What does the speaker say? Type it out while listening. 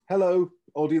Hello,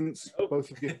 audience, Oh.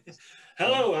 both of you.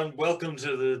 Hello and welcome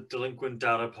to the Delinquent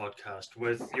Data Podcast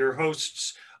with your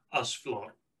hosts, us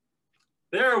lot.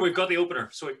 There, we've got the opener.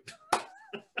 Sweet.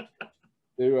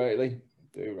 Do rightly.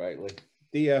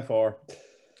 DFR.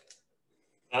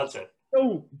 That's it.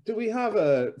 So, do we have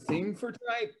a theme for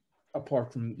tonight?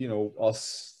 Apart from,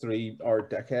 us three are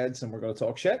dickheads and we're going to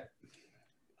talk shit?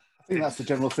 I think that's the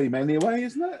general theme anyway,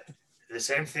 isn't it? The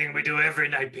same thing we do every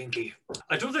night, Pinky.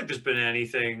 I don't think there's been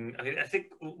anything. I think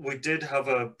we did have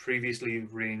a previously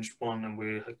arranged one and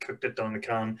we had cooked it down the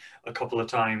can a couple of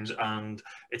times, and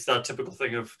it's that typical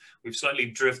thing of we've slightly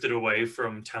drifted away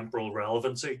from temporal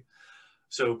relevancy.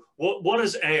 So what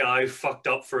has AI fucked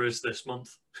up for us this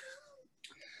month?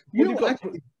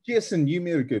 Actually, Jason, you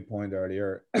made a good point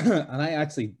earlier, and I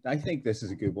think this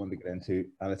is a good one to get into,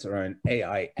 and it's around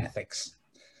AI ethics.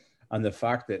 And the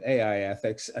fact that AI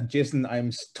ethics, and Jason,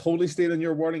 I'm totally stealing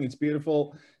your wording, it's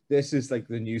beautiful. This is like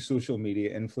the new social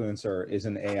media influencer is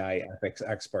an AI ethics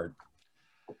expert.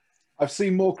 I've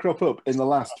seen more crop up in the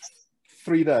last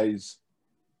 3 days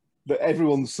that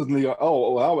everyone's suddenly like,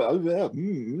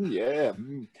 yeah.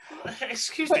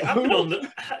 Excuse me, I've been on the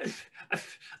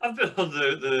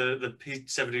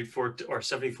P74 or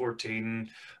 7014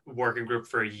 working group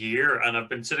for a year, and I've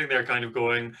been sitting there kind of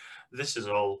going, this is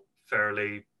all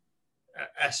fairly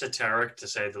esoteric to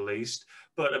say the least.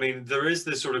 But I mean, there is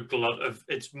this sort of glut of,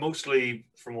 it's mostly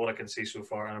from what I can see so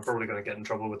far, and I'm probably going to get in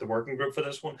trouble with the working group for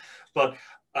this one, but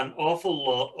an awful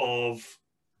lot of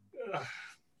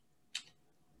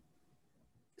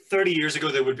 30 years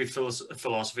ago there would be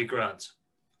philosophy grads.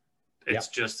 It's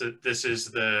just that this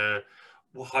is the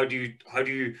how do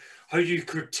you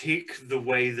critique the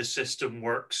way the system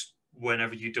works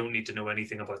whenever you don't need to know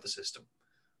anything about the system.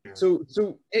 So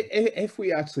if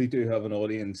we actually do have an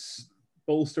audience,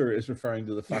 Bolster is referring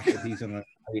to the fact that he's in an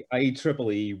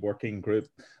IEEE working group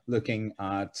looking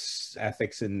at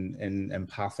ethics in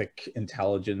empathic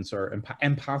intelligence or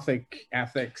empathic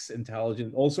ethics,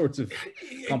 intelligence, all sorts of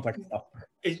complex stuff.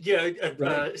 Yeah,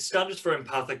 standards for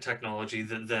empathic technology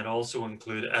that then also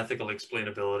include ethical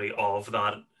explainability of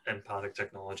that empathic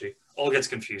technology. All gets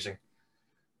confusing.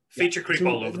 Feature creep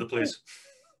all over the place.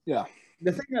 Yeah.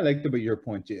 The thing I liked about your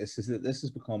point, Jace, is that this has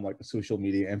become like a social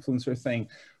media influencer thing.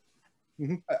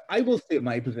 Mm-hmm. I will state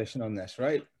my position on this,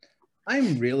 right?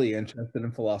 I'm really interested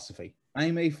in philosophy.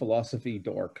 I'm a philosophy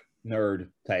dork, nerd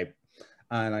type,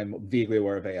 and I'm vaguely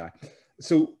aware of AI.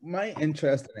 So my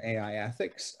interest in AI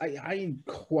ethics, I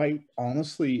quite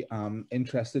honestly am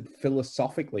interested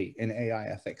philosophically in AI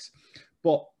ethics,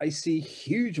 but I see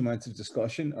huge amounts of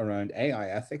discussion around AI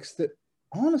ethics that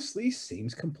honestly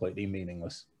seems completely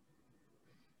meaningless.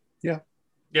 Yeah.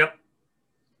 Yep.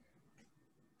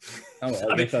 Oh,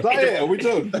 are we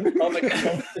done?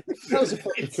 That was a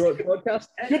fucking short podcast.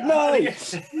 Good night.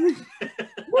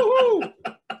 Woohoo!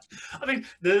 I mean,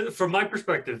 from my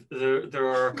perspective, there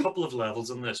are a couple of levels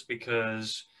in this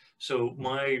because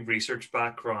my research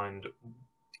background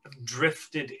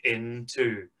drifted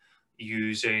into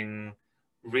using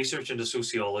research into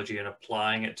sociology and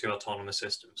applying it to autonomous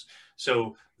systems.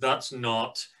 So that's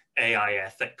not AI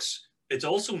ethics. It's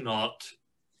also not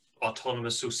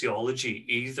autonomous sociology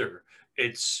either.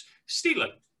 It's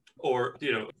stealing, or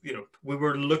we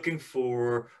were looking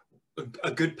for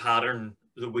a good pattern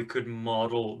that we could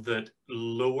model that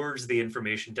lowers the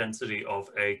information density of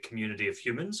a community of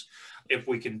humans. If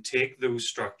we can take those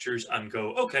structures and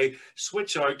go, okay,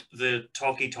 switch out the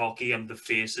talkie and the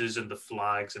faces and the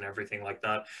flags and everything like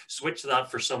that, switch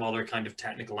that for some other kind of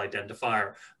technical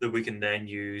identifier that we can then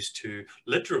use to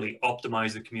literally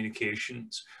optimize the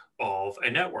communications of a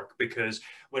network. Because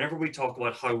whenever we talk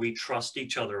about how we trust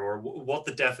each other or what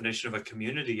the definition of a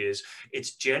community is,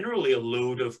 it's generally a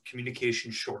load of communication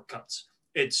shortcuts.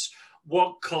 It's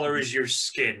what color is your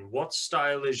skin, what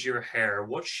style is your hair,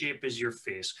 what shape is your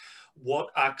face, what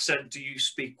accent do you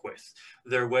speak with.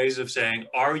 There are ways of saying,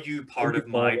 are you part of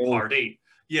my party?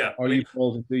 Yeah. Are you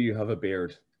bald? Do you have a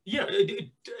beard? Yeah.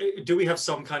 Do we have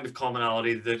some kind of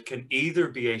commonality that can either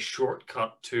be a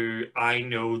shortcut to, I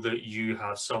know that you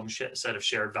have some set of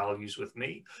shared values with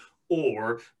me,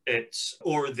 or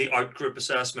the out-group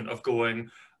assessment of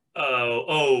going,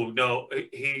 oh no,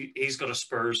 he's got a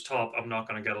Spurs top, I'm not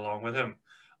going to get along with him.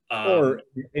 Or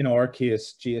in our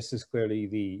case, Jace is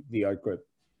clearly the out-group.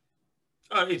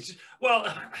 You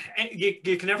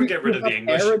can never get rid of the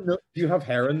English. You have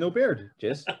hair and no beard,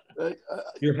 Jace.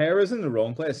 Your hair is in the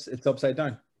wrong place. It's upside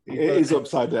down. It is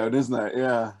upside down, isn't it?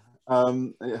 Yeah.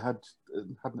 It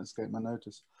hadn't escaped my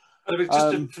notice. I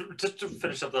mean, just to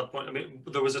finish up that point, I mean,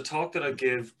 there was a talk that I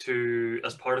gave to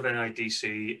as part of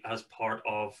NIDC, as part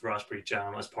of Raspberry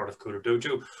Jam, as part of Coder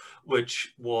Dojo,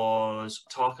 which was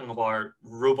talking about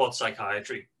robot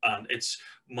psychiatry, and it's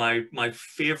my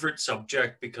favorite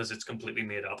subject because it's completely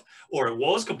made up, or it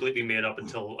was completely made up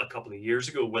until a couple of years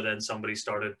ago, when then somebody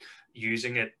started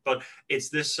using it. But it's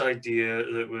this idea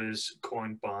that was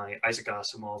coined by Isaac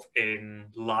Asimov in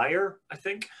Liar, I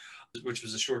think, which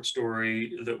was a short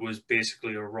story that was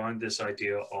basically around this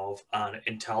idea of an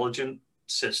intelligent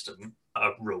system, a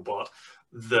robot,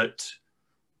 that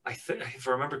I think, if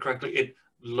I remember correctly, it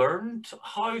learned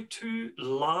how to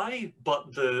lie,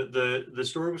 but the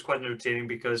story was quite entertaining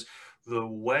because the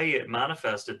way it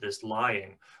manifested this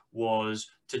lying was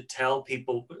to tell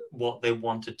people what they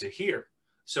wanted to hear.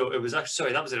 So it was actually,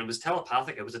 sorry, that was it. It was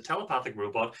telepathic. It was a telepathic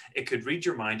robot. It could read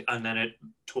your mind, and then it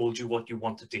told you what you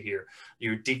wanted to hear,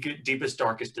 your deepest,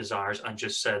 darkest desires, and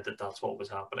just said that that's what was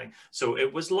happening. So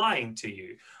it was lying to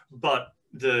you. But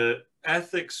the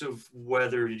ethics of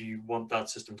whether you want that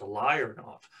system to lie or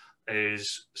not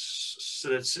is,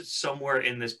 so it's somewhere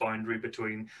in this boundary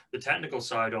between the technical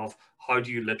side of how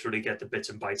do you literally get the bits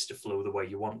and bytes to flow the way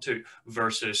you want to,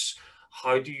 versus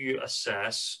how do you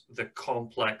assess the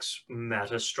complex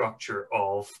meta structure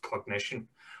of cognition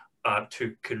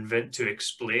to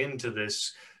explain to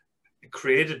this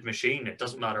created machine. It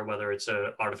doesn't matter whether it's an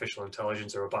artificial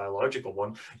intelligence or a biological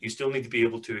one. You still need to be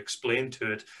able to explain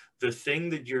to it the thing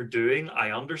that you're doing.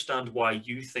 I understand why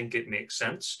you think it makes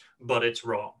sense, but it's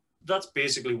wrong. That's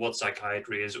basically what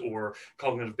psychiatry is, or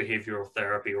cognitive behavioral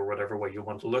therapy, or whatever way you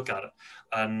want to look at it.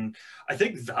 And I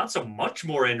think that's a much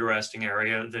more interesting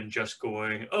area than just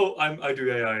going, oh, I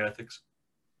do AI ethics.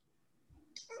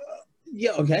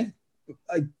 Yeah, okay.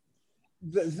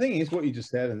 The thing is, what you just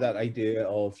said, and that idea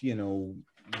of, you know,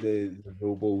 the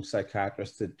robo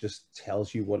psychiatrist that just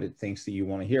tells you what it thinks that you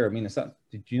want to hear. I mean,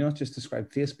 did you not just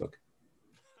describe Facebook?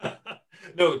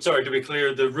 No, sorry, to be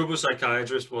clear, the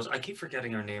robo-psychiatrist was, I keep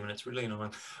forgetting her name and it's really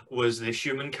annoying, was the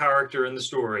human character in the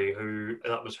story who,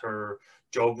 that was her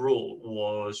job role,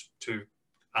 was to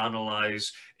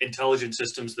analyze intelligent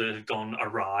systems that had gone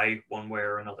awry one way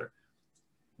or another.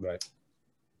 Right.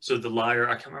 So the liar,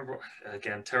 I can't remember,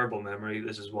 again, terrible memory.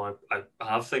 This is why I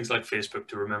have things like Facebook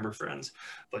to remember friends.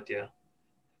 But yeah.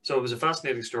 So it was a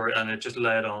fascinating story, and it just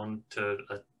led on to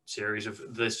a series of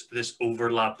this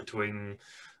overlap between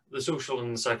the social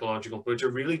and the psychological, which are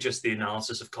really just the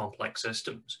analysis of complex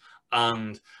systems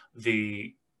and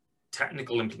the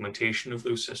technical implementation of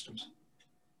those systems.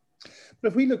 But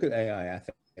if we look at AI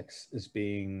ethics as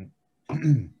being,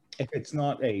 if it's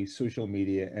not a social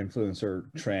media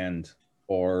influencer trend,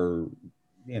 or,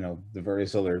 you know, the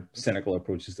various other cynical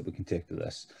approaches that we can take to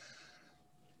this,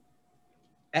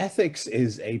 ethics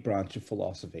is a branch of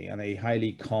philosophy, and a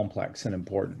highly complex and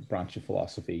important branch of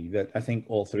philosophy that I think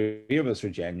all three of us are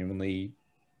genuinely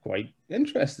quite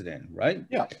interested in, right?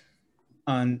 Yeah.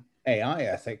 And AI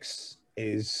ethics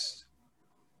is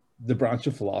the branch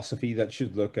of philosophy that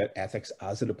should look at ethics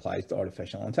as it applies to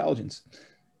artificial intelligence.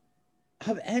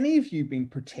 Have any of you been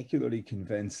particularly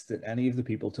convinced that any of the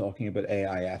people talking about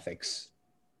AI ethics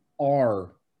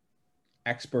are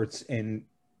experts in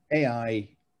AI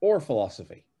or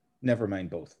philosophy? Never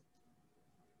mind both.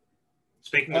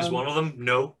 Speaking as one of them,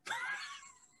 no.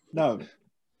 No.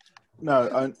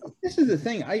 This is the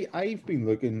thing. I've been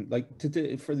looking, like,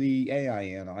 for the AI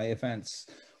events,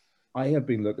 I have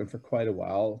been looking for quite a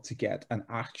while to get an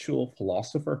actual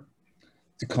philosopher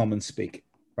to come and speak.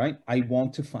 Right? I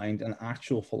want to find an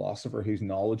actual philosopher who's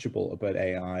knowledgeable about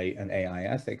AI and AI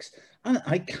ethics, and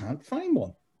I can't find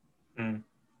one.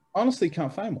 Honestly,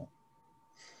 can't find one.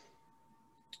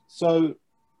 So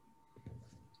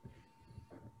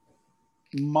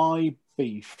my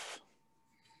beef,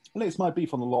 and it's my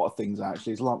beef on a lot of things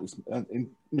actually, it's like in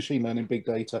machine learning, big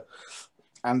data,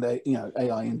 and you know,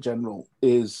 AI in general,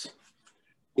 is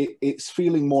it's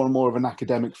feeling more and more of an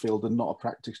academic field and not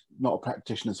a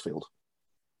practitioner's field.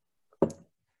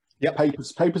 Yep.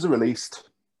 Papers are released.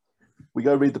 We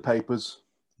go read the papers.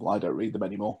 Well, I don't read them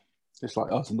anymore. It's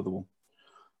like, oh, it's another one.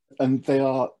 And they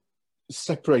are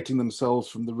separating themselves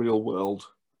from the real world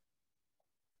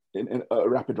in a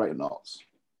rapid rate of knots.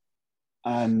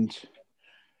 And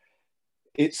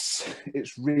it's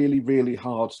really, really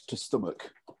hard to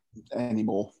stomach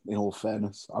anymore, in all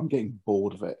fairness. I'm getting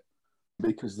bored of it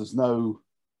because there's no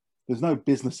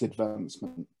business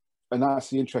advancement. And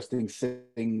that's the interesting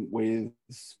thing with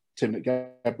Timnit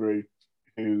Gebru,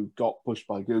 who got pushed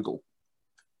by Google.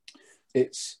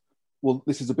 It's, well,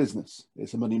 this is a business.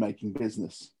 It's a money-making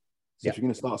business. So if you're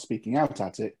going to start speaking out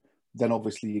at it, then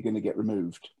obviously you're going to get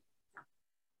removed.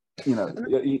 You know,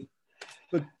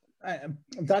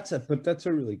 That's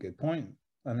a really good point.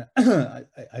 And I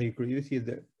agree with you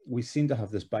that we seem to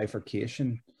have this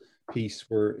bifurcation piece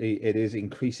where it is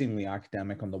increasingly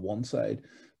academic on the one side,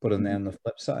 but on then the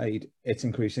flip side, it's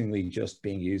increasingly just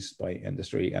being used by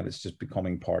industry and it's just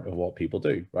becoming part of what people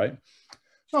do, right?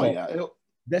 Oh, but yeah.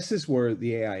 This is where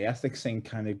the AI ethics thing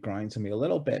kind of grinds on me a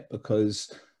little bit,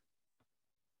 because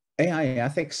AI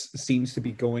ethics seems to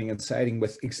be going and siding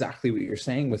with exactly what you're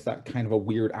saying, with that kind of a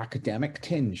weird academic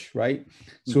tinge, right?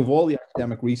 So of all the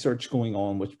academic research going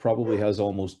on, which probably has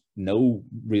almost no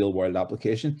real world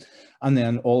application, and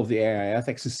then all of the AI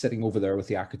ethics is sitting over there with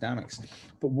the academics.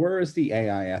 But where is the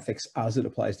AI ethics as it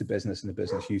applies to business and the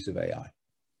business use of AI?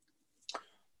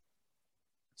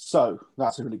 So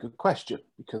that's a really good question,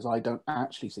 because I don't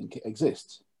actually think it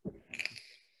exists.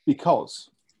 Because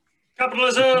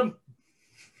capitalism.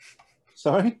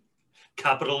 Sorry?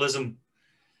 Capitalism.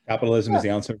 Capitalism is the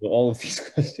answer to all of these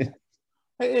questions.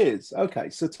 It is. Okay,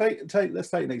 so let's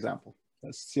take an example.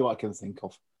 Let's see what I can think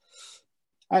of.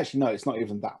 Actually, no, it's not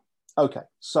even that. Okay,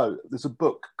 so there's a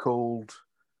book called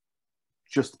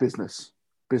Just Business,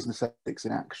 Business Ethics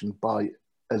in Action by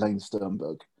Elaine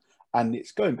Sternberg. And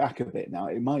it's going back a bit now.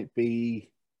 It might be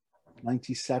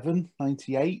 97,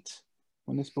 98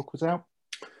 when this book was out.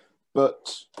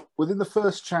 But within the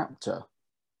first chapter,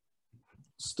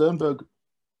 Sternberg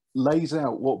lays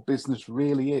out what business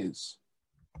really is.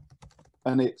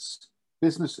 And its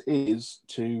business is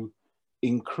to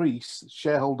increase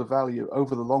shareholder value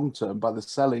over the long term by the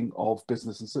selling of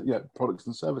business and products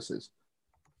and services,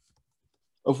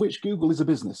 of which Google is a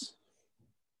business.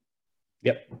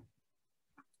 Yep.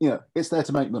 It's there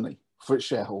to make money for its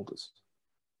shareholders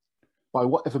by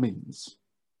whatever means,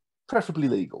 preferably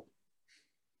legal.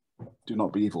 Do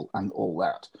not be evil and all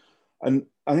that. And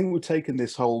I think we've taken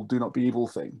this whole do not be evil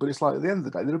thing, but it's like at the end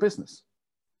of the day, they're a business.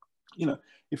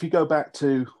 If you go back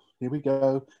to, here we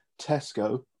go,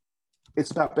 Tesco,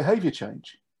 it's about behavior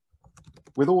change.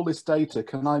 With all this data,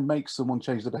 can I make someone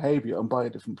change their behavior and buy a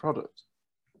different product?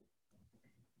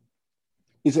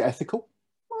 Is it ethical?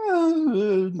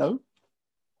 No.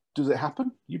 Does it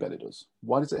happen? You bet it does.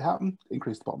 Why does it happen?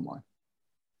 Increase the bottom line.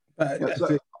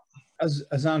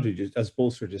 As Andrew as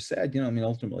Bolster just said,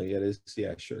 ultimately it is,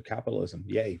 sure, capitalism.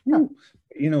 Yay. Yeah.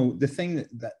 The thing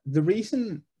that the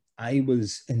reason I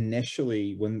was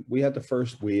initially, when we had the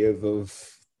first wave of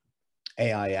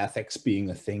AI ethics being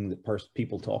a thing that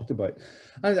people talked about,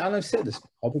 and I've said this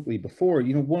publicly before,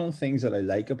 one of the things that I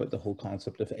like about the whole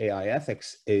concept of AI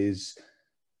ethics is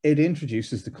it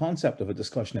introduces the concept of a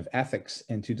discussion of ethics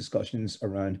into discussions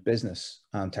around business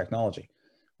and technology,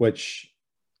 which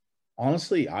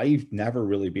honestly, I've never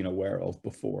really been aware of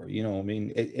before.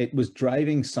 It was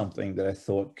driving something that I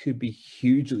thought could be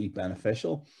hugely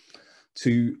beneficial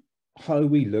to how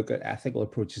we look at ethical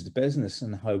approaches to business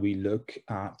and how we look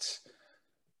at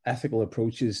ethical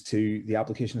approaches to the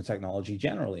application of technology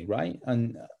generally, right?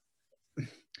 And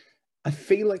I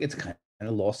feel like it's kind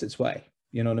of lost its way.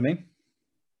 You know what I mean?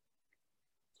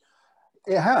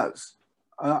 It has.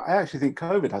 I actually think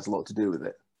COVID has a lot to do with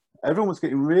it. Everyone was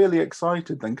getting really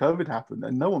excited, then COVID happened,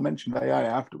 and no one mentioned AI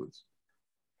afterwards.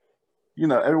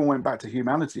 Everyone went back to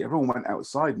humanity. Everyone went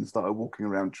outside and started walking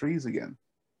around trees again,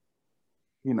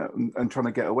 and trying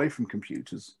to get away from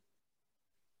computers,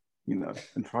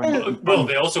 and trying. Well,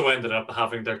 they also ended up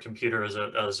having their computer as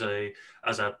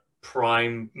a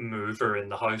prime mover in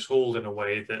the household in a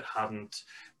way that hadn't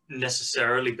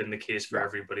necessarily been the case for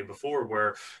everybody before,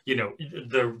 where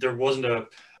there wasn't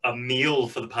a meal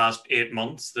for the past 8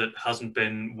 months that hasn't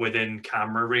been within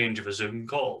camera range of a Zoom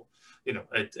call.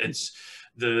 It's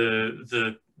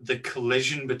the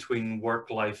collision between work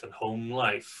life and home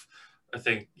life. I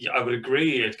think I would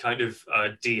agree it kind of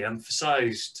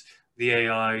de-emphasized the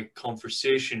AI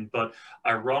conversation, but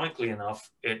ironically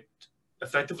enough, it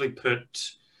effectively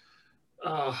put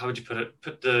how would you put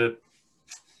it?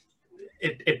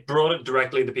 It brought it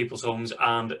directly to people's homes,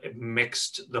 and it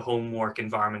mixed the homework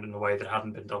environment in a way that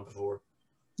hadn't been done before.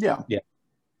 Yeah,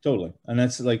 totally. And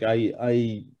that's like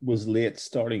I was late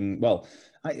starting. Well,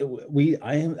 I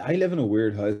live in a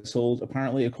weird household,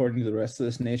 apparently, according to the rest of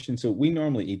this nation. So we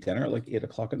normally eat dinner at like 8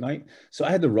 o'clock at night. So I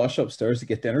had to rush upstairs to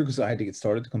get dinner because I had to get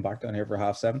started to come back down here for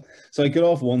 7:30. So I got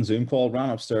off one Zoom call,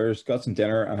 ran upstairs, got some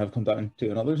dinner, and have come down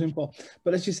to another Zoom call.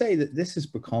 But as you say, that this has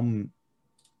become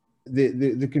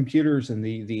the computers and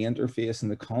the interface and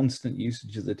the constant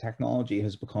usage of the technology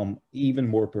has become even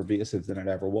more pervasive than it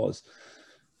ever was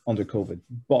under COVID.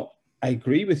 But I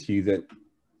agree with you that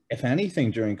if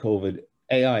anything during COVID,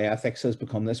 AI ethics has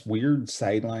become this weird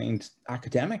sidelined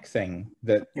academic thing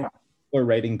that we're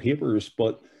writing papers,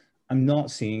 but I'm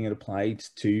not seeing it applied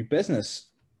to business.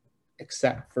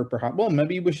 except for perhaps, well,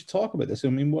 maybe we should talk about this. I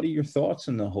mean, what are your thoughts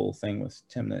on the whole thing with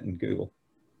Timnit and Google?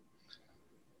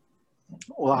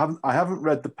 Well, I haven't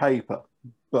read the paper,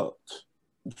 but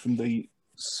from the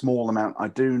small amount I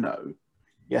do know,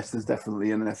 yes, there's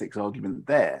definitely an ethics argument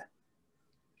there.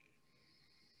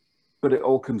 But it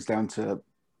all comes down to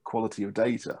quality of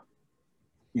data,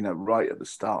 you know, right at the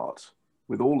start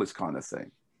with all this kind of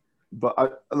thing. But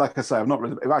like I say, I've not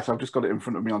read it. Actually, I've just got it in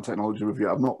front of me on Technology Review.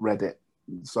 I've not read it,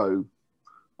 so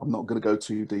I'm not going to go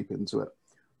too deep into it.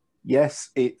 Yes,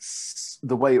 it's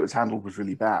the way it was handled was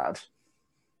really bad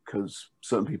because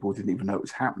certain people didn't even know it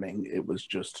was happening. It was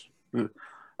just, and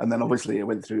then obviously it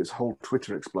went through its whole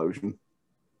Twitter explosion.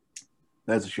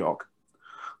 There's a shock.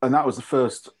 And that was the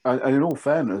first, and in all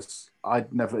fairness,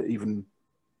 I'd never even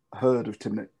heard of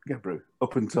Timnit Gebru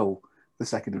up until the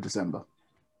 2nd of December.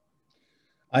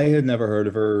 I had never heard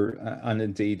of her, and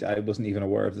indeed, I wasn't even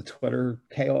aware of the Twitter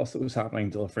chaos that was happening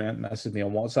until a friend messaged me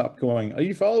on WhatsApp going, "Are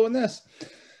you following this?"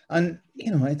 And,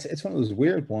 you know, it's one of those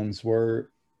weird ones where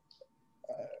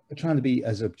trying to be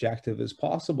as objective as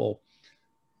possible.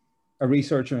 A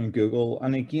researcher in Google,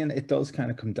 and again, it does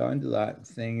kind of come down to that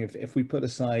thing. If we put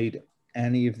aside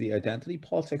any of the identity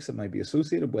politics that might be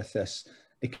associated with this,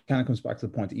 it kind of comes back to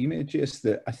the point that you made, Jace,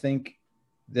 that I think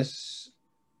this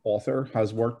author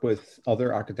has worked with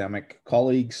other academic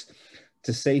colleagues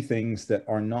to say things that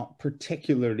are not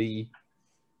particularly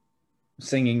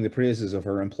singing the praises of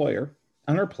her employer.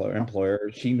 And her employer,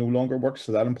 she no longer works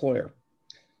for that employer.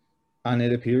 And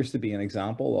it appears to be an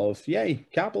example of, yay,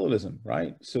 capitalism,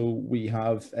 right? So we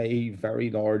have a very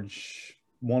large,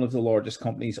 one of the largest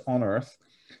companies on earth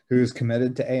who is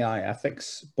committed to AI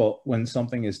ethics, but when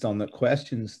something is done that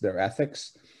questions their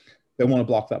ethics, they want to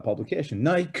block that publication.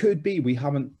 Now, it could be, I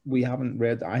haven't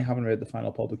read the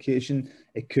final publication.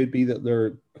 It could be that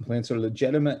their complaints are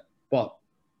legitimate, but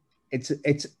it's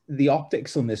the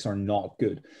optics on this are not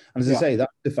good. And as I say,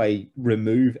 that if I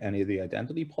remove any of the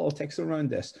identity politics around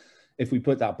this, if we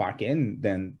put that back in,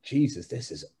 then Jesus,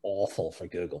 this is awful for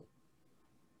Google.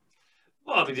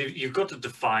 Well, I mean, you've got to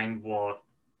define what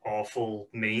awful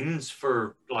means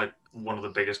for like one of the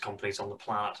biggest companies on the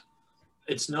planet.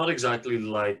 It's not exactly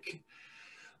like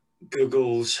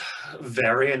Google's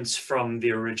variants from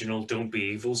the original "Don't be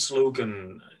evil"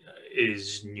 slogan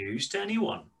is news to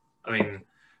anyone. I mean,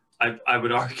 I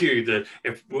would argue that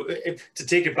if to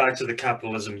take it back to the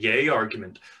capitalism yay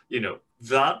argument, you know,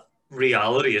 that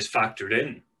reality is factored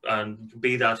in, and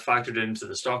be that factored into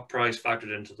the stock price,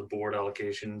 factored into the board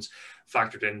allocations,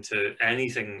 factored into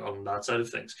anything on that side of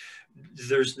things.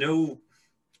 There's no,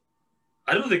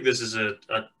 I don't think this is a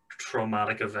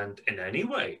traumatic event in any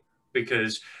way,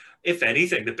 because if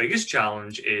anything, the biggest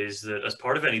challenge is that as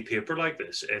part of any paper like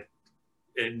this, it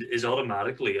is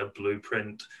automatically a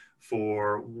blueprint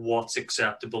for what's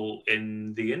acceptable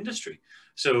in the industry.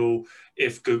 So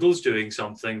if Google's doing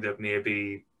something that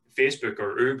maybe Facebook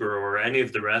or Uber or any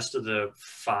of the rest of the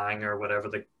FANG or whatever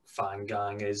the FANG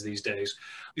gang is these days,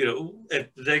 you know, if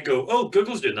they go, oh,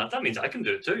 Google's doing that, that means I can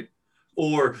do it too.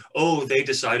 Or, oh, they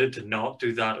decided to not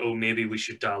do that, oh, maybe we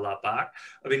should dial that back.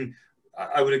 I mean,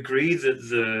 I would agree that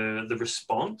the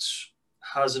response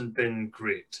hasn't been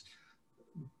great,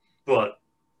 but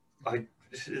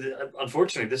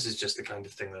unfortunately, this is just the kind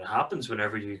of thing that happens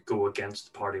whenever you go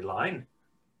against the party line.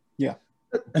 Yeah.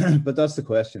 But that's the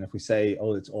question. If we say,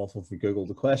 oh, it's awful for Google,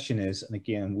 the question is, and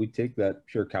again, we take that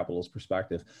pure capitalist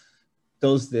perspective,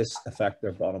 does this affect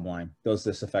their bottom line? Does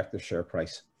this affect their share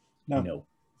price? No.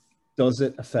 Does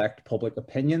it affect public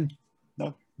opinion?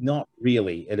 No. Not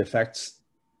really. It affects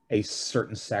a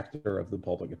certain sector of the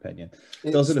public opinion.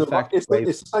 Does it affect... It's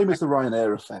the same as the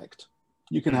Ryanair effect.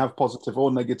 You can have positive or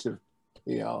negative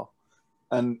PR,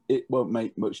 and it won't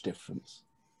make much difference.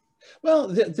 Well,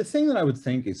 the thing that I would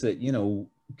think is that, you know,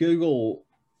 Google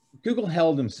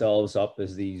held themselves up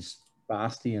as these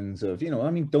bastions of, you know,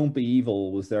 I mean, "Don't be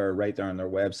evil" was there right there on their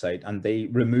website, and they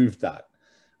removed that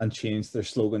and changed their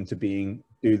slogan to being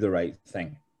 "Do the right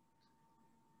thing."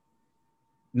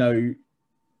 Now,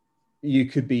 you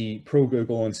could be pro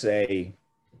Google and say,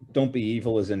 "Don't be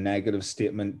evil" is a negative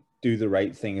statement, "Do the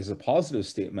right thing" is a positive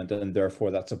statement, and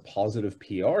therefore that's a positive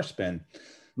PR spin.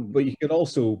 But you could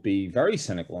also be very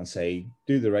cynical and say,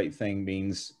 "Do the right thing"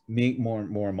 means make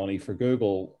more money for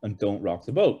Google and don't rock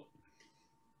the boat.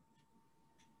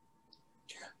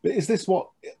 But is this what,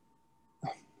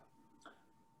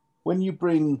 when you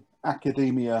bring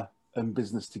academia and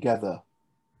business together,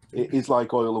 it is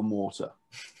like oil and water?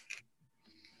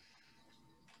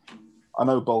 I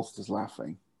know Bolster's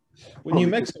laughing. When you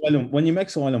mix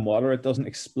oil and water, it doesn't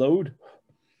explode.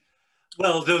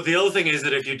 Well, the other thing is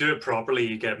that if you do it properly,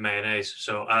 you get mayonnaise.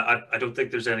 So I don't think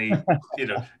there's any, you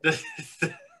know,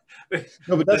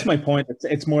 No, but that's my point.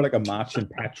 It's more like a match in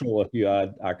petrol if you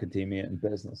add academia and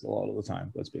business a lot of the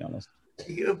time. Let's be honest.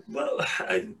 Yeah, well,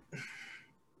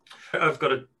 I've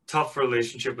got a tough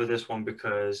relationship with this one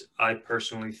because I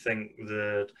personally think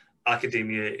that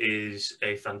academia is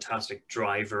a fantastic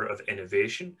driver of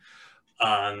innovation,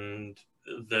 and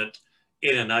that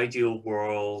in an ideal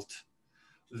world,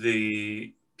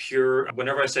 the pure,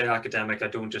 whenever I say academic, I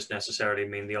don't just necessarily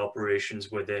mean the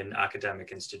operations within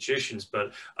academic institutions,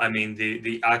 but I mean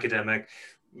the academic,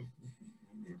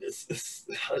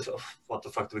 what the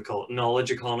fuck do we call it,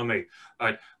 knowledge economy,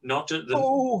 right? Not just the,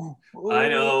 I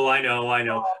know.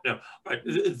 No, right.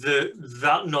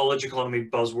 That knowledge economy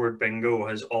buzzword bingo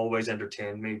has always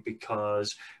entertained me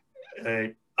because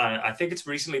I think it's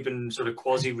recently been sort of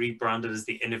quasi rebranded as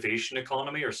the innovation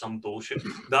economy or some bullshit.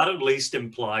 That at least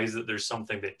implies that there's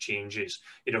something that changes.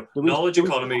 You know, knowledge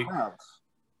economy.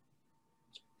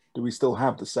 Do we still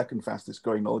have the second fastest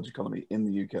growing knowledge economy in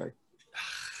the UK?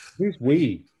 Who's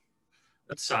we?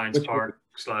 That's Science Park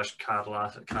 /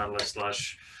 Catalyst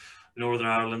 / Northern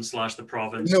Ireland / the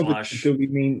province No, / do we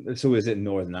mean, so is it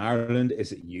Northern Ireland?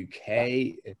 Is it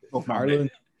UK? Is it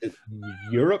Ireland? Is it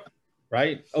Europe?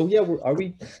 Right? Oh yeah, are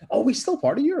we? Oh, we still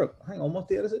part of Europe. Hang on, what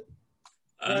date is it?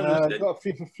 Got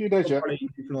a few days yet. For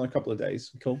another couple of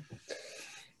days. Cool.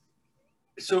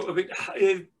 So I mean,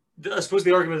 I suppose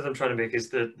the argument that I'm trying to make is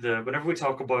that whenever we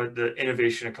talk about the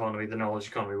innovation economy, the knowledge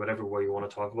economy, whatever way you want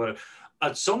to talk about it,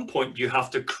 at some point you have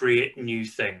to create new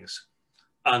things.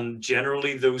 And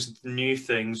generally those new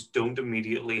things don't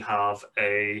immediately have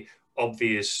a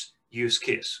obvious use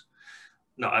case.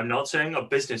 No, I'm not saying a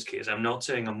business case. I'm not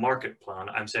saying a market plan.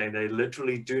 I'm saying they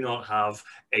literally do not have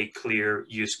a clear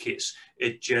use case.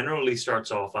 It generally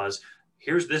starts off as,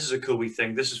 this is a cool wee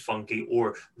thing, this is funky,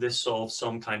 or this solves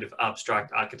some kind of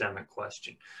abstract academic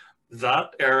question.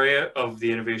 That area of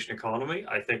the innovation economy,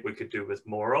 I think we could do with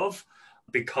more of,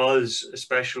 because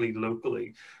especially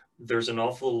locally, there's an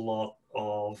awful lot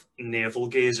of navel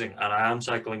gazing, and I am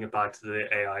cycling it back to the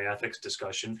AI ethics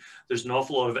discussion. There's an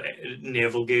awful lot of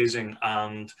navel gazing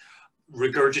and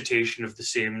regurgitation of the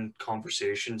same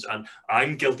conversations, and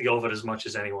I'm guilty of it as much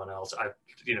as anyone else.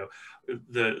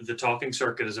 The talking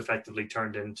circuit is effectively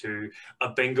turned into a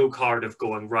bingo card of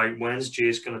going, right, when's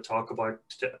Jace going to talk about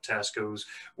Tesco's?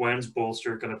 When's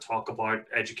Bolster going to talk about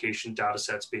education data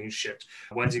sets being shipped?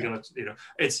 When's he going to,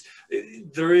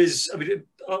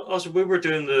 also we were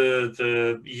doing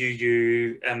the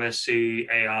UU MSc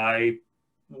AI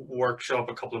workshop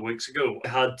a couple of weeks ago. I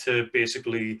had to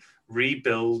basically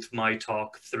rebuild my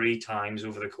talk 3 times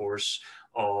over the course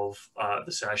of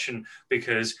the session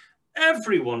because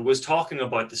everyone was talking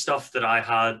about the stuff that I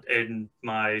had in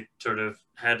my sort of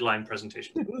headline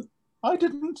presentation. I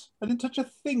didn't touch a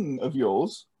thing of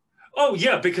yours. Oh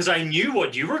yeah, because I knew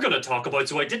what you were going to talk about,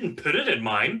 so I didn't put it in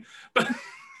mine. But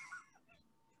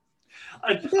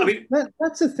I mean,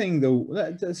 that's the thing,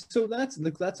 though. So that's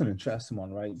an interesting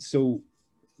one, right? So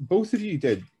both of you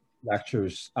did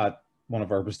lectures at one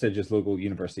of our prestigious local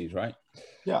universities, right?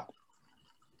 Yeah.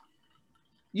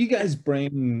 You guys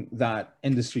bring that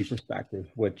industry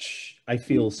perspective, which I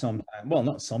feel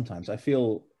I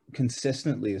feel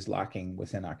consistently is lacking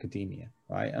within academia,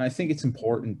 right? And I think it's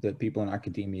important that people in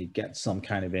academia get some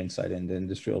kind of insight into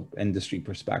industry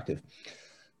perspective.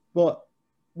 But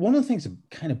one of the things that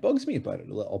kind of bugs me about it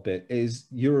a little bit is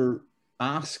you're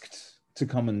asked to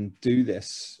come and do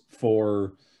this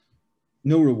for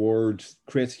no reward,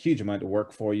 creates a huge amount of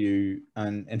work for you.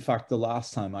 And in fact, the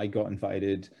last time I got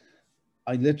invited,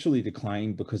 I literally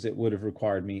declined because it would have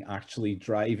required me actually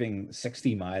driving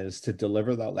 60 miles to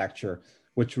deliver that lecture,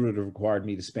 which would have required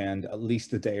me to spend at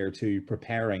least a day or two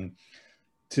preparing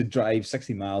to drive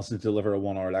 60 miles to deliver a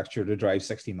 1-hour lecture, to drive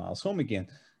 60 miles home again.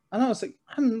 And I was like,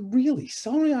 I'm really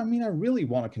sorry. I mean, I really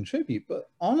want to contribute, but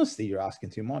honestly, you're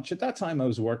asking too much. At that time, I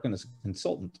was working as a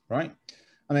consultant, right?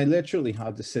 And I literally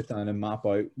had to sit down and map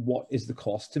out what is the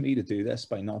cost to me to do this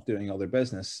by not doing other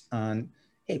business. And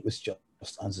it was just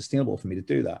unsustainable for me to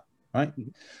do that, right?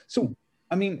 So,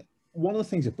 I mean, one of the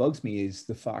things that bugs me is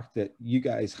the fact that you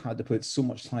guys had to put so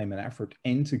much time and effort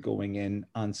into going in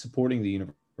and supporting the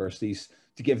universities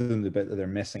to give them the bit that they're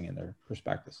missing in their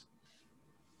perspectives.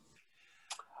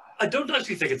 I don't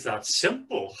actually think it's that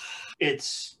simple. I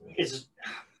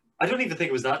don't even think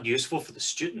it was that useful for the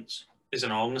students, is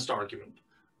an honest argument.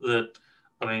 That,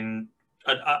 I mean,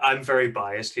 I'm very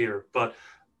biased here, but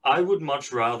I would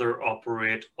much rather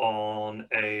operate on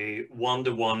a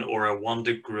one-to-one or a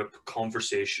one-to-group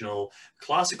conversational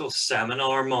classical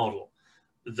seminar model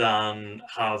than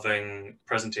having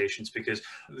presentations, because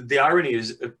the irony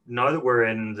is, now that we're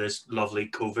in this lovely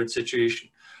COVID situation,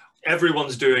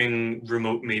 everyone's doing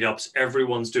remote meetups,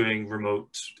 everyone's doing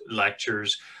remote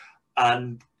lectures,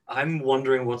 and I'm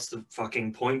wondering what's the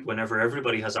fucking point whenever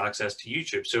everybody has access to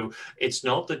YouTube. So it's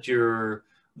not that the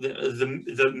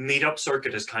meetup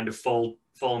circuit has kind of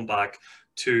fallen back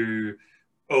to,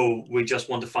 oh, we just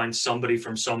want to find somebody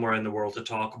from somewhere in the world to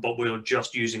talk, but we're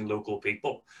just using local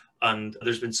people. And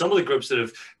there's been some of the groups that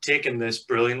have taken this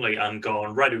brilliantly and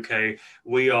gone, right, okay,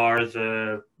 we are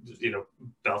the,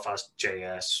 Belfast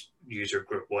JS user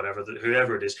group, whatever,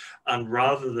 whoever it is. And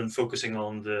rather than focusing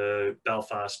on the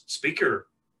Belfast speaker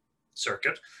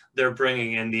circuit, they're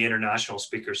bringing in the international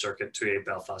speaker circuit to a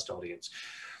Belfast audience.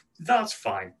 That's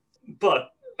fine. But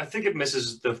I think it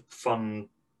misses the fun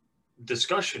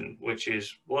discussion, which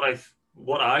is what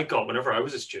I got whenever I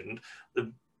was a student.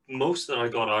 The most that I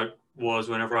got out was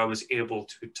whenever I was able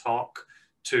to talk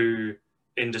to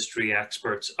industry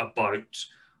experts about,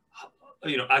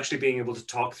 actually being able to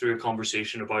talk through a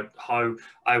conversation about how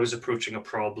I was approaching a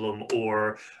problem,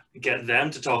 or get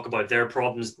them to talk about their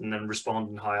problems and then respond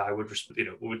and how I would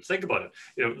think about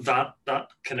it.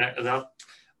 That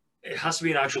it has to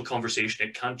be an actual conversation.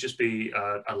 It can't just be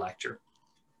a lecture.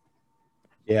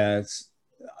 Yeah,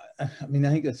 I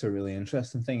think that's a really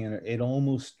interesting thing, and it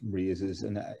almost raises,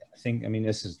 and I think,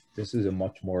 this is a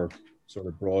much more sort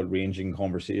of broad-ranging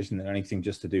conversation than anything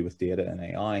just to do with data and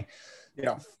AI.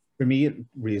 Yeah. For me, it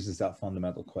raises that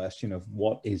fundamental question of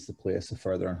what is the place of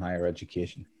further and higher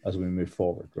education as we move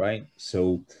forward, right?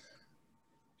 So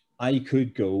I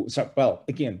could go,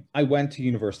 again, I went to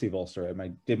University of Ulster.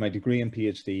 I did my degree and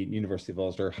PhD at University of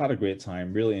Ulster, had a great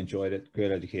time, really enjoyed it,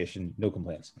 great education, no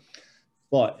complaints.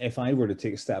 But if I were to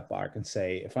take a step back and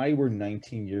say, if I were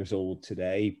 19 years old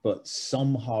today, but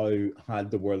somehow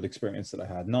had the world experience that I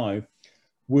had now,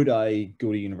 would I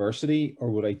go to university,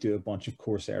 or would I do a bunch of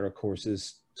Coursera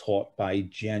courses taught by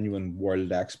genuine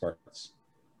world experts?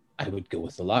 I would go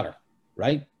with the latter,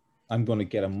 right? I'm going to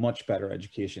get a much better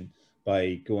education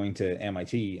by going to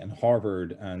MIT and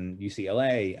Harvard and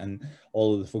UCLA and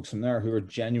all of the folks from there who are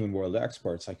genuine world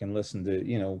experts. I can listen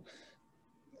to,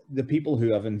 the people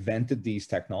who have invented these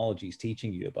technologies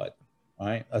teaching you about them,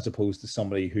 right? As opposed to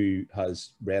somebody who has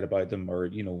read about them or,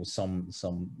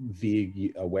 some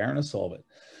vague awareness of it.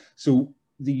 So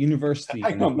the university...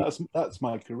 Hang on, that's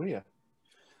my career.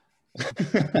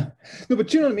 No,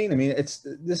 but you know what I mean?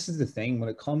 This is the thing, when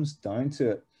it comes down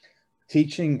to it,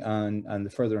 teaching and the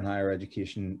further and higher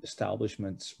education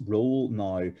establishment's role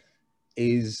now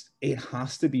is, it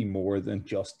has to be more than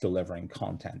just delivering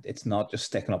content. It's not just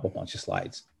sticking up a bunch of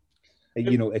slides.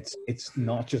 It's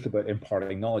not just about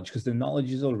imparting knowledge, because the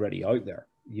knowledge is already out there.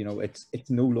 It's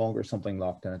no longer something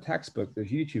locked in a textbook.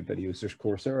 There's YouTube videos, there's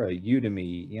Coursera,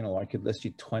 Udemy. I could list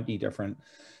you 20 different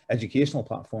educational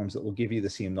platforms that will give you the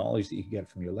same knowledge that you can get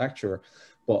from your lecturer.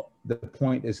 But the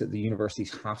point is that the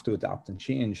universities have to adapt and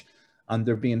change, and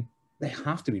they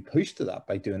have to be pushed to that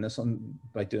by doing this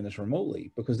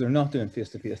remotely, because they're not doing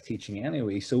face-to-face teaching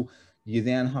anyway. So you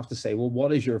then have to say, well,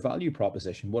 what is your value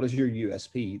proposition? What is your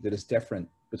USP that is different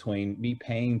between me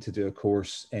paying to do a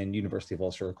course in University of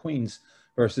Ulster or Queen's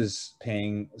versus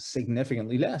paying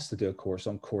significantly less to do a course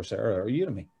on Coursera or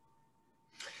Udemy?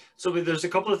 So there's a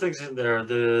couple of things in there.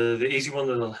 The easy one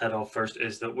that I'll head off first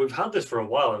is that we've had this for a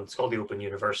while, and it's called the Open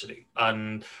University.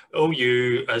 And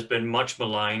OU has been much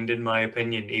maligned, in my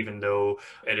opinion, even though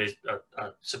it is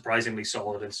a surprisingly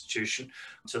solid institution.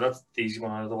 So that's the easy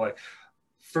one out of the way.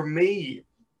 For me,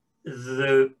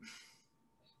 the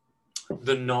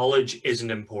knowledge isn't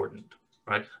important,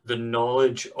 right? The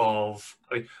knowledge of...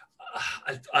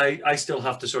 I still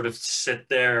have to sort of sit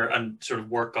there and sort of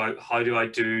work out how do I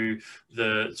do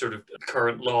the sort of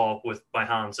current law with my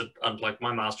hands, and like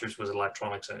my master's was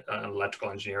electronics and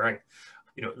electrical engineering.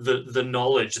 The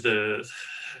knowledge, the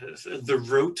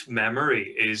rote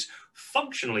memory is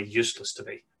functionally useless to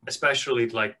me, especially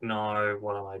like now,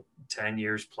 what am I, 10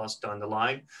 years plus down the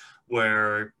line,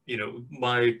 where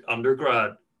my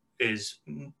undergrad is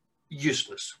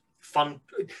useless.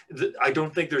 I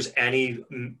don't think there's any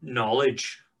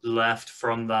knowledge left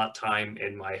from that time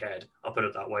in my head. I'll put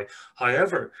it that way.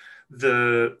 However,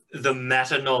 the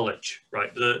meta knowledge,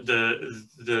 right?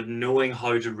 The knowing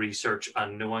how to research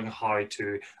and knowing how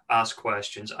to ask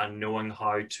questions and knowing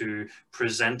how to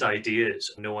present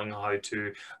ideas, knowing how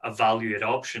to evaluate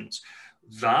options,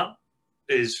 that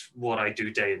is what I do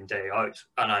day in, day out.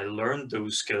 And I learned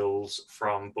those skills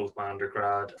from both my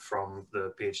undergrad, from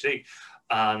the PhD.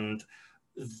 And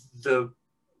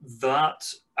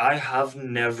that I have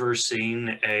never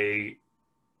seen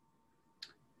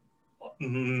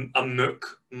a MOOC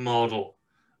model,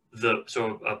 a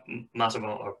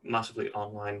massively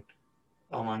online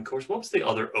course. What's the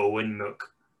other O in MOOC?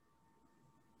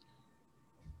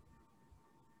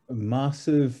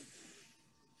 Massive.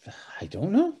 I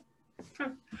don't know.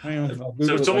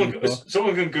 So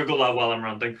someone can Google that while I'm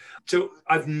ranting. So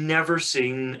I've never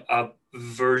seen a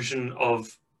version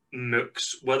of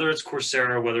MOOCs, whether it's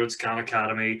Coursera, whether it's Khan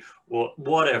Academy,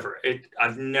 whatever.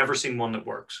 I've never seen one that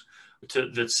works,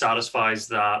 that satisfies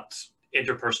that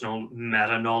interpersonal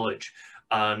meta knowledge.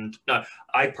 And now,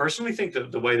 I personally think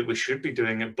that the way that we should be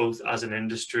doing it, both as an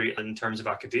industry and in terms of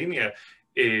academia,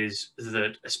 is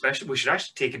that especially we should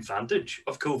actually take advantage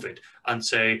of COVID and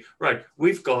say, right,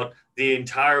 we've got the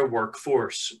entire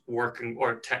workforce working,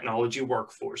 or technology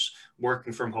workforce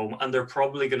working from home, and they're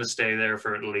probably going to stay there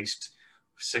for at least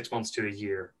 6 months to a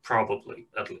year, probably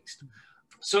at least.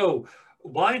 So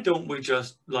why don't we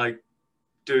just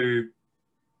do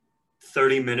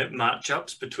 30-minute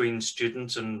matchups between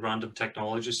students and random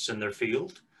technologists in their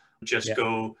field? Just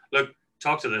go, look,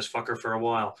 talk to this fucker for a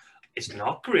while. It's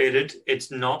not graded.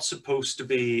 It's not supposed to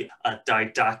be a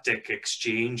didactic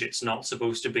exchange. It's not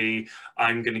supposed to be,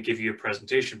 I'm going to give you a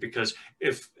presentation, because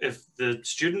if the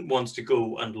student wants to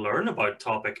go and learn about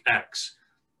topic X,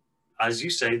 as you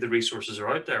say, the resources are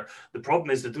out there. The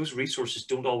problem is that those resources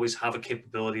don't always have a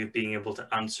capability of being able to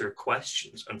answer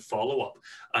questions and follow up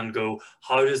and go,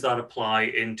 how does that apply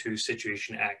into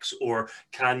situation X? Or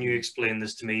can you explain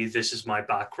this to me? This is my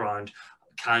background.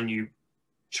 Can you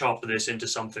chop this into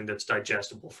something that's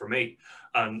digestible for me?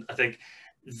 And I think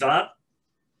that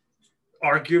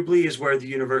arguably is where the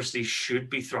university should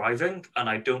be thriving. And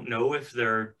I don't know if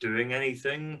they're doing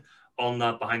anything on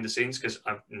that behind the scenes, because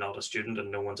I'm not a student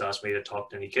and no one's asked me to talk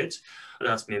to any kids.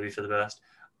 That's maybe for the best.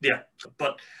 Yeah,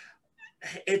 but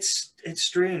it's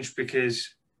strange,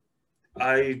 because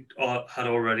I had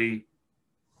already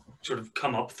sort of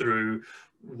come up through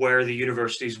where the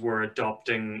universities were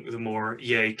adopting the more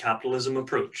yay capitalism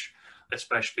approach,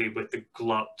 especially with the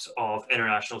glut of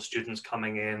international students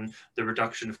coming in, the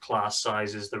reduction of class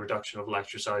sizes, the reduction of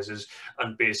lecture sizes,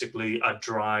 and basically a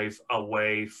drive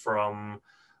away from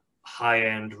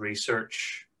high-end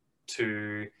research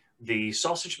to the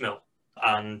sausage mill,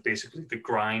 and basically the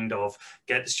grind of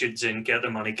get the students in, get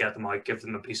their money, get them out, give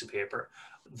them a piece of paper.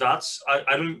 That's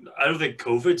I don't think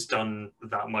COVID's done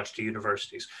that much to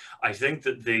universities. I think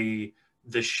that the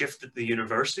shift that the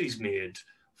universities made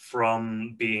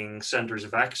from being centers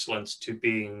of excellence to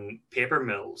being paper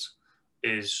mills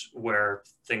is where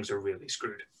things are really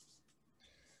screwed.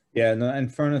 Yeah, no, in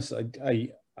fairness,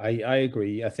 I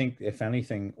agree. I think if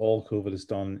anything, all COVID has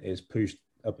done is push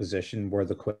a position where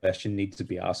the question needs to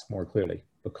be asked more clearly,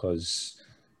 because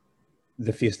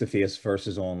the face-to-face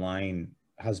versus online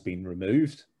has been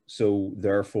removed. So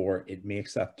therefore, it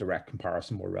makes that direct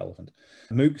comparison more relevant.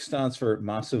 MOOC stands for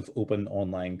Massive Open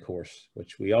Online Course,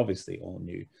 which we obviously all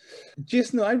knew.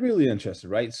 Jason, I'm really interested,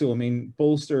 right? So, I mean,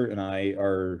 Bolster and I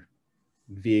are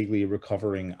vaguely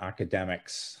recovering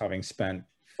academics, having spent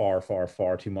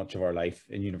far too much of our life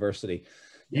in university.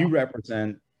 Yeah. You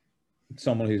represent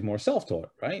someone who's more self-taught,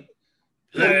 right?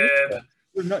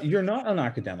 You're not an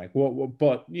academic.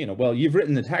 But you know, well, you've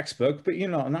written the textbook, but you're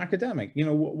not an academic. You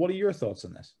know, what are your thoughts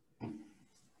on this?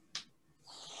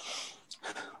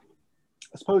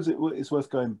 I suppose it's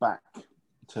worth going back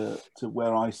to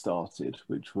where I started,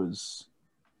 which was,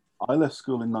 I left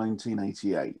school in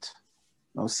 1988.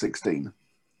 I was 16.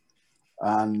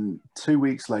 And 2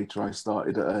 weeks later, I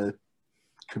started at a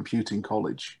computing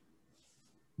college.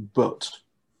 But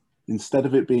instead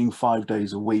of it being 5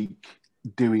 days a week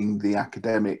doing the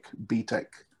academic BTEC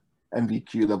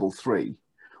NVQ level 3,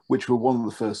 which we're one of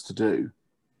the first to do,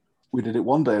 we did it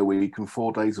 1 day a week, and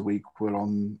 4 days a week we're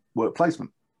on work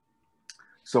placement.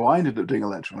 So I ended up doing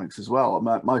electronics as well.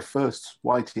 My first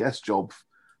YTS job,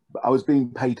 I was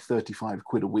being paid 35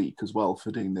 quid a week as well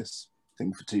for doing this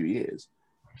thing for 2 years.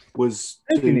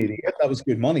 That was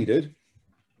good money, dude.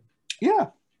 Yeah.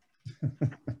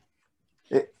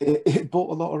 It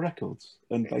bought a lot of records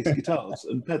and bass guitars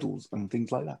and pedals and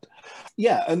things like that.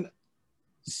 Yeah, and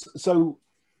so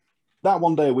that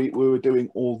 1 day a week we were doing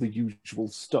all the usual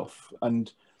stuff,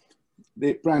 and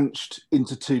it branched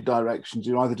into two directions.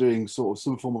 You're either doing sort of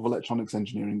some form of electronics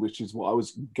engineering, which is what I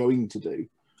was going to do,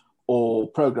 or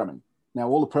programming. Now,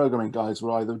 all the programming guys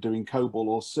were either doing COBOL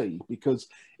or C, because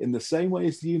in the same way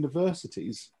as the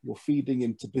universities were feeding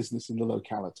into business in the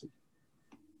locality.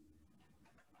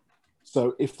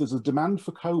 So if there's a demand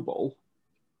for COBOL,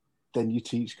 then you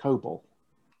teach COBOL.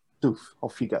 Doof,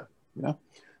 off you go, you know?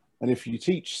 And if you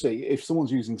teach C, if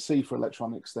someone's using C for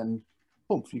electronics, then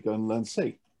boom, you go and learn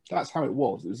C. That's how it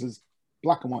was. It was as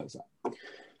black and white as that.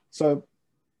 So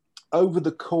over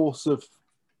the course of,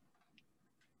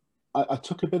 I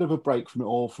took a bit of a break from it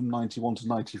all from 91 to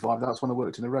 95. That's when I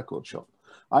worked in a record shop.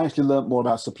 I actually learned more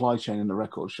about supply chain in the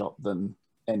record shop than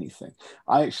anything.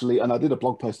 I actually, and I did a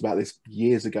blog post about this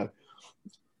years ago,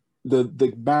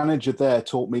 the manager there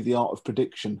taught me the art of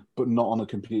prediction, but not on a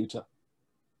computer.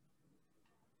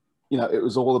 You know, it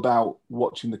was all about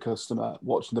watching the customer,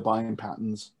 watching the buying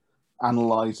patterns,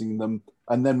 analyzing them,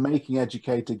 and then making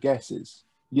educated guesses,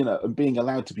 you know, and being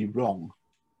allowed to be wrong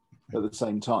at the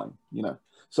same time, you know.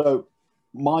 So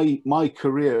my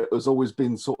career has always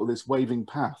been sort of this waving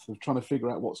path of trying to figure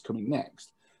out what's coming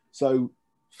next. So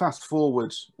fast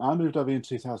forward, I moved over in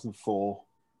 2004.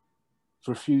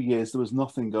 For a few years, there was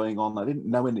nothing going on. I didn't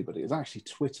know anybody. It was actually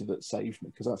Twitter that saved me,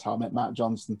 because that's how I met Matt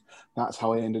Johnson. That's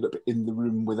how I ended up in the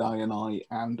room with I&I.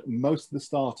 And most of the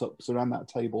startups around that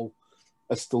table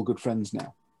are still good friends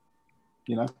now,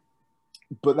 you know.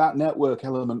 But that network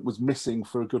element was missing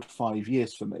for a good 5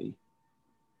 years for me,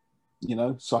 you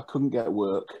know. So I couldn't get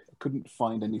work. I couldn't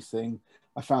find anything.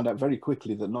 I found out very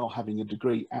quickly that not having a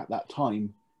degree at that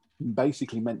time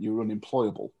basically meant you were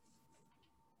unemployable.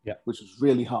 Yeah, which was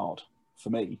really hard for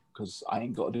me, because I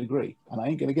ain't got a degree and I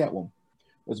ain't going to get one,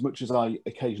 as much as I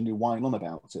occasionally whine on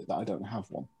about it that I don't have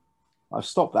one. I've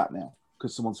stopped that now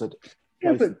because someone said,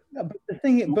 yeah, but the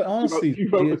thing, but honestly, you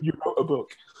wrote a book.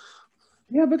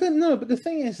 Yeah, but then, no, but the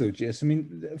thing is though, Jace, I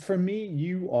mean, for me,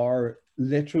 you are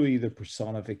literally the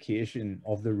personification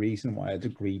of the reason why a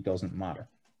degree doesn't matter,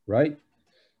 right?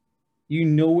 You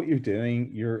know what you're doing.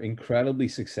 You're incredibly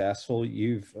successful.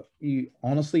 You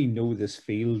honestly know this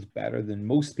field better than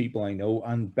most people I know,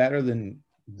 and better than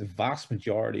the vast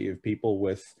majority of people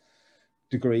with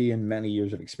degree and many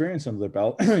years of experience under their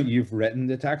belt. You've written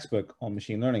the textbook on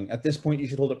machine learning. At this point, you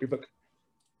should hold up your book.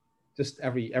 Just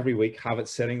every week, have it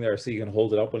sitting there so you can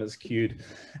hold it up when it's queued.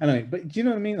 Anyway, but do you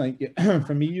know what I mean? Like,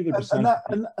 for me, you're the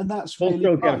personification. And that's really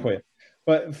get it for you.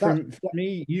 But for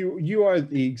me, you are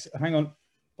the, hang on,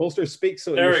 Bolster, speak.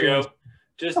 So there we go.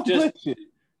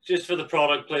 Just for the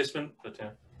product placement, but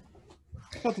yeah.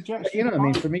 You know what I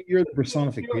mean? For me, you're the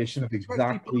personification of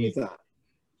exactly that.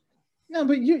 No,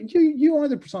 but you are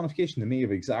the personification to me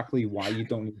of exactly why you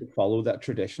don't need to follow that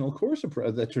traditional course,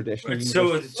 the traditional.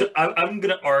 So I'm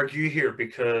going to argue here,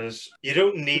 because you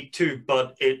don't need to,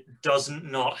 but it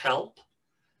doesn't not help.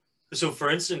 So, for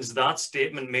instance, that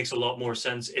statement makes a lot more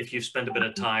sense if you spend a bit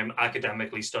of time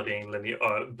academically studying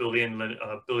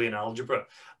Boolean algebra.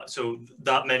 So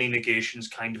that many negations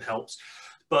kind of helps.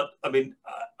 But, I mean,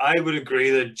 I would agree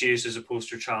that Jace is a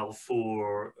poster child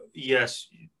for, yes,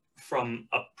 from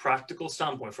a practical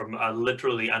standpoint, from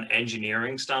literally an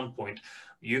engineering standpoint,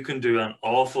 you can do an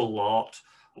awful lot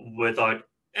without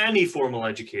any formal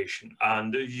education.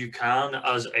 And you can,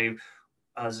 as a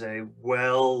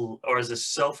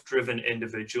self-driven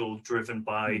individual, driven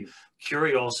by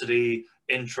curiosity,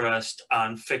 interest,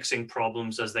 and fixing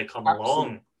problems as they come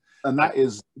along. And that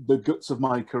is the guts of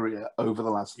my career over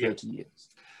the last 30 years.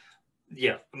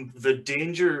 Yeah, the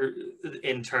danger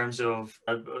in terms of,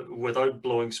 without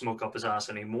blowing smoke up his ass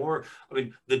anymore, I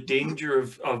mean, the danger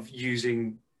of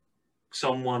using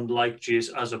someone like Jace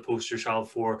as a poster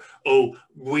child for, oh,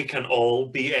 we can all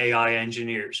be AI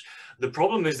engineers. The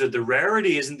problem is that the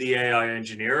rarity isn't the AI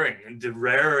engineering. The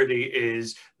rarity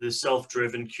is the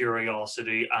self-driven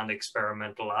curiosity and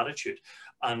experimental attitude.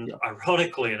 And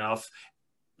ironically enough,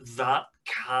 that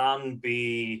can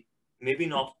be maybe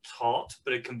not taught,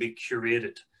 but it can be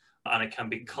curated and it can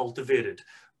be cultivated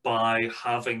by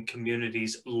having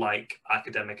communities like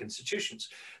academic institutions.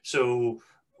 So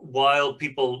while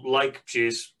people like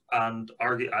Jace and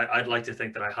argue, I'd like to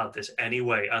think that I had this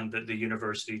anyway, and that the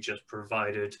university just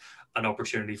provided an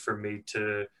opportunity for me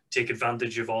to take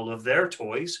advantage of all of their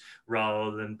toys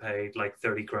rather than pay like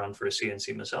 30 grand for a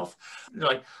CNC myself.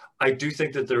 Like, I do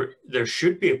think that there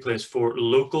should be a place for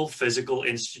local physical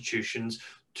institutions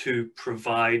to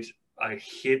provide, I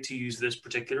hate to use this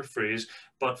particular phrase,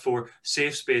 but for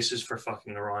safe spaces for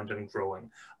fucking around and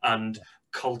growing and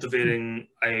cultivating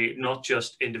not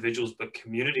just individuals, but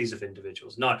communities of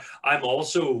individuals. Now, I'm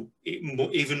also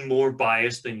even more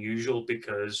biased than usual,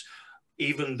 because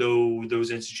even though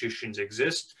those institutions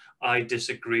exist, I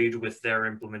disagreed with their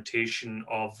implementation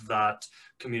of that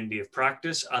community of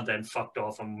practice, and then fucked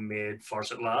off and made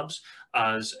Farsight Labs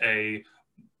as a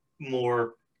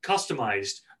more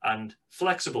customized and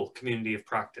flexible community of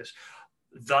practice.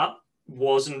 That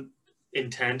wasn't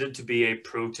intended to be a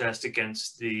protest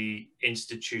against the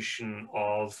institution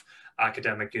of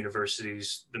academic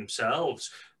universities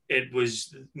themselves. It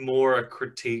was more a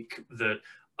critique that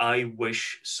I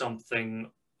wish something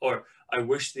or I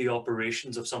wish the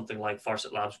operations of something like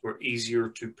Farsight Labs were easier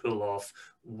to pull off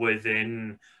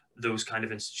within those kind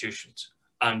of institutions.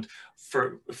 And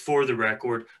for the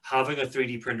record, having a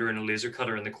 3D printer and a laser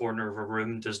cutter in the corner of a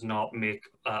room does not make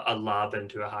a lab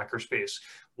into a hackerspace.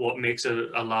 What makes a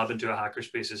lab into a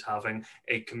hackerspace is having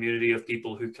a community of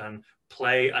people who can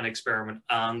play and experiment,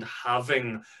 and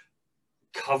having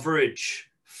coverage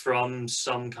from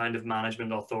some kind of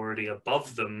management authority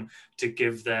above them to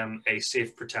give them a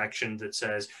safe protection that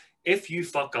says, if you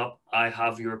fuck up, I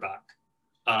have your back.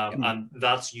 And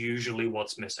that's usually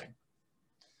what's missing.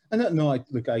 And no, I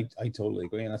totally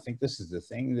agree. And I think this is the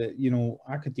thing that, you know,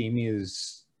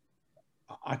 academia's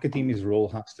role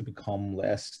has to become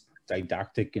less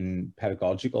didactic and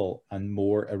pedagogical and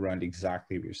more around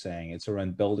exactly what you're saying. It's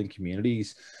around building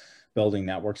communities, building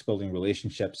networks, building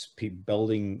relationships,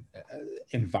 building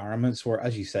environments where,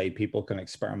 as you say, people can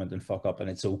experiment and fuck up and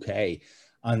it's okay.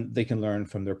 And they can learn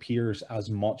from their peers as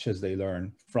much as they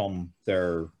learn from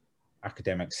their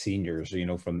academic seniors, you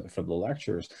know, from the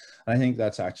lecturers. And I think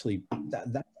that's actually,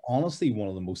 that's honestly one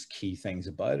of the most key things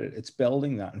about it. It's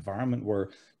building that environment where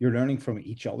you're learning from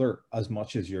each other as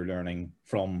much as you're learning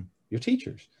from your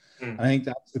teachers. And I think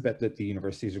that's the bit that the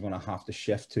universities are going to have to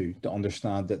shift to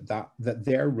understand that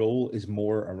their role is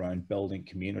more around building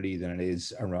community than it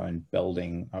is around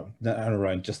building and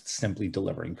around just simply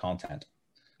delivering content.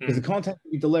 Because the content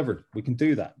we delivered, we can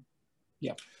do that.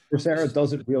 Yeah. Coursera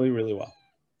does it really, really well.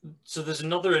 So there's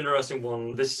another interesting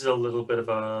one. This is a little bit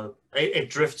of it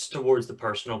drifts towards the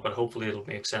personal, but hopefully it'll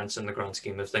make sense in the grand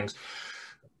scheme of things.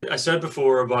 I said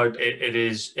before about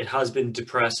it has been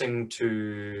depressing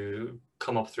to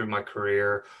come up through my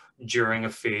career during a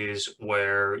phase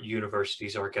where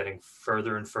universities are getting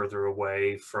further and further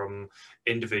away from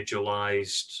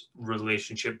individualized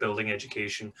relationship building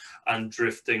education and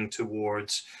drifting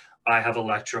towards, I have a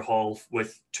lecture hall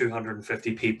with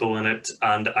 250 people in it,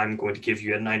 and I'm going to give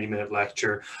you a 90-minute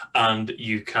lecture, and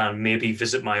you can maybe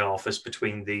visit my office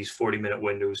between these 40-minute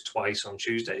windows twice on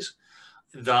Tuesdays.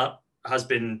 That has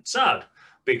been sad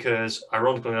because,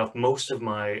 ironically enough, most of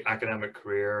my academic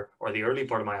career, or the early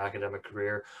part of my academic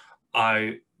career,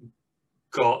 I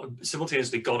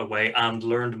simultaneously got away and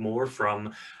learned more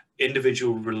from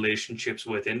individual relationships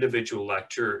with individual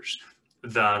lecturers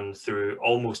than through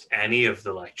almost any of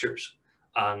the lectures.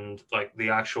 And like the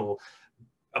actual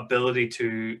ability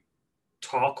to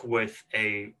talk with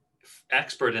a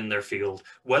expert in their field,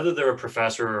 whether they're a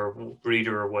professor or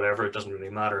reader or whatever, it doesn't really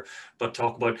matter, but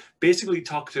basically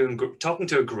talking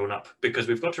to a grown-up, because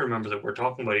we've got to remember that we're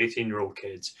talking about 18-year-old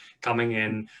kids coming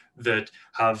in that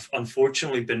have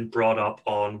unfortunately been brought up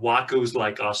on wackos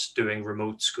like us doing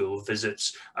remote school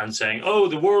visits and saying, oh,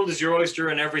 the world is your oyster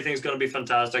and everything's going to be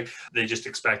fantastic. They just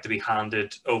expect to be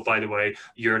handed, oh, by the way,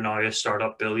 you're now a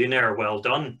startup billionaire, well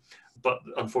done. But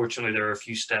unfortunately, there are a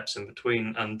few steps in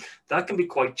between, and that can be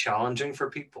quite challenging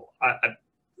for people.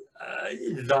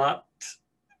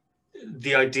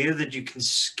 The idea that you can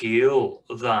scale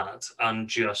that and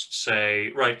just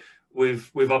say, right,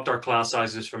 we've upped our class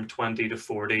sizes from 20 to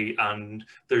 40, and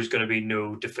there's going to be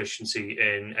no deficiency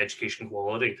in education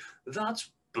quality.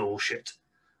 That's bullshit.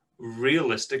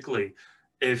 Realistically,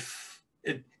 if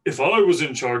I was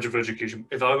in charge of education,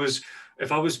 if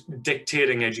I was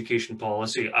dictating education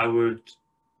policy, I would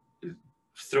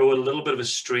throw a little bit of a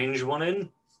strange one in.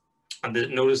 And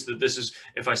notice that this is,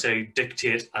 if I say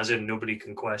dictate, as in nobody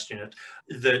can question it,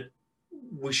 that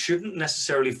we shouldn't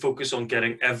necessarily focus on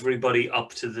getting everybody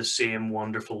up to the same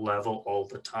wonderful level all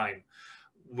the time.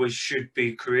 We should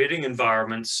be creating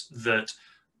environments that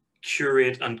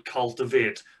curate and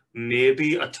cultivate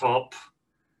maybe a top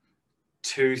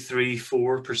 2, 3,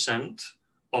 4%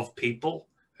 of people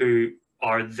who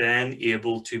are then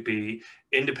able to be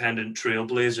independent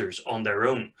trailblazers on their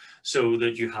own, so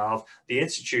that you have the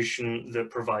institution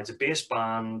that provides a base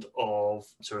band of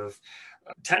sort of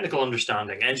technical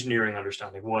understanding, engineering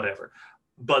understanding, whatever,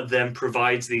 but then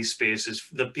provides these spaces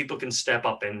that people can step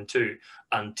up into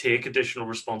and take additional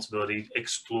responsibility,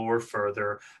 explore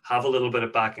further, have a little bit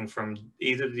of backing from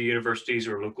either the universities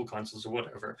or local councils or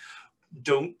whatever.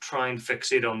 Don't try and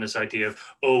fixate on this idea of,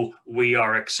 oh, we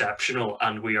are exceptional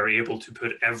and we are able to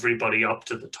put everybody up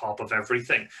to the top of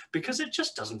everything, because it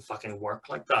just doesn't fucking work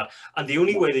like that. And the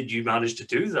only way that you manage to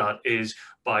do that is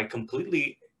by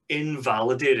completely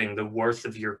invalidating the worth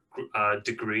of your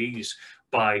degrees,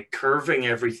 by curving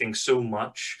everything so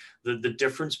much that the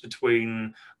difference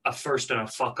between a first and a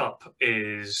fuck up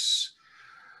is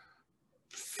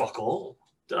fuck all.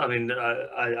 I mean,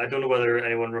 I don't know whether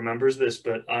anyone remembers this,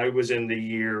 but I was in the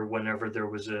year whenever there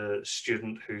was a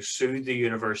student who sued the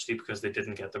university because they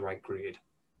didn't get the right grade.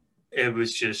 It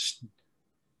was just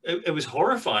it was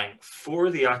horrifying for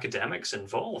the academics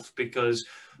involved, because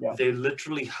Yeah. they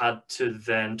literally had to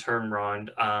then turn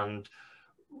around and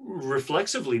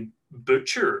reflexively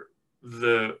butcher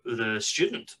the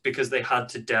student, because they had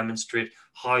to demonstrate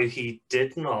how he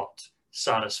did not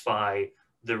satisfy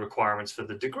the requirements for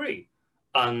the degree.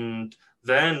 And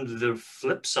then the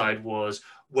flip side was,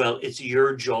 well, it's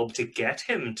your job to get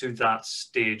him to that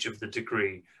stage of the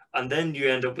degree. And then you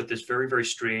end up with this very, very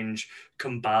strange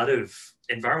combative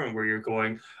environment where you're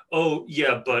going, oh,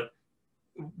 yeah, but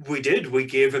we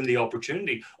gave him the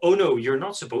opportunity. Oh, no, you're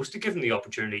not supposed to give him the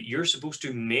opportunity. You're supposed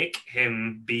to make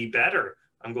him be better.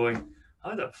 I'm going,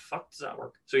 how the fuck does that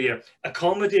work? So, yeah,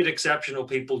 accommodate exceptional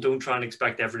people. Don't try and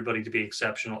expect everybody to be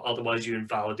exceptional. Otherwise, you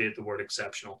invalidate the word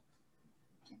exceptional.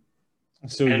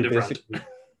 So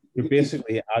you're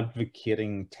basically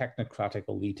advocating technocratic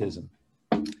elitism,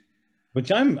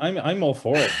 which I'm all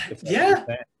for it. Yeah.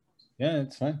 Yeah,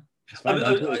 it's fine.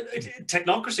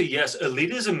 Technocracy, yes.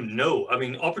 Elitism, no. I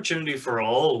mean, opportunity for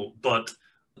all, but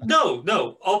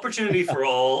no opportunity for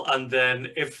all. And then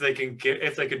if they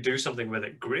could do something with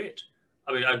it, great.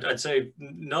 I mean, I'd say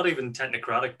not even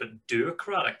technocratic, but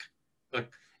doocratic.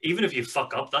 Like, even if you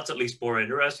fuck up, that's at least more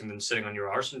interesting than sitting on your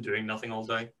arse and doing nothing all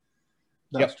day.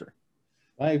 That's true.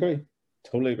 I agree.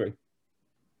 Totally agree.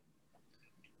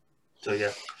 So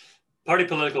yeah, party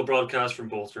political broadcast from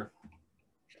Bolster.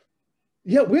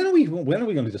 Yeah, when are we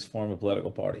going to just form a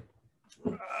political party?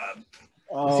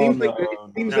 It seems like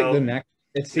the next.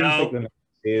 It seems like the next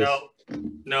is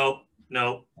no.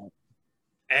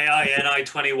 AINI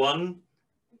 21,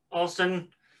 Austin.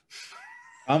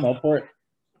 I'm up for it.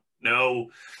 No.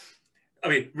 I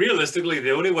mean, realistically,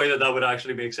 the only way that would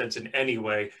actually make sense in any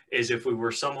way is if we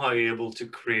were somehow able to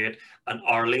create an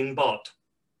Arlene bot,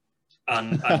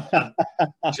 and I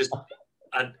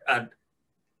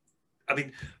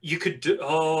mean, you could do.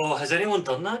 Oh, has anyone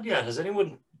done that yet? Has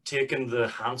anyone taken the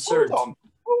Hansard?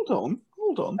 Hold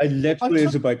on. I literally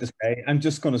was about to say, I'm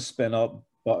just going to spin up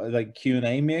like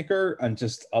Q&A maker and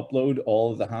just upload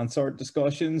all of the Hansard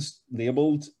discussions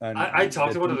labeled. And I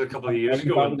talked about it a couple of years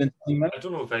ago. I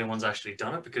don't know if anyone's actually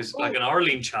done it, because like an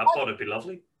Arlene chatbot would be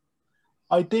lovely.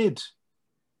 I did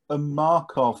a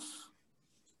Markov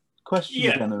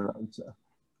question generator.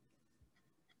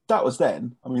 That was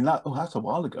then. I mean, that's a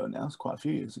while ago now. It's quite a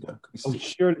few years ago. Oh,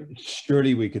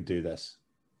 surely we could do this.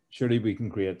 Surely we can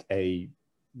create a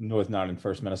Northern Ireland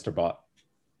First Minister bot.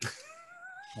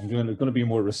 I'm going to be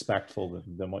more respectful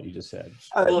than what you just said.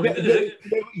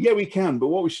 Yeah, we can. But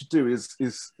what we should do is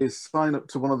sign up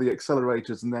to one of the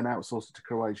accelerators and then outsource it to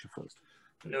Croatia first.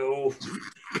 No.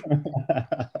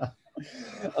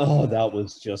 Oh, that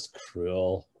was just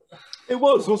cruel. It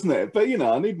was, wasn't it? But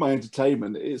I need my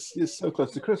entertainment. It's so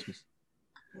close to Christmas.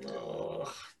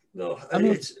 No. I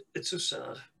mean, it's so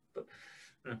sad.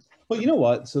 But you know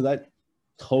what? So that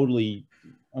totally.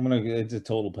 It's a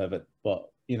total pivot, but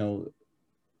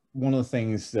one of the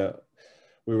things that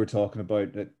we were talking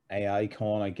about at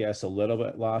AICon, I guess, a little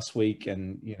bit last week,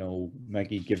 and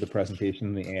Maggie gave the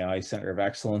presentation, the AI Center of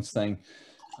Excellence thing,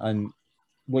 and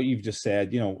what you've just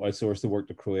said, outsource the work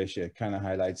to Croatia, kind of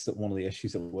highlights that one of the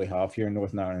issues that we have here in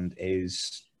Northern Ireland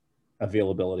is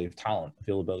availability of talent,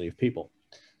 availability of people.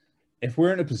 If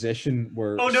we're in a position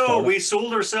where we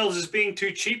sold ourselves as being too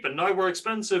cheap and now we're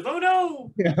expensive. Oh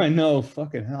no. Yeah, I know,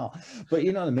 fucking hell. But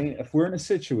you know what I mean? If we're in a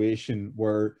situation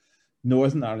where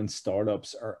Northern Ireland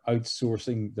startups are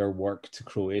outsourcing their work to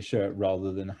Croatia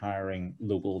rather than hiring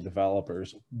local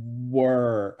developers,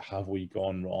 where have we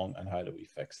gone wrong and how do we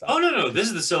fix that? Oh no, this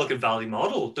is the Silicon Valley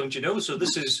model, don't you know? So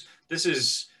this is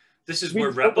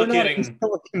we're replicating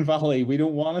Silicon Valley. We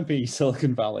don't want to be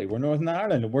Silicon Valley. We're Northern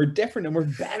Ireland and we're different and we're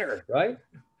better, right?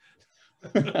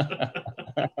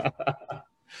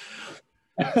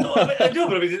 I know,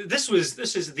 but I mean, this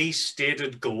is the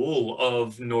stated goal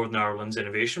of Northern Ireland's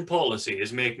innovation policy,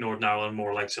 is make Northern Ireland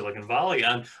more like Silicon Valley.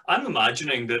 And I'm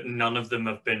imagining that none of them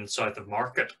have been south of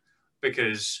Market,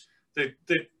 because they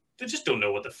just don't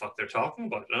know what the fuck they're talking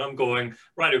about. And I'm going,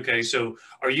 right, okay, so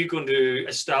are you going to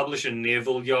establish a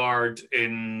naval yard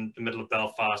in the middle of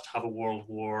Belfast, have a world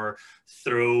war,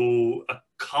 throw a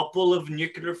couple of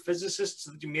nuclear physicists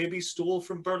that you maybe stole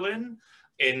from Berlin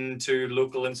into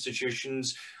local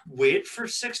institutions, wait for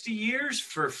 60 years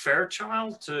for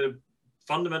Fairchild to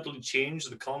fundamentally change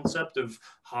the concept of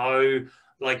how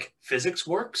physics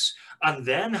works, and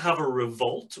then have a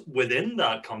revolt within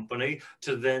that company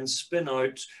to then spin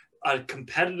out a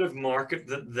competitive market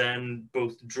that then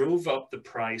both drove up the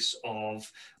price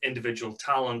of individual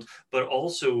talent, but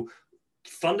also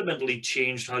fundamentally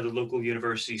changed how the local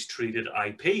universities treated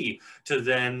IP, to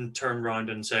then turn around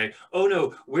and say, oh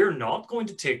no, we're not going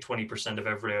to take 20% of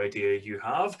every idea you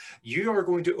have. You are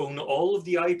going to own all of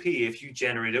the IP if you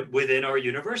generate it within our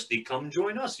university. Come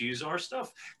join us, use our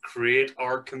stuff, create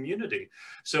our community.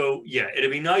 So yeah, it'd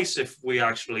be nice if we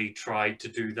actually tried to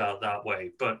do that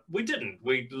way, but we didn't.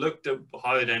 We looked at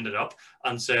how it ended up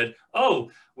and said,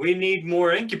 oh, we need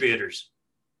more incubators.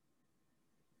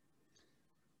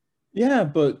 Yeah,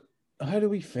 but how do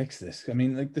we fix this? I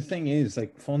mean, like, the thing is,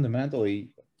 like, fundamentally,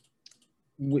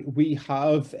 we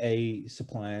have a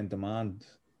supply and demand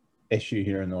issue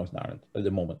here in Northern Ireland at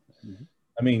the moment. Mm-hmm.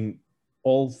 I mean,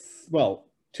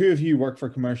 two of you work for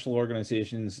commercial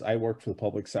organizations. I work for the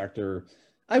public sector.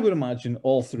 I would imagine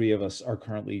all three of us are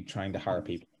currently trying to hire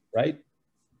people, right?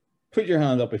 Put your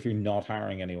hand up if you're not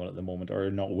hiring anyone at the moment,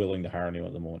 or not willing to hire anyone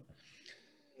at the moment.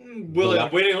 Well,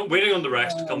 waiting on the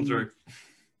rest to come through.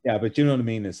 Yeah, but you know what I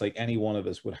mean? It's like any one of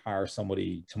us would hire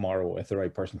somebody tomorrow if the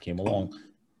right person came along.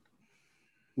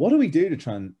 What do we do to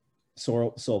try and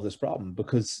solve this problem?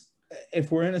 Because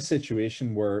if we're in a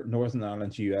situation where Northern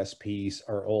Ireland's USPs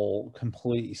are all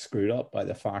completely screwed up by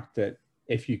the fact that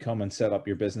if you come and set up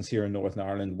your business here in Northern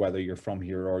Ireland, whether you're from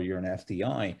here or you're an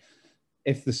FDI,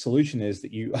 if the solution is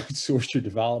that you outsource your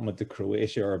development to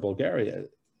Croatia or Bulgaria,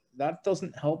 that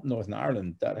doesn't help Northern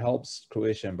Ireland. That helps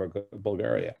Croatia and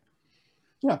Bulgaria.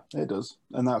 Yeah, it does.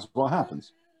 And that's what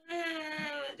happens.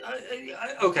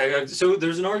 Okay, so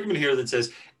there's an argument here that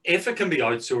says, if it can be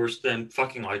outsourced, then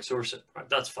fucking outsource it. Right?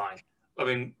 That's fine. I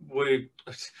mean,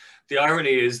 the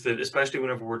irony is that, especially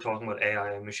whenever we're talking about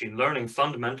AI and machine learning,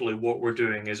 fundamentally what we're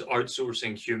doing is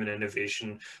outsourcing human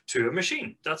innovation to a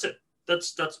machine. That's it.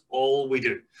 That's all we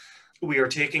do. We are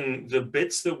taking the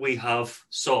bits that we have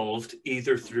solved,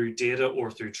 either through data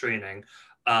or through training,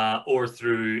 or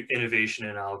through innovation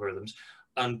in algorithms,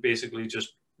 and basically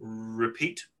just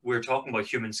repeat. We're talking about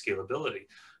human scalability.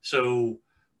 So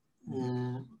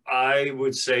I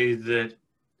would say that,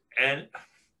 and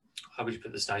how would you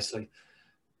put this nicely?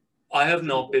 I have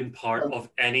not been part of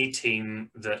any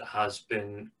team that has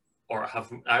been, I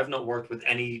have not worked with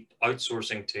any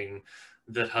outsourcing team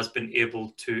that has been able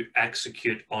to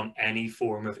execute on any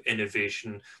form of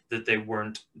innovation that they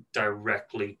weren't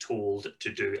directly told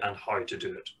to do and how to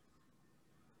do it.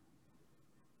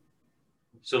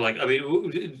 So, like, I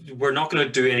mean, we're not going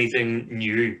to do anything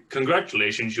new.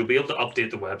 Congratulations, you'll be able to update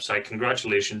the website.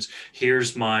 Congratulations,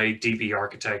 here's my DB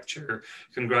architecture.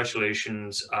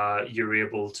 Congratulations, you're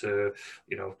able to,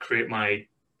 create my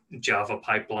Java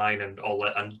pipeline and all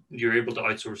that, and you're able to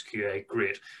outsource QA.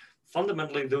 Great.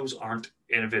 Fundamentally, those aren't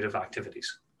innovative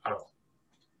activities at all.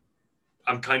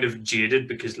 I'm kind of jaded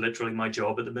because literally my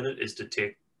job at the minute is to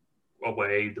take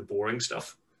away the boring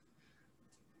stuff.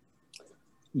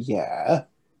 Yeah,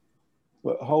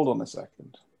 but hold on a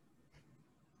second.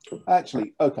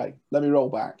 Actually, okay, let me roll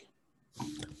back.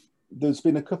 There's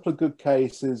been a couple of good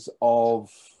cases of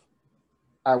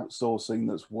outsourcing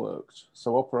that's worked.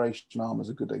 So Operation Arm is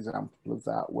a good example of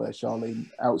that, where Charlene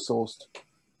outsourced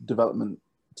development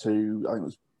to, I think it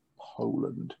was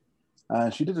Poland.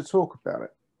 And she did a talk about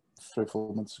it 3 or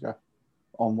 4 months ago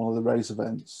on one of the Raise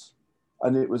events.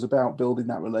 And it was about building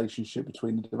that relationship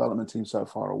between the development team so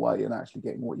far away and actually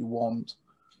getting what you want.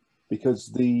 Because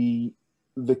the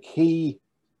key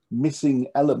missing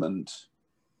element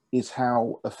is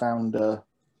how a founder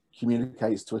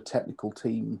communicates to a technical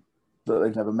team that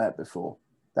they've never met before.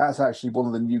 That's actually one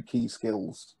of the new key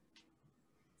skills.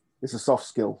 It's a soft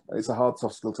skill. It's a hard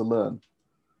soft skill to learn.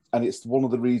 And it's one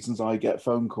of the reasons I get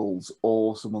phone calls,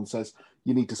 or someone says,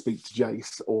 you need to speak to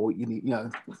Jace, or you need,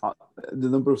 the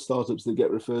number of startups that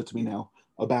get referred to me now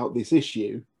about this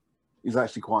issue is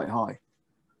actually quite high.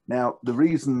 Now, the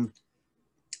reason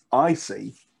I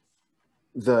see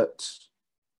that,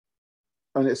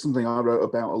 and it's something I wrote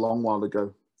about a long while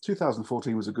ago,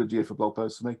 2014 was a good year for blog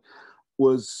posts for me,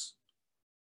 was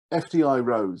FDI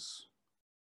rose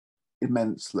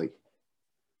immensely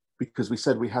because we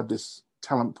said we had this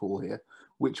talent pool here,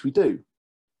 which we do,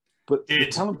 but the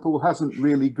talent pool hasn't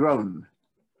really grown.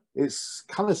 It's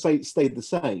kind of stayed the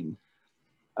same,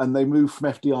 and they moved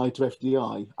from FDI to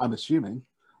FDI, I'm assuming,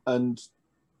 and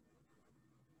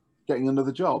getting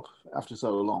another job after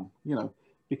so long,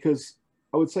 because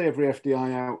I would say every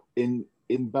FDI out in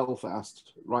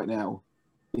Belfast right now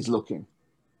is looking.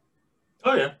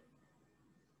 Oh yeah.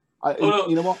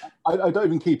 You know what? I don't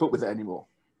even keep up with it anymore.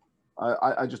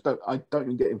 I just don't. I don't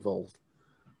even get involved.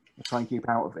 I try and keep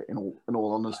out of it. In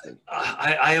all honesty,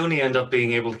 I only end up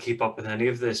being able to keep up with any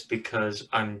of this because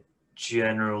I'm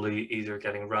generally either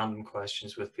getting random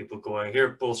questions with people going, "Here,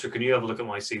 Bolster, can you have a look at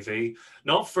my CV?"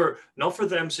 Not for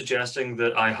them suggesting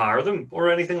that I hire them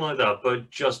or anything like that, but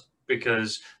just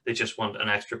because they just want an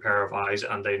extra pair of eyes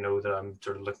and they know that I'm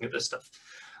sort of looking at this stuff.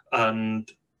 And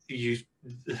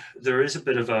there is a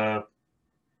bit of a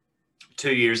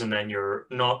 2 years and then you're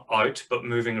not out but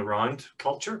moving around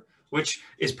culture, which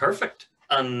is perfect.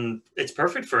 And it's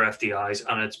perfect for FDIs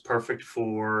and it's perfect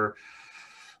for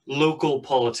local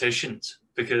politicians,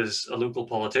 because a local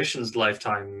politician's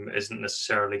lifetime isn't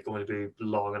necessarily going to be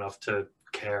long enough to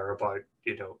care about,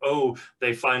 oh,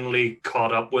 they finally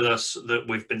caught up with us that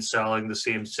we've been selling the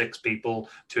same 6 people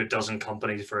to a dozen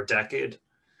companies for a decade.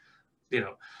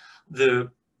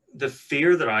 The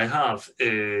fear that I have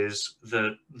is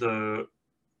that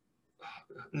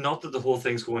not that the whole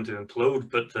thing's going to implode,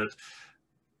 but that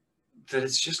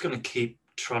it's just going to keep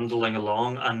trundling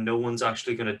along and no one's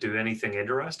actually going to do anything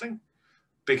interesting.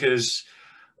 Because,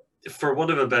 for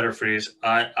want of a better phrase,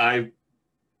 I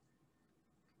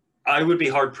would be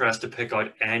hard pressed to pick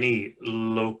out any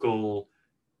local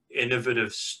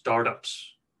innovative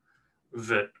startups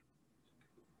that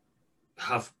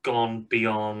have gone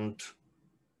beyond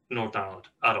Northern Ireland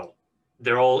at all.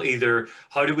 They're all either,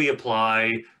 how do we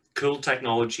apply cool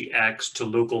technology X to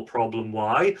local problem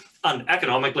Y? And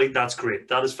economically, that's great.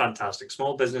 That is fantastic.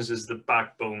 Small business is the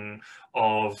backbone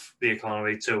of the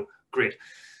economy, so great.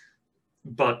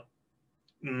 But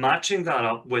matching that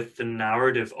up with the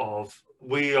narrative of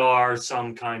we are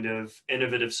some kind of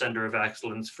innovative center of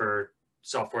excellence for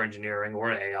software engineering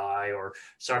or AI or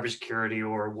cybersecurity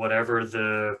or whatever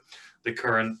the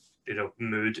current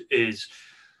mood is,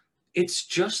 it's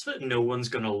just that no one's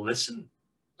going to listen,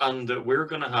 and that we're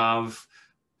going to have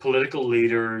political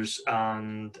leaders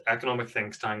and economic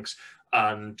think tanks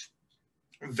and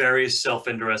various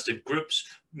self-interested groups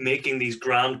making these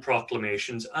grand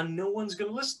proclamations, and no one's going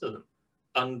to listen to them,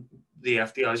 and the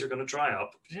FDIs are going to dry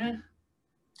up. Yeah.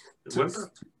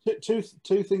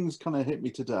 Two things kind of hit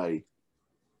me today.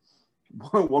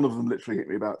 One of them literally hit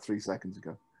me about 3 seconds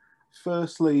ago.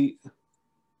 Firstly,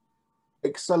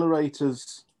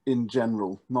 accelerators in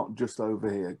general, not just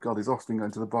over here. God, is Austin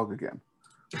going to the bog again?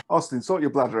 Austin, sort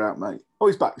your bladder out, mate. Oh,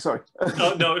 he's back. Sorry.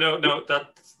 No.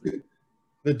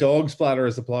 The dog's bladder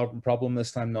is the problem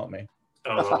this time, not me.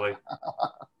 Oh, lovely.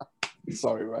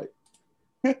 Sorry, right.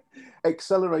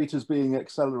 Accelerators being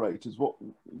accelerators. What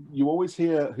you always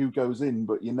hear who goes in,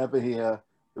 but you never hear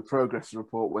the progress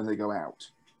report when they go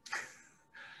out.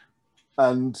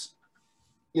 And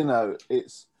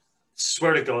it's.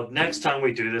 Swear to God, next time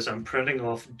we do this, I'm printing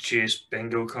off Jace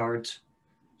bingo cards.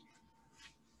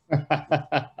 It's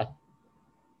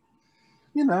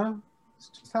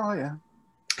just how I am.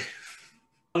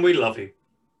 And we love you.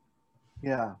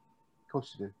 Yeah, of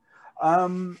course you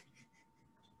do.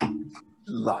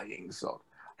 Lying sod.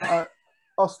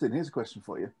 Austin, here's a question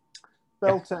for you.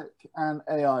 Beltec and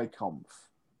AI Conf,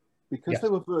 because they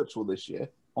were virtual this year,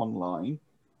 online,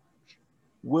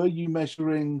 were you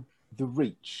measuring the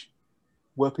reach?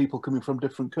 Were people coming from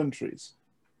different countries?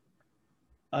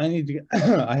 I need to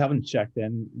I haven't checked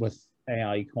in with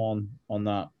AICon on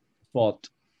that, but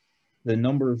the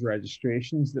number of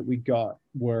registrations that we got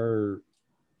were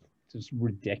just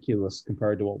ridiculous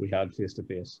compared to what we had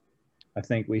face-to-face. I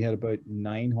think we had about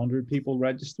 900 people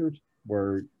registered,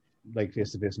 where like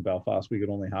face-to-face in Belfast, we could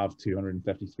only have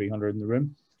 250, 300 in the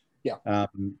room. Yeah.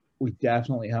 We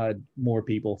definitely had more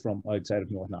people from outside of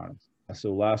Northern Ireland.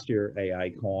 So last year,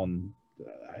 AICon,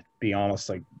 to be honest,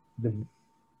 like the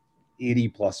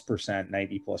 80+%,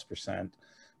 90+%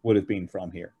 would have been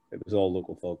from here. It was all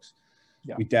local folks.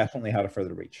 Yeah. We definitely had a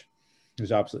further reach.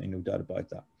 There's absolutely no doubt about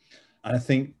that. And I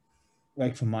think,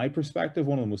 like, from my perspective,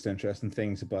 one of the most interesting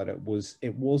things about it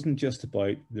wasn't just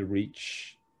about the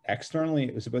reach externally,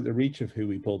 it was about the reach of who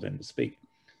we pulled in to speak.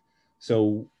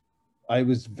 So I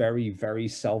was very, very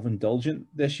self-indulgent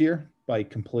this year by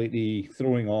completely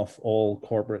throwing off all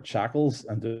corporate shackles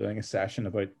and doing a session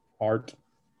about art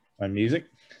and music.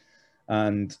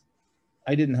 And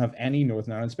I didn't have any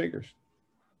Northern Ireland speakers.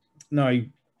 Now,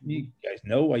 you guys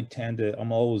know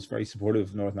I'm always very supportive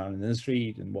of Northern Ireland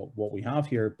industry and what we have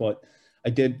here, but I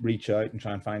did reach out and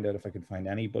try and find out if I could find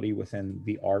anybody within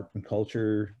the art and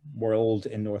culture world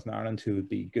in Northern Ireland who would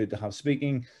be good to have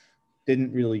speaking.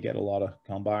 Didn't really get a lot of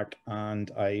comeback, and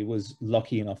I was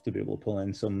lucky enough to be able to pull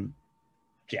in some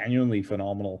genuinely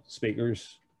phenomenal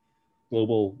speakers,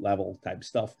 global level type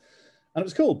stuff. And it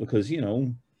was cool because,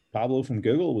 Pablo from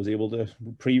Google was able to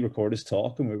pre-record his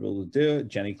talk and we were able to do it.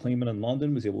 Jenny Kleeman in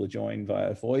London was able to join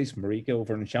via voice. Marika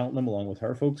over in Cheltenham, along with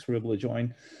her folks, were able to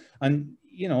join. And,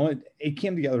 it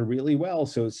came together really well.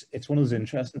 So it's one of those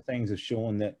interesting things of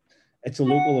showing that it's a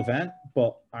local event,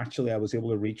 but actually I was able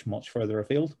to reach much further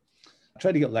afield. I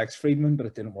tried to get Lex Friedman, but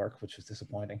it didn't work, which was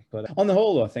disappointing. But on the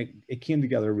whole, I think it came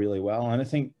together really well. And I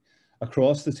think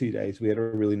across the 2 days, we had a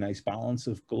really nice balance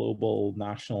of global,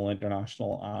 national,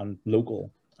 international, and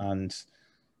local. And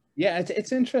yeah,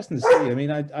 it's interesting to see. I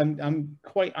mean,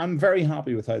 I'm very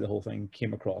happy with how the whole thing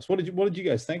came across. What did you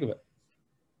guys think of it?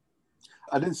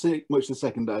 I didn't see it much the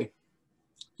second day.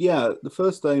 Yeah, the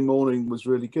first day morning was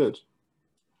really good.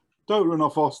 Don't run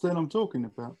off, Austin. I'm talking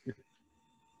about you.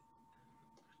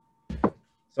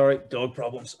 Sorry, dog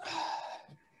problems.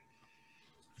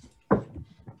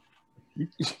 You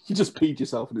just peed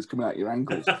yourself and it's coming out your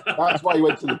ankles. That's why you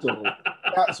went to the door.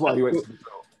 That's why you went to the door.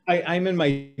 I'm in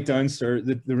my downstairs,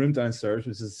 the room downstairs,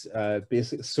 which is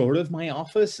basically sort of my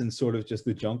office and sort of just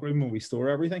the junk room where we store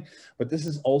everything. But this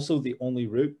is also the only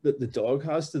route that the dog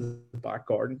has to the back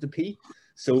garden to pee.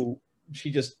 So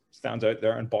she just stands out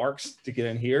there and barks to get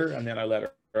in here, and then I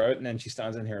let her out, and then she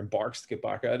stands in here and barks to get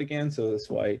back out again. So that's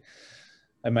why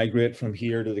I migrate from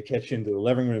here to the kitchen, to the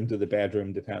living room, to the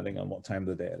bedroom, depending on what time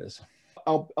of the day it is.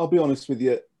 I'll be honest with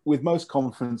you. With most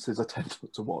conferences, I tend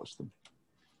not to watch them.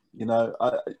 You know,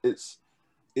 it's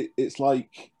like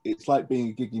being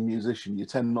a gigging musician. You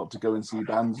tend not to go and see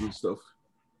bands and stuff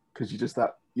because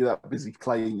you're that busy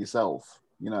playing yourself.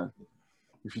 You know,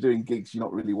 if you're doing gigs, you're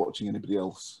not really watching anybody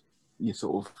else.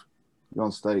 You're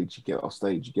on stage, you get off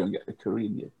stage, you go and get a curry,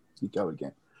 and you go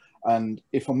again. And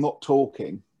if I'm not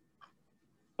talking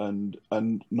and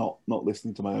not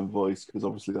listening to my own voice, because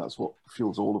obviously that's what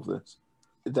fuels all of this,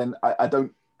 then I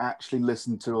don't actually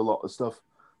listen to a lot of stuff.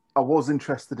 I was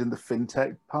interested in the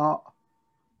fintech part,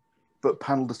 but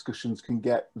panel discussions can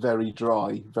get very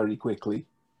dry very quickly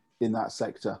in that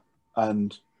sector.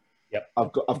 And yep.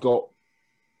 I've got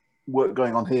work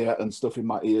going on here and stuff in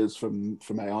my ears from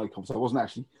AI conference. I wasn't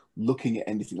actually looking at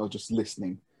anything. I was just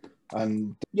listening.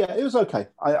 And yeah, it was okay.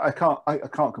 I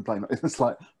can't complain. It's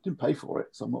like I didn't pay for it,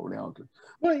 so I'm not really arguing.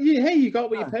 Well, hey, you got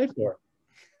what you paid for.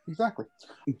 Exactly.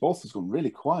 Boss has gone really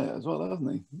quiet as well,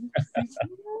 hasn't he?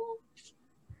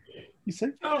 You see?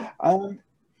 I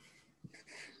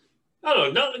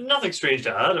don't know. Nothing strange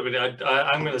to add. I mean,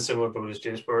 I'm in a similar boat as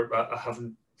James, but I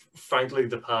haven't, frankly,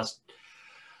 the past,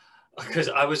 because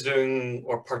I was doing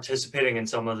or participating in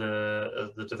some of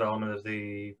the development of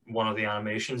one of the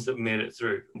animations that made it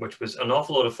through, which was an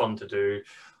awful lot of fun to do,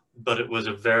 but it was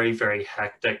a very, very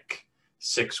hectic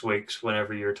 6 weeks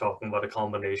whenever you're talking about a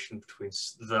combination between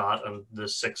that and the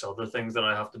 6 other things that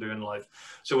I have to do in life.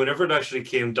 So whenever it actually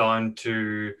came down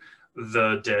to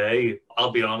the day, I'll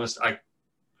be honest, I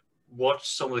watched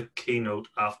some of the keynote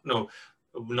after, no,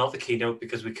 not the keynote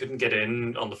because we couldn't get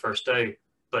in on the first day,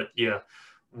 but yeah,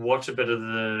 watch a bit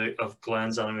of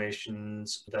Glenn's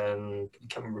animations, then I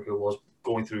can't remember who it was,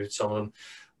 going through some of them.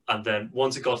 And then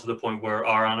once it got to the point where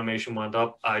our animation went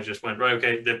up, I just went, right,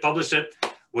 okay, they published it.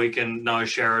 We can now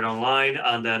share it online,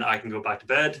 and then I can go back to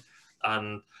bed.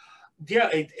 And yeah,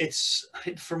 it's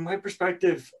from my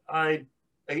perspective,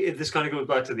 this kind of goes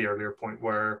back to the earlier point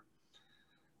where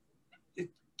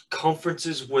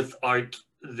conferences without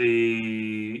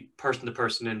the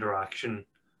person-to-person interaction,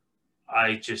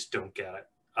 I just don't get it.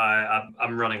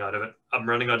 I'm running out of it. I'm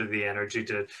running out of the energy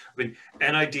to. I mean,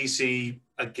 NIDC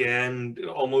again,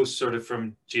 almost sort of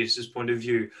from Jace's point of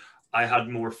view, I had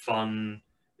more fun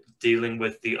dealing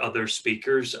with the other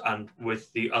speakers and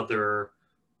with the other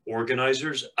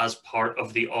organizers as part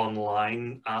of the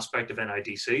online aspect of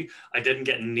NIDC. I didn't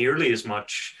get nearly as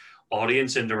much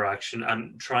audience interaction,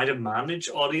 and trying to manage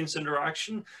audience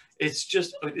interaction, it's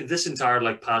just this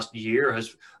entire past year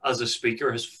has, as a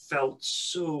speaker, has felt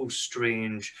so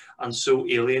strange and so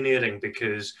alienating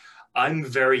because I'm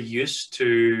very used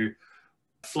to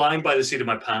flying by the seat of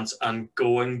my pants and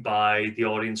going by the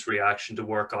audience reaction to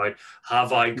work out,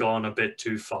 have I gone a bit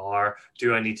too far?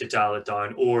 Do I need to dial it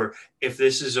down? Or if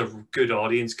this is a good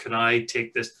audience, can I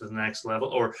take this to the next level?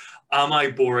 Or am I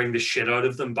boring the shit out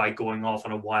of them by going off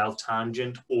on a wild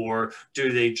tangent? Or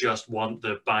do they just want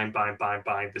the bang, bang, bang,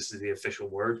 bang, this is the official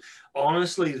word?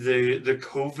 Honestly, the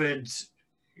COVID,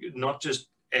 not just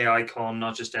AICon,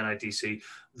 not just NIDC,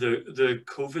 the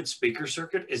COVID speaker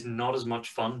circuit is not as much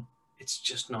fun. It's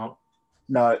just not.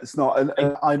 No, it's not.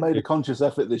 And I made a conscious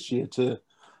effort this year to,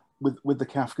 with the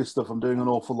Kafka stuff, I'm doing an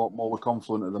awful lot more with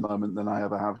Confluent at the moment than I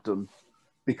ever have done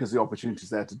because the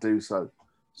opportunity's there to do so.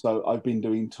 So I've been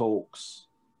doing talks,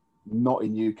 not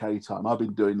in UK time. I've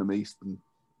been doing them Eastern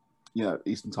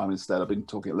time instead. I've been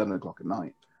talking at 11 o'clock at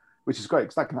night, which is great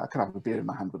because I can have a beer in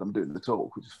my hand when I'm doing the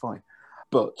talk, which is fine.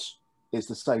 But it's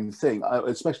the same thing,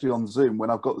 especially on Zoom,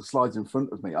 when I've got the slides in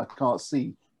front of me, I can't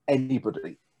see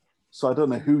anybody. So I don't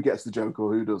know who gets the joke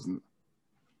or who doesn't.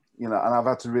 you know, and I've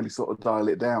had to really sort of dial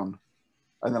it down.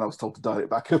 And then I was told to dial it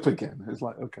back up again. It's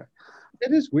like, okay.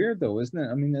 It is weird though, isn't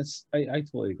it? I mean, I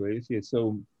totally agree with you.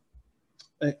 So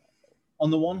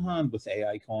on the one hand, with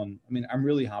AICon, I mean, I'm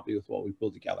really happy with what we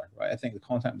pulled together, right? I think the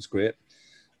content was great.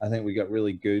 I think we got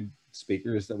really good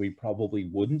speakers that we probably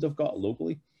wouldn't have got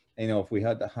locally. You know, if we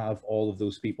had to have all of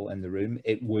those people in the room,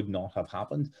 it would not have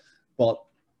happened. But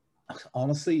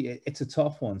honestly, it's a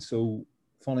tough one. So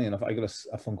funny enough, I got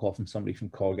a phone call from somebody from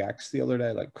CogX the other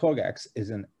day. Like, CogX is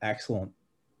an excellent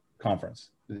conference.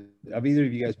 Have either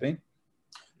of you guys been?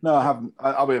 No, I haven't.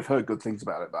 I mean, I've heard good things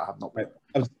about it, but I have not been. Right.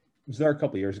 I was there a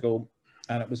couple of years ago,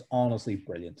 and it was honestly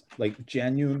brilliant. Like,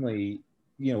 genuinely,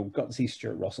 you know, got to see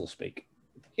Stuart Russell speak.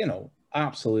 You know,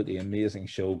 absolutely amazing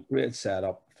show, great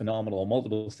setup, phenomenal,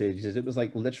 multiple stages. It was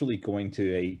like literally going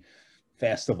to a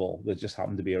festival that just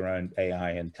happened to be around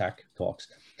AI and tech talks.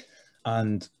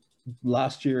 And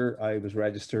last year I was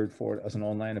registered for it as an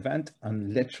online event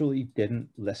and literally didn't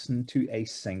listen to a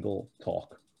single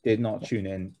talk, did not tune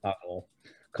in at all,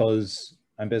 because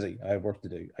I'm busy. I have work to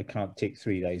do. I can't take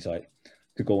 3 days out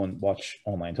to go and watch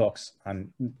online talks,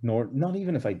 and nor not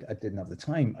even if I didn't have the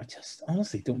time. I just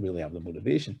honestly don't really have the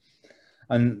motivation.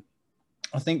 And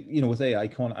I think, you know, with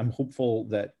AICon, I'm hopeful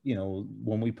that, you know,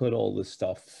 when we put all this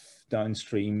stuff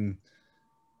downstream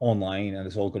online and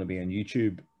it's all going to be on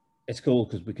YouTube, it's cool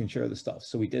because we can share the stuff.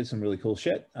 So we did some really cool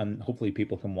shit, and hopefully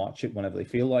people can watch it whenever they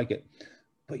feel like it.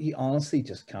 But you honestly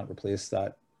just can't replace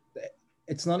that.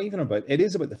 It's not even about, it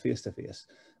is about the face-to-face,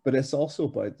 but it's also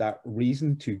about that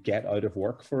reason to get out of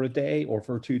work for a day or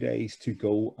for 2 days to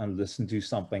go and listen to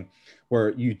something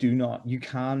where you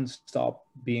can stop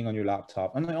being on your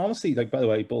laptop. And I honestly, like, by the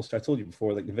way, Bolster, I told you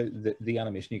before, like the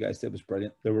animation you guys did was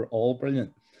brilliant. They were all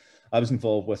brilliant. I was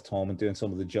involved with Tom and doing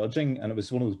some of the judging, and it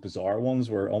was one of those bizarre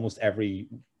ones where almost every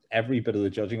bit of the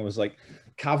judging was like,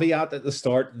 caveat at the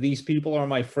start, these people are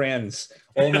my friends.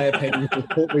 All my opinions are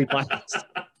totally biased.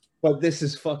 But this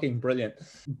is fucking brilliant.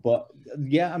 But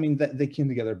yeah, I mean, they came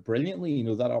together brilliantly. You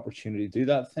know, that opportunity to do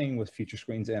that thing with Future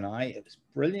Screens NI, it was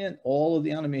brilliant. All of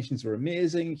the animations were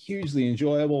amazing, hugely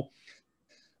enjoyable.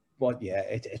 But yeah,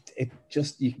 it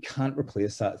just, you can't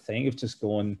replace that thing of just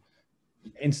going,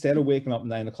 instead of waking up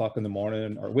 9 o'clock in the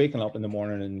morning, or waking up in the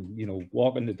morning and, you know,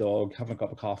 walking the dog, having a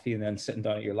cup of coffee, and then sitting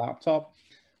down at your laptop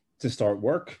to start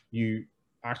work, you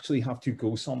actually have to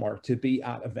go somewhere to be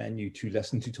at a venue to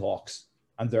listen to talks.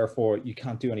 And therefore, you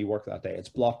can't do any work that day. It's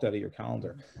blocked out of your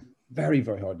calendar. Very,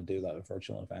 very hard to do that at a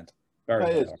virtual event.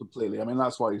 It is completely. I mean,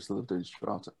 that's why I used to love doing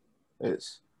Strata.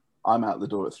 I'm out the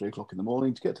door at 3 o'clock in the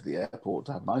morning to get to the airport,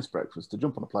 to have a nice breakfast, to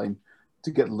jump on a plane,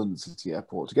 to get to London City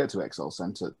Airport, to get to Excel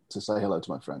Centre, to say hello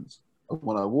to my friends. And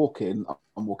when I walk in,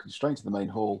 I'm walking straight to the main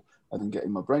hall and then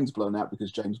getting my brains blown out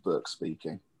because James Burke's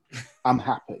speaking. I'm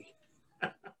happy.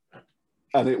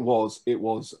 And it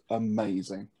was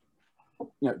amazing.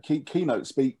 You know, keynote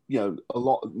speak, you know, a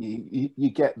lot, you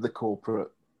get the corporate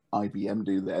IBM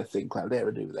do their thing,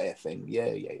 Cloudera do their thing.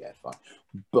 Yeah, fine.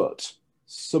 But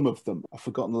some of them, I've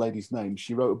forgotten the lady's name.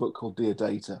 She wrote a book called Dear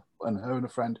Data, and her and a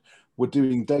friend were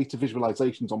doing data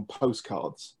visualizations on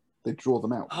postcards. They draw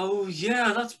them out. Oh,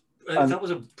 yeah, that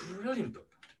was a brilliant book.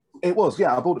 It was,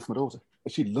 yeah. I bought it for my daughter.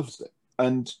 She loves it.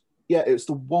 And yeah, it's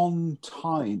the one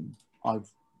time I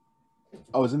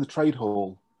was in the trade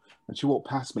hall and she walked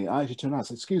past me. I actually turned around and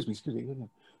said, excuse me. She went,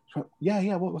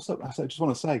 yeah, what's up? I said, I just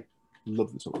want to say,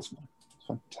 love this all this morning. It's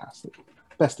fantastic.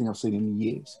 Best thing I've seen in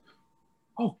years.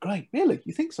 Oh, great. Really?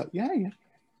 You think so? Yeah.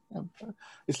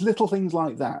 It's little things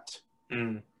like that.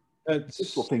 Mm.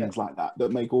 Little things like that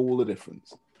make all the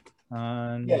difference.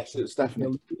 Yes, it's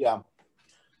definitely,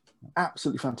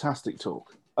 absolutely fantastic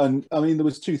talk. And I mean, there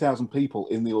was 2,000 people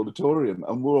in the auditorium,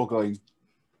 and we're all going,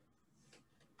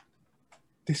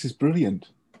 this is brilliant.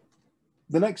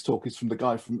 The next talk is from the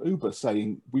guy from Uber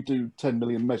saying, we do 10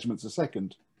 million measurements a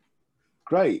second.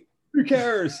 Great. Who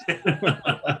cares?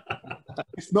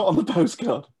 It's not on the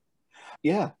postcard.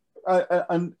 Yeah.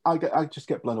 And I just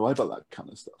get blown away by that kind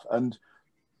of stuff. And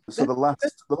so the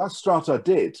last Strata I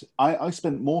did, I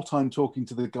spent more time talking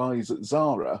to the guys at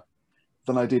Zara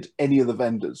than I did any of the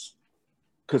vendors,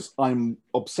 because I'm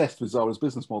obsessed with Zara's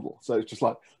business model. So it's just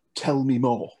like, tell me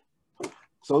more.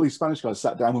 So all these Spanish guys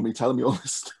sat down with me telling me all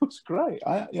this stuff. It's great.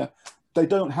 They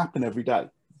don't happen every day.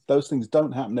 Those things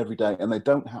don't happen every day, and they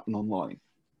don't happen online.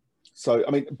 So, I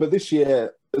mean, but this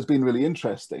year has been really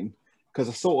interesting because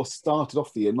I sort of started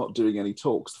off the year not doing any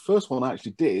talks. The first one I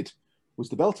actually did was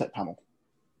the Beltec panel.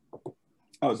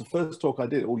 That was the first talk I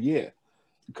did all year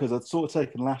because I'd sort of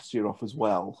taken last year off as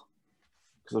well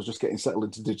because I was just getting settled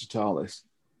into Digitalis.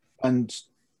 And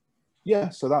yeah,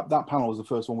 so that panel was the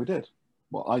first one we did.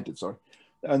 Well, I did, sorry.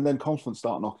 And then Confluent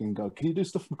start knocking and go, can you do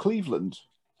stuff from Cleveland?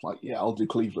 Like, yeah, I'll do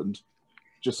Cleveland,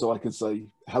 just so I can say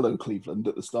hello Cleveland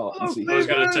at the start and see. I was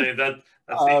going to say that's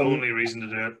the only reason to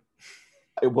do it.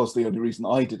 It was the only reason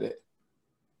I did it.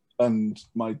 And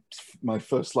my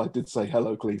first slide did say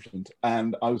hello Cleveland,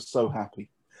 and I was so happy.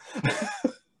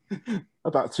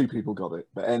 About 2 people got it,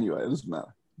 but anyway, it doesn't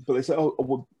matter. But they say, oh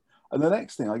well, and the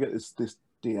next thing I get is this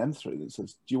DM through that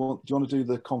says, do you want to do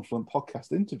the Confluent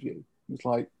podcast interview? It's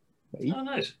like, me? Oh,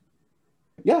 nice.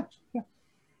 Yeah.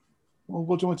 Well,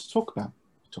 what do you want to talk about?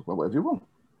 Talk about whatever you want.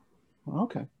 Well,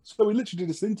 okay. So we literally did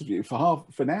this interview for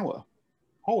an hour,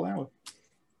 whole hour,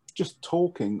 just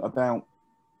talking about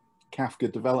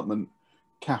Kafka development,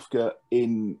 Kafka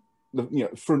in the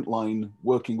frontline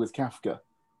working with Kafka,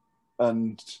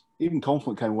 and even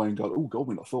Confluent came away and go, "Oh God,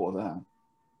 we not thought of that."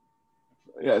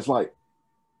 Yeah, it's like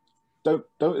don't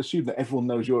assume that everyone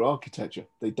knows your architecture.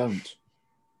 They don't.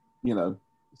 No,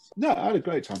 I had a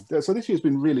great time. So this year's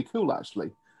been really cool,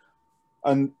 actually.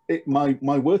 And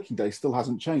my working day still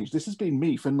hasn't changed. This has been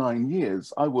me for 9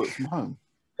 years. I work from home.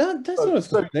 That's what I was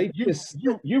going to say.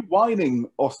 You whining,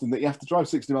 Austin, that you have to drive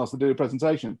 60 miles to do a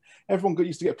presentation. Everyone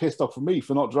used to get pissed off with me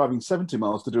for not driving 70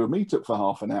 miles to do a meetup for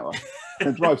half an hour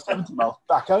and drive 70 miles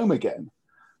back home again.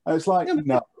 And it's like,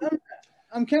 no.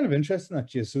 I'm kind of interested in that,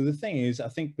 Jay. So the thing is, I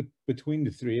think between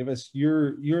the three of us,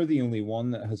 you're the only one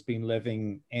that has been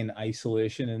living in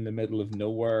isolation in the middle of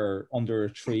nowhere under a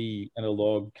tree in a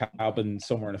log cabin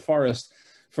somewhere in a forest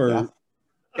for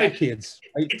decades.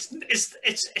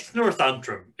 It's North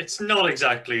Antrim. It's not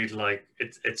exactly like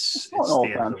it's not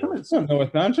North Antrim. It's not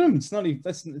North Antrim. It's not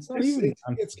even.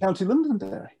 It's County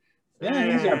Londonderry.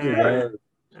 Yeah, he's everywhere.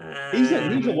 He's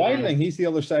a wildling. He's the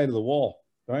other side of the wall.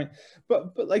 Right,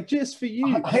 but like just for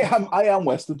you, I am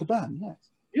west of the band. Yes.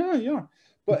 Yeah.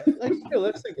 But like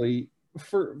realistically,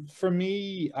 for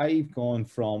me, I've gone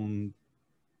from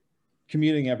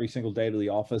commuting every single day to the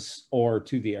office or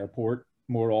to the airport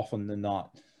more often than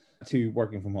not to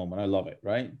working from home, and I love it.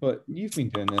 Right, but you've been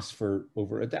doing this for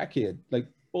over a decade. Like,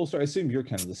 also, I assume you're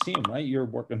kind of the same, right? You're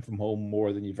working from home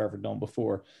more than you've ever done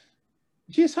before.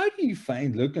 Jace, how do you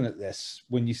find looking at this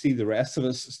when you see the rest of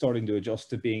us starting to adjust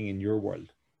to being in your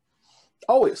world?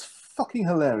 Oh, it's fucking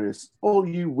hilarious. All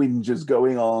you whingers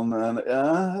going on, and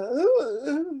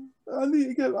I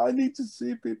need to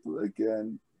see people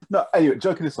again. No, anyway,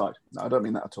 joking aside, no, I don't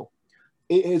mean that at all.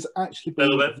 It is actually been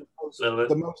the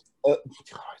most.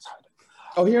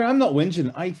 Oh, here, I'm not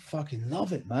whinging. I fucking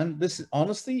love it, man. This is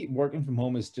honestly, working from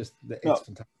home is just, it's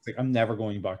fantastic. I'm never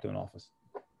going back to an office.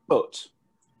 But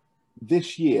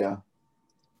this year,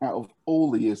 out of all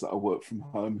the years that I work from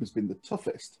home, has been the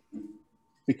toughest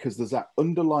because there's that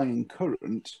underlying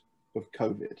current of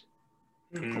COVID.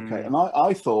 Okay, and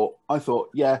I thought,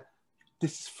 yeah,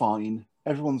 this is fine.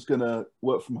 Everyone's going to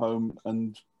work from home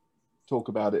and talk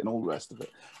about it and all the rest of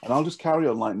it. And I'll just carry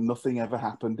on like nothing ever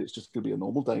happened. It's just going to be a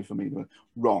normal day for me.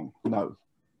 Wrong. No.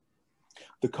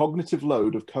 The cognitive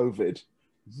load of COVID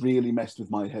really messed with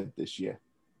my head this year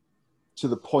to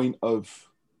the point of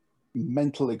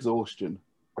mental exhaustion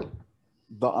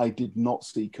that I did not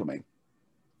see coming.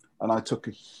 And I took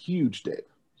a huge dip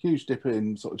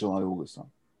in sort of July, August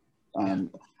time. And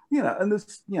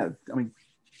there's, I mean,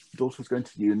 daughter was going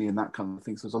to uni and that kind of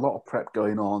thing. So there's a lot of prep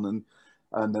going on.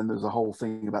 And then there's a whole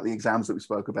thing about the exams that we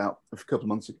spoke about a couple of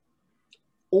months ago.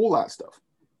 All that stuff.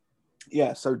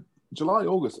 Yeah, so July,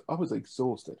 August, I was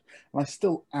exhausted. And I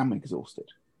still am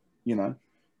exhausted.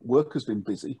 Work has been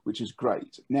busy, which is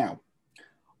great. Now,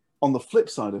 on the flip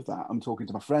side of that, I'm talking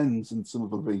to my friends, and some of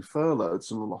them have been furloughed,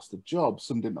 some have lost their jobs,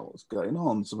 some didn't know what was going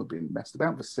on, some have been messed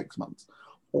about for 6 months,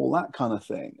 all that kind of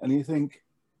thing. And you think,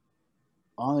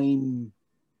 I'm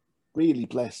really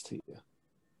blessed here.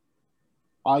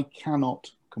 I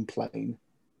cannot complain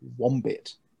one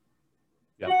bit.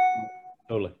 Yeah,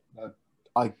 totally.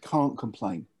 I can't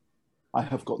complain. I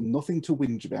have got nothing to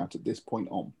whinge about at this point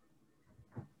on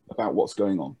about what's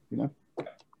going on,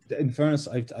 In fairness,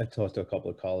 I've talked to a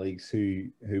couple of colleagues who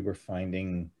were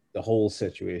finding the whole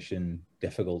situation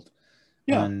difficult.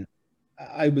 Yeah. And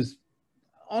I was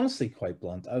honestly quite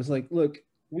blunt. I was like, look,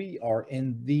 we are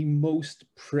in the most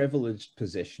privileged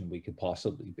position we could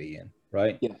possibly be in,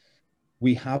 right? Yeah.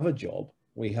 We have a job.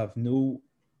 We have no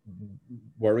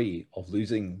worry of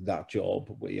losing that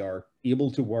job. We are able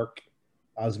to work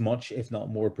as much, if not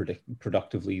more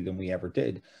productively than we ever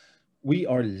did. We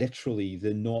are literally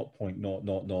the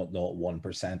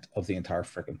 0.00001% of the entire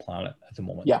freaking planet at the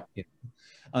moment. Yeah.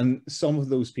 And some of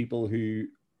those people who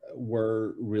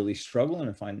were really struggling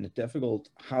and finding it difficult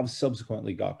have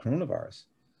subsequently got coronavirus.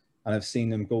 And I've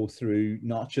seen them go through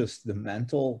not just the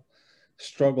mental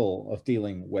struggle of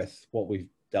dealing with what we've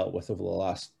dealt with over the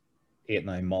last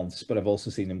 8-9 months, but I've also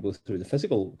seen them go through the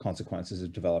physical consequences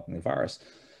of developing the virus.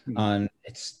 And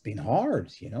it's been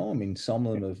hard, you know. I mean, some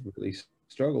of them have really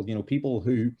struggled. You know, people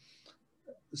who,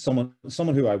 someone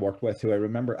who I worked with, who I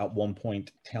remember at one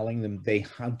point telling them they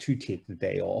had to take the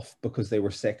day off because they were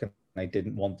sick and I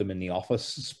didn't want them in the office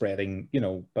spreading, you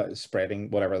know, but spreading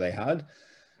whatever they had,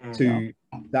 to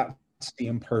that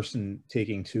same person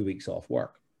taking 2 weeks off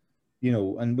work. You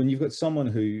know, and when you've got someone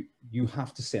who you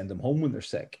have to send them home when they're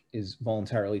sick is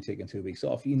voluntarily taking 2 weeks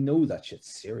off, you know that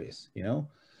shit's serious, you know?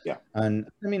 Yeah. And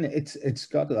I mean, it's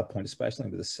got to that point,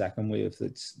 especially with the second wave,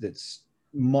 that's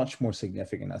much more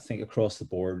significant. I think across the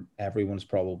board, everyone's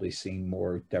probably seeing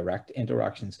more direct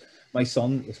interactions. My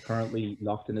son is currently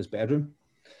locked in his bedroom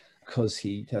because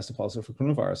he tested positive for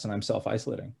coronavirus, and I'm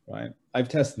self-isolating, right? I've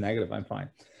tested negative, I'm fine.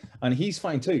 And he's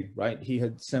fine too, right? He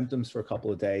had symptoms for a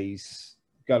couple of days,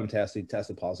 got him tested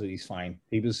positive, he's fine.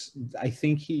 I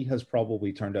think he has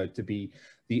probably turned out to be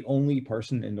the only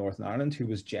person in Northern Ireland who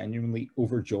was genuinely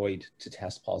overjoyed to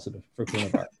test positive for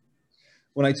coronavirus.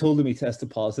 When I told him he tested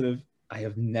positive, I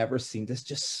have never seen this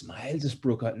smile just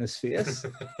broke out in his face.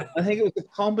 I think it was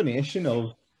a combination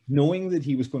of knowing that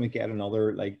he was going to get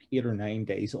another like 8 or 9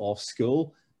 days off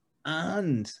school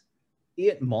and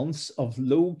 8 months of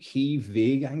low-key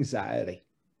vague anxiety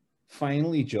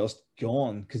finally just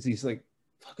gone, because he's like,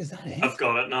 fuck, is that it? I've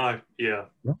got it now. Yeah.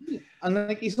 Right? And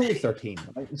like, he's only 13.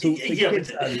 Right? So yeah, kids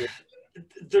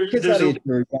that age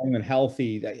are young and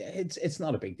healthy, it's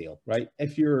not a big deal, right?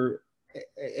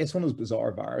 It's one of those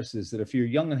bizarre viruses that if you're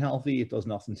young and healthy, it does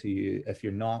nothing to you. If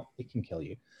you're not, it can kill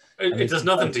you. It does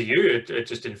nothing to you. It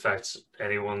just infects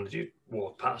anyone that you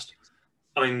walk past.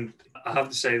 I mean, I have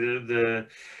to say that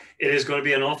it is going to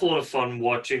be an awful lot of fun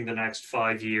watching the next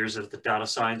 5 years of the data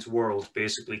science world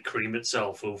basically cream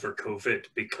itself over COVID,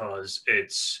 because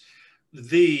it's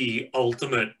the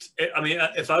ultimate. I mean,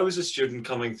 if I was a student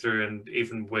coming through and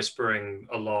even whispering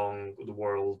along the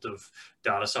world of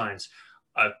data science,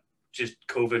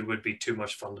 COVID would be too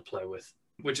much fun to play with,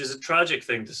 which is a tragic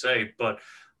thing to say, but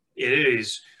it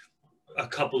is a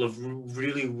couple of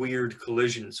really weird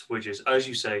collisions, which is, as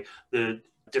you say, the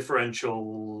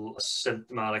differential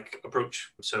symptomatic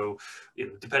approach. So, you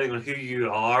know, depending on who you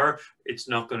are, it's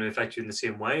not going to affect you in the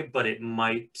same way, but it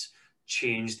might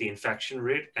change the infection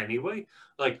rate anyway.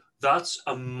 Like, that's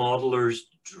a modeler's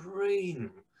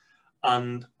dream.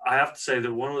 And I have to say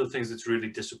that one of the things that's really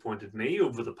disappointed me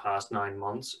over the past 9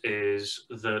 months is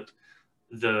that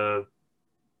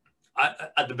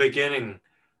at the beginning,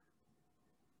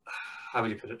 how would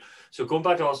you put it? So going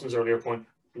back to Austin's earlier point,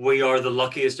 we are the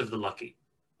luckiest of the lucky.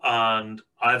 And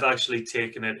I've actually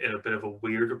taken it in a bit of a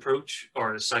weird approach,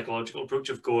 or a psychological approach,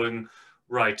 of going,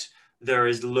 right, there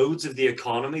is loads of the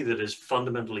economy that is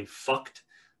fundamentally fucked.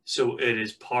 So it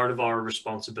is part of our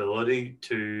responsibility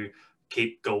to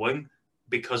keep going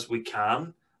because we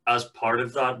can. As part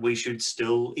of that, we should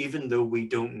still, even though we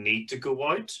don't need to go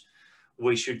out,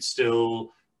 we should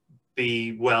still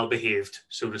be well behaved,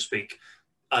 so to speak.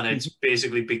 And it's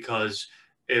basically because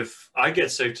if I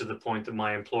get sick to the point that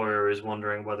my employer is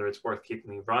wondering whether it's worth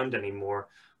keeping me around anymore,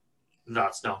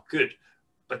 that's not good.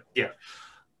 But yeah,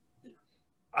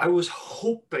 I was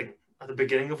hoping at the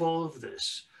beginning of all of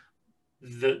this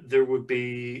that there would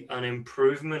be an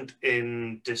improvement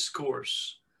in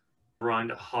discourse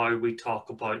around how we talk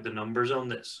about the numbers on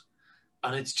this.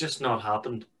 And it's just not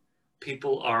happened.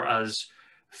 People are as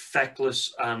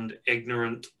feckless and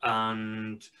ignorant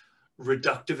and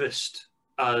reductivist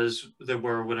as they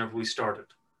were whenever we started.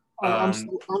 I'm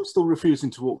still refusing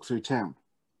to walk through town.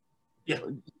 Yeah.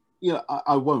 Yeah,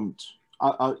 I won't.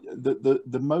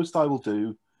 The most I will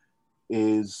do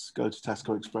is go to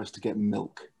Tesco Express to get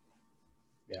milk.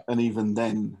 Yeah. And even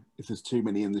then, if there's too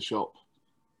many in the shop,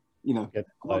 you know,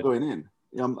 I'm not going in.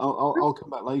 I'll come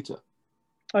back later.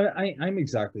 I'm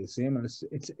exactly the same, and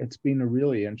it's been a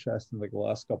really interesting, like, the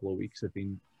last couple of weeks have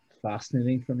been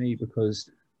fascinating for me, because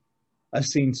I've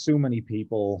seen so many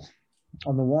people.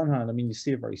 On the one hand, I mean, you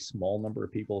see a very small number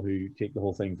of people who take the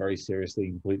whole thing very seriously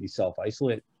and completely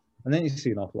self-isolate. And then you see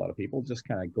an awful lot of people just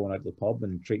kind of going out to the pub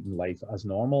and treating life as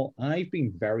normal. And I've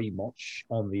been very much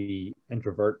on the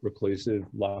introvert, reclusive,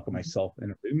 locking myself in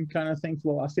a room kind of thing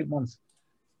for the last 8 months.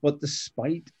 But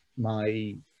despite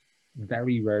my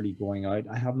very rarely going out,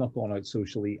 I have not gone out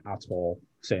socially at all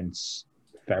since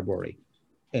February.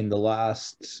 In the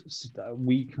last,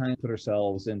 we kind of put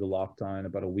ourselves into lockdown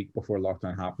about a week before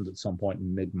lockdown happened at some point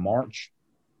in mid-March.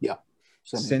 Yeah.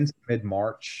 Since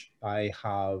mid-March, I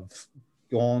have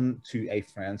gone to a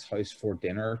friend's house for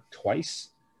dinner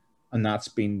twice, and that's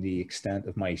been the extent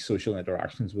of my social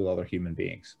interactions with other human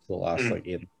beings for the last like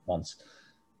 8 months.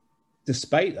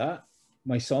 Despite that,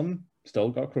 my son still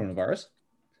got coronavirus,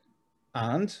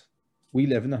 and we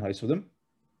live in the house with him,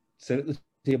 sit at the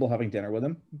table having dinner with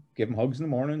him, give him hugs in the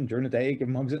morning, during the day, give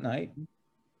him hugs at night.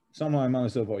 Somehow I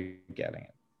managed to avoid getting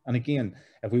it. And again,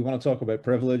 if we want to talk about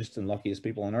privileged and luckiest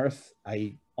people on earth,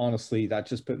 I honestly, that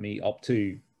just put me up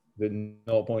to the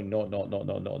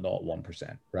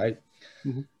 0.00001%, right?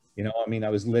 Mm-hmm. You know, I mean, I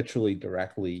was literally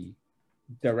directly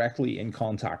in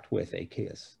contact with a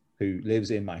case who lives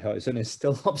in my house and is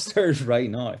still upstairs right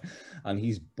now, and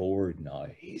he's bored now.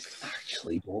 He's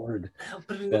actually bored.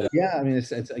 But yeah, I mean,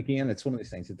 it's again, it's one of these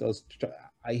things. It does.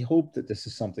 I hope that this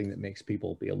is something that makes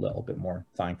people be a little bit more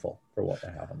thankful for what they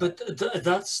have. But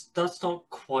that's not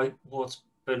quite what's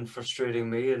been frustrating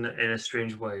me in a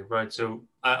strange way, right? So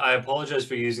I apologize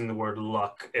for using the word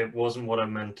luck. It wasn't what I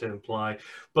meant to imply,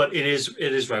 but it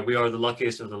is right. We are the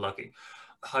luckiest of the lucky.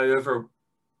 However,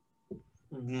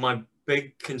 my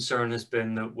big concern has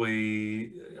been that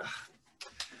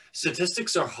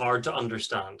statistics are hard to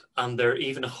understand, and they're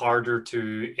even harder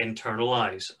to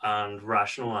internalize and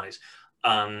rationalize.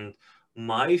 And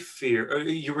my fear,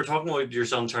 you were talking about your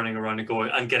son turning around and going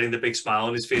and getting the big smile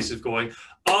on his face of going,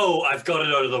 oh, I've got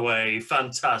it out of the way,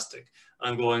 fantastic.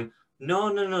 I'm going,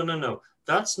 no.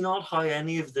 That's not how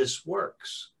any of this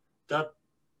works.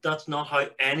 That's not how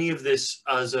any of this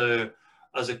as a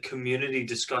community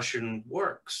discussion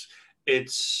works.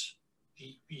 It's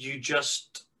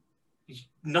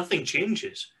nothing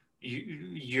changes.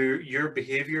 Your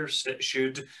behavior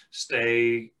should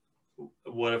stay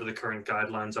whatever the current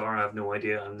guidelines are. I have no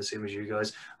idea. I'm the same as you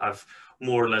guys. I've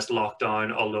more or less locked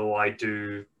down, although I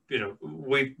do, you know,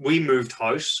 we moved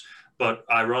house, but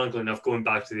ironically enough, going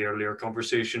back to the earlier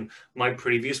conversation, my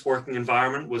previous working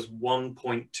environment was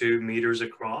 1.2 meters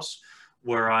across,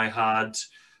 where I had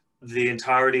the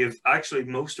entirety of actually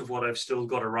most of what I've still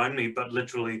got around me, but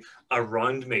literally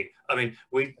around me. I mean,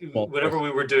 whenever we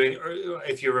were doing,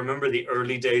 if you remember the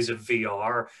early days of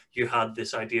VR, you had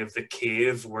this idea of the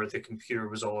cave where the computer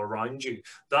was all around you.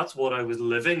 That's what I was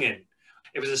living in.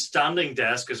 It was a standing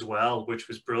desk as well, which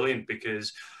was brilliant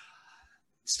because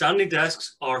standing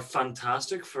desks are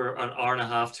fantastic for an hour and a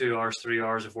half, 2 hours, 3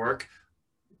 hours of work.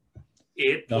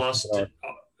 8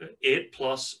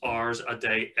 plus hours a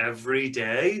day every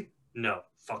day. No,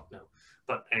 fuck no.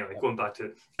 But anyway, going back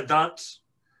to that,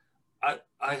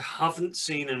 I haven't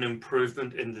seen an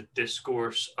improvement in the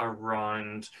discourse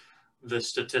around the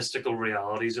statistical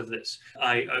realities of this.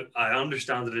 I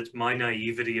understand that it's my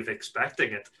naivety of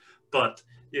expecting it, but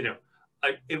you know,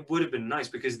 it would have been nice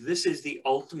because this is the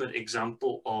ultimate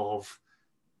example of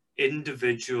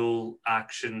individual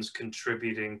actions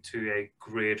contributing to a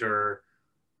greater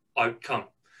outcome.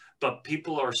 But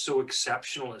people are so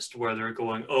exceptionalist where they're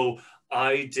going, oh,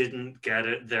 I didn't get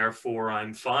it, therefore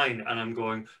I'm fine. And I'm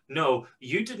going, no,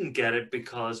 you didn't get it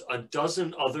because a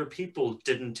dozen other people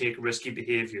didn't take risky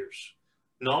behaviors.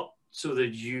 Not so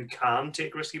that you can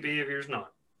take risky behaviors now.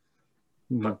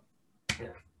 But,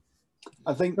 yeah.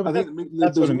 I think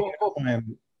that's what I mean.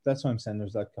 That's why I'm saying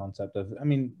there's that concept of, I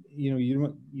mean, you know,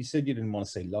 you said you didn't want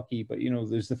to say lucky, but, you know,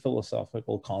 there's the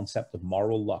philosophical concept of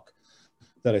moral luck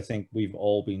that I think we've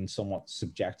all been somewhat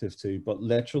subjective to, but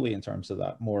literally in terms of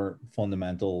that more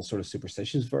fundamental sort of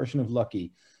superstitious version of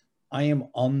lucky, I am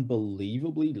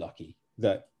unbelievably lucky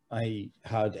that I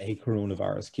had a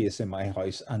coronavirus case in my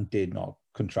house and did not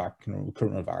contract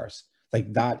coronavirus.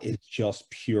 Like that is just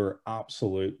pure,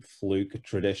 absolute fluke,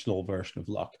 traditional version of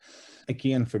luck.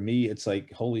 Again, for me, it's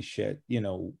like, holy shit, you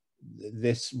know,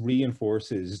 this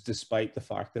reinforces, despite the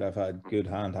fact that I've had good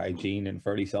hand hygiene and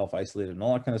fairly self-isolated and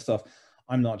all that kind of stuff,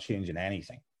 I'm not changing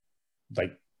anything,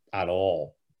 like at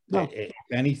all. No. If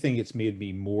anything, it's made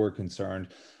me more concerned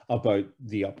about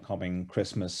the upcoming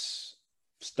Christmas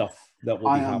stuff that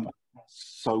will be happening.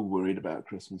 So worried about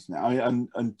Christmas now.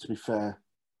 And to be fair,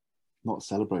 not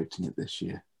celebrating it this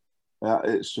year.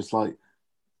 It's just like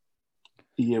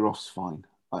a year off's fine.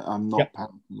 I'm not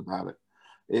panicking about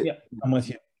it. I'm with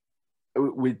you.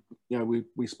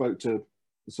 We spoke to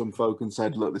some folk and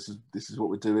said, look, this is what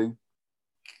we're doing.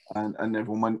 And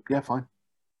everyone went, yeah, fine.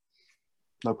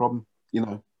 No problem, you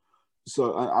know.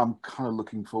 So I'm kind of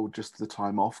looking forward just to the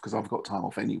time off because I've got time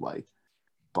off anyway,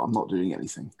 but I'm not doing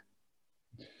anything.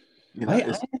 You know, I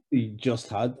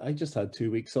just had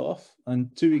 2 weeks off,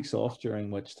 and 2 weeks off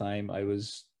during which time I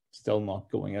was still not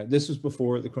going out. This was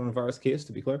before the coronavirus case,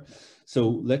 to be clear. So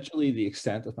literally the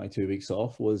extent of my 2 weeks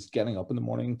off was getting up in the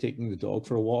morning, taking the dog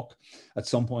for a walk, at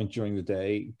some point during the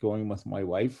day, going with my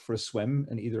wife for a swim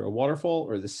in either a waterfall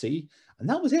or the sea. And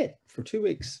that was it for 2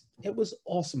 weeks. It was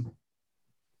awesome.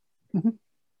 Mm-hmm.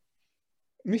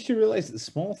 It makes you realize that the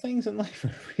small things in life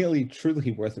are really,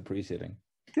 truly worth appreciating.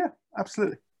 Yeah,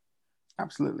 Absolutely.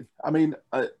 Absolutely. I mean,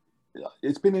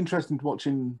 it's been interesting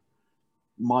watching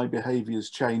my behaviours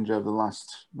change over the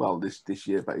last, well, this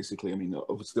year basically. I mean,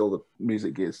 obviously all the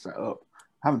music gear's set up.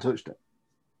 I haven't touched it.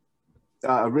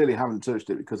 I really haven't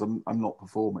touched it because I'm not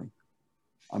performing.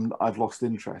 I've lost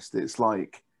interest. It's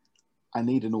like I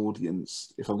need an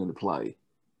audience if I'm going to play.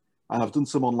 And I've done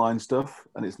some online stuff,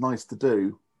 and it's nice to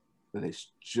do, but it's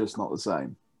just not the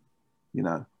same, you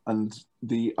know. And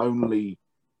the only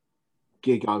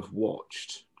gig I've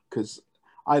watched, because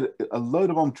a load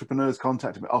of entrepreneurs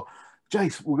contacted me. Oh,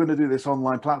 Jace, we're going to do this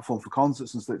online platform for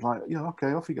concerts and stuff. Like, yeah,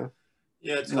 okay, off you go.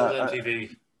 Yeah, it's called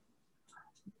MTV.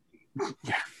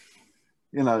 Yeah,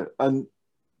 you know, and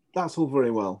that's all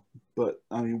very well, but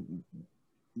I mean,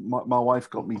 my wife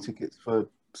got me tickets for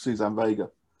Suzanne Vega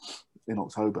in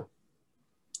October,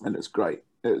 and it's great.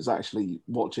 It was actually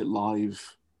watch it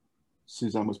live.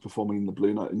 Suzanne was performing in the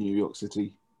Blue Note in New York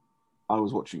City. I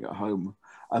was watching at home,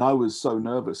 and I was so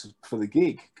nervous for the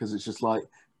gig because it's just like,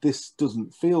 this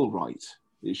doesn't feel right.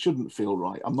 It shouldn't feel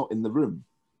right. I'm not in the room.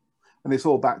 And it's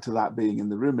all back to that being in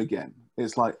the room again.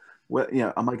 It's like, well, you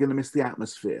know, am I going to miss the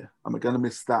atmosphere? Am I going to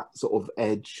miss that sort of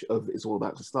edge of it's all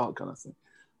about to start kind of thing?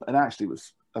 And actually it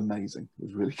was amazing. It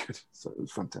was really good. So it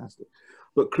was fantastic.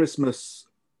 But Christmas,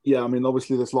 yeah, I mean,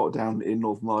 obviously there's lockdown in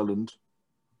Northern Ireland.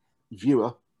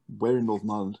 Viewer, we're in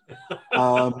Northern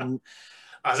Ireland.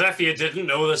 As if you didn't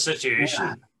know the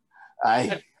situation.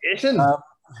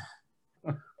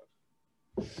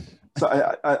 So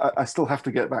I still have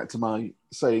to get back to my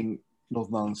saying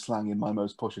Northern Ireland slang in my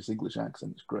most poshest English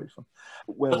accent. It's great fun.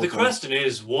 But the question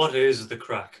is, what is the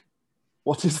crack?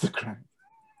 What is the crack?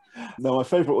 No, my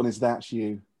favourite one is That's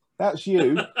You. That's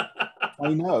you. I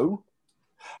know.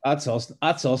 That's us.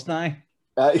 That's us now.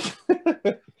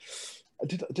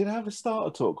 Did I have a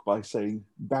starter talk by saying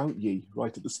 "bout ye"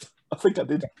 right at the start? I think I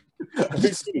did.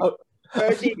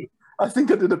 I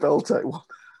think I did a Beltec one.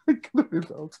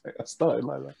 I started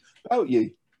like that. About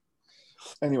ye.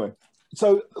 Anyway,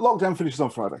 so lockdown finishes on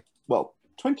Friday. Well,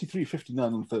 23:59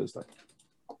 on Thursday.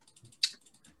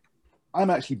 I'm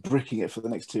actually bricking it for the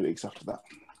next 2 weeks after that.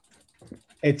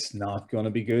 It's not going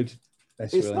to be good.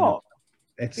 It's really not.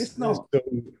 It's not. So,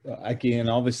 again,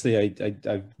 obviously,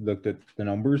 I've looked at the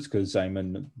numbers because I'm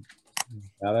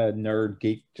not a nerd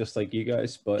geek just like you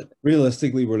guys, but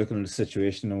realistically, we're looking at a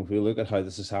situation, and if we look at how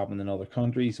this has happened in other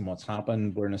countries and what's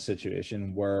happened, we're in a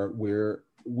situation where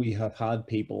we have had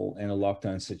people in a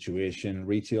lockdown situation.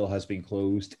 Retail has been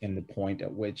closed in the point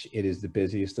at which it is the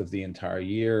busiest of the entire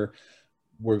year.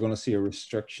 We're going to see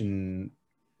restrictions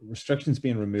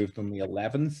being removed on the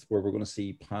 11th, where we're going to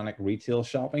see panic retail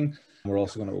shopping. We're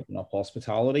also going to open up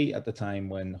hospitality at the time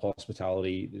when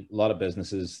hospitality, a lot of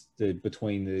businesses,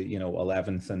 between the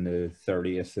 11th and the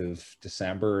 30th of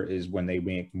December is when they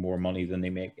make more money than they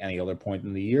make any other point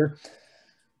in the year.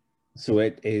 So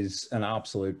it is an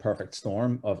absolute perfect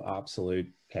storm of absolute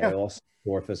chaos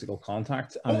for physical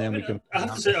contact. And then we can. I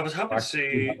have to say, I was happy to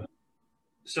see.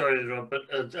 Sorry, Rob, but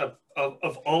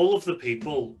of all of the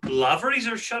people, Lavery's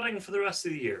are shutting for the rest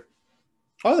of the year.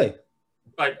 Are they?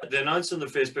 They announced on their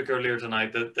Facebook earlier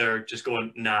tonight that they're just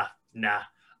going, nah.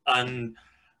 And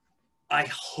I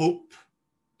hope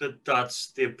that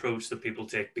that's the approach that people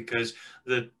take, because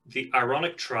the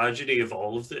ironic tragedy of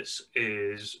all of this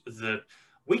is that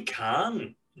we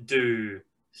can do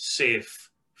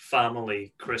safe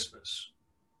family Christmas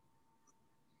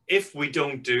if we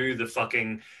don't do the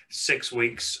fucking 6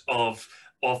 weeks of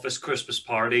office Christmas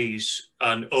parties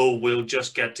and we'll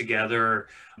just get together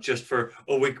just for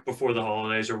a week before the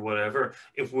holidays or whatever.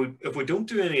 If we don't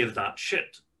do any of that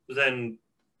shit, then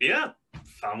yeah,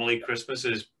 family Christmas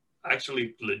is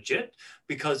actually legit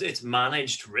because it's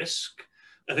managed risk.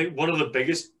 I think one of the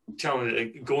biggest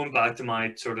challenges, going back to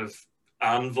my sort of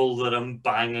anvil that I'm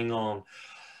banging on,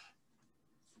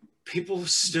 people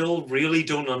still really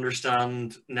don't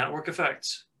understand network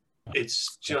effects.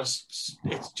 It's just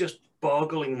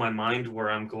boggling my mind where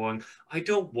I'm going, I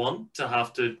don't want to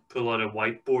have to pull out a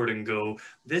whiteboard and go,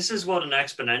 this is what an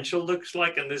exponential looks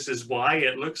like and this is why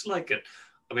it looks like it.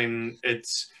 I mean,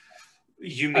 it's,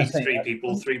 you meet three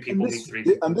people meet three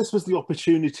people. And this was the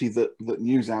opportunity that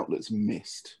news outlets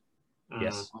missed.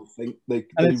 Yes. I think they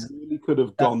really could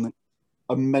have gone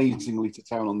amazingly to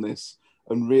town on this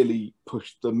and really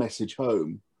pushed the message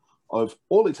home of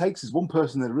all it takes is one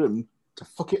person in the room to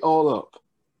fuck it all up.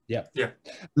 Yeah.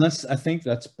 And I think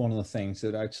that's one of the things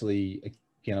that actually,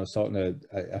 I was talking to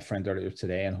a friend earlier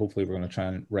today, and hopefully we're going to try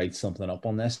and write something up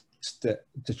on this to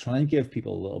try and give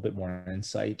people a little bit more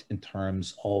insight in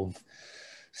terms of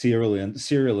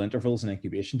serial intervals and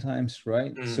incubation times,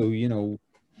 right? So,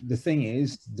 the thing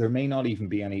is, there may not even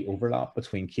be any overlap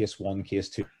between case 1, case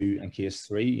 2, and case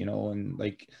 3, you know, and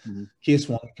like case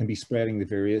 1 can be spreading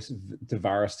the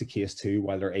virus to case 2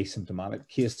 while they're asymptomatic.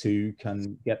 Case 2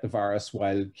 can get the virus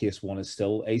while case 1 is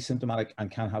still asymptomatic,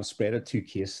 and can have spread it to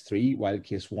case 3 while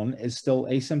case 1 is still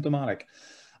asymptomatic.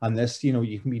 And this, you know,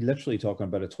 you can be literally talking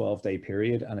about a 12-day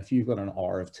period. And if you've got an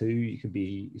R of 2, you could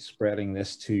be spreading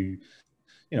this to,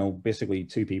 you know, basically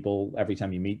 2 people every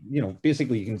time you meet. You know,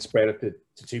 basically you can spread it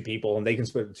to 2 people, and they can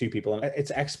spread it to 2 people. And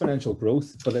it's exponential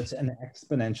growth, but it's an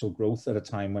exponential growth at a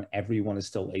time when everyone is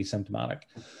still asymptomatic.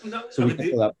 No, so we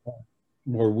get to that point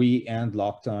where we end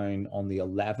lockdown on the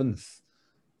 11th.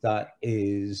 That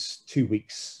is 2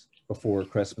 weeks before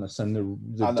Christmas, and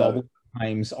the double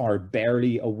times are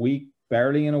barely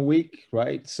in a week,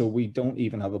 right? So we don't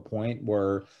even have a point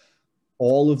where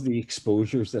all of the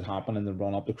exposures that happen in the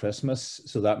run up to Christmas.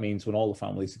 So that means when all the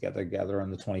families get together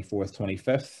on the 24th,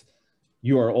 25th,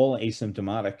 you are all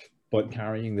asymptomatic, but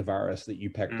carrying the virus that you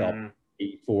picked up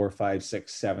 8, 4, 5,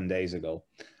 6, 7 days ago.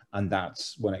 And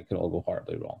that's when it could all go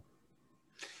horribly wrong.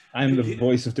 I'm the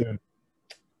voice of doom.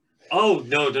 Oh,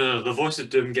 no. The voice of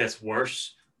doom gets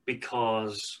worse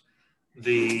because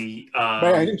the...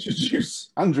 May I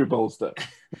introduce Andrew Bolster?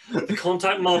 The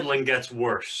contact modeling gets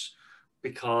worse.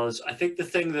 Because I think the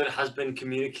thing that has been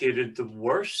communicated the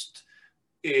worst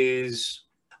is,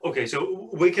 okay, so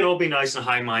we can all be nice and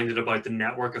high-minded about the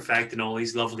network effect and all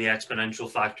these lovely exponential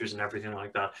factors and everything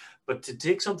like that. But to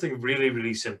take something really,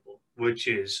 really simple, which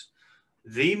is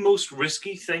the most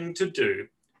risky thing to do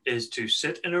is to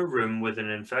sit in a room with an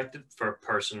infected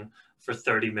person for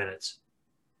 30 minutes.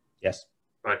 Yes.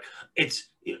 Right. It's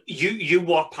you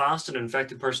walk past an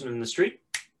infected person in the street,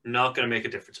 not going to make a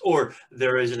difference. Or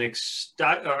there is a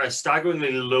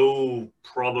staggeringly low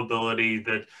probability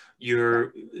that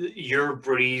your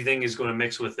breathing is going to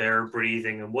mix with their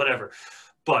breathing and whatever.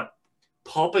 But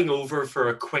popping over for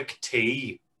a quick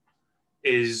tea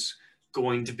is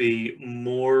going to be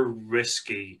more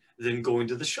risky than going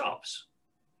to the shops.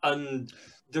 And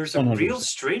there's a 100%. real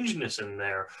strangeness in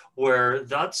there where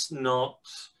that's not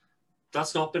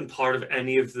been part of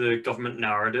any of the government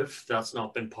narrative. That's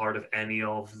not been part of any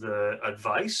of the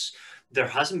advice. There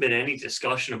hasn't been any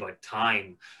discussion about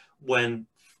time when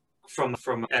from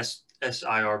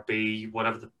SIRB,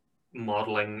 whatever the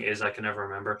modeling is, I can never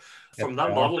remember. From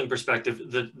that modeling perspective,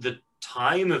 the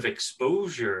time of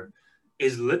exposure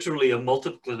is literally a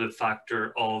multiplicative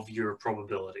factor of your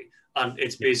probability. And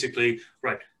it's basically,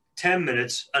 right, 10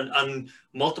 minutes, and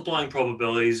multiplying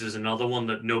probabilities is another one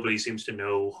that nobody seems to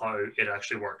know how it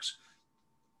actually works.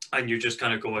 And you're just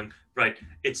kind of going, right,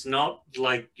 it's not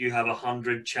like you have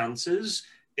 100 chances.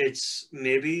 It's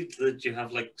maybe that you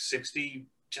have like 60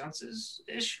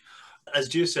 chances-ish. As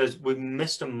Stu says, we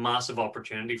missed a massive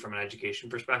opportunity from an education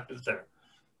perspective there.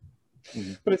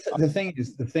 But the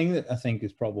thing that I think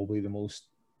is probably the most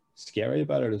scary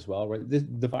about it as well, right?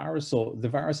 The virus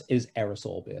is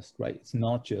aerosol based, right? It's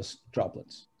not just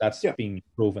droplets. That's being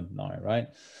proven now, right?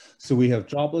 So we have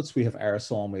droplets, we have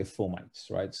aerosol, and we have fomites,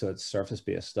 right? So it's surface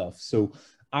based stuff. So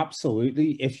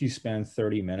absolutely, if you spend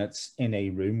 30 minutes in a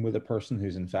room with a person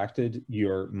who's infected,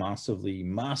 you're massively,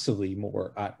 massively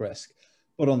more at risk.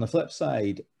 But on the flip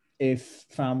side, if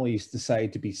families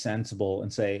decide to be sensible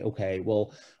and say, okay,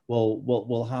 I'll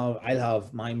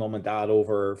have my mom and dad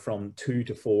over from 2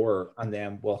 to 4, and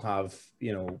then we'll have,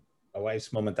 you know, my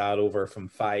wife's mom and dad over from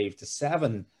 5 to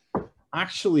 7.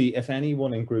 Actually, if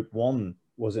anyone in group 1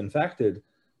 was infected,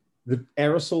 the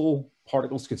aerosol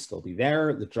particles could still be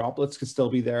there, the droplets could still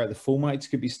be there, the fomites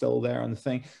could be still there on the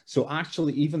thing. So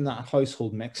actually, even that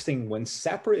household mixing, when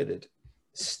separated,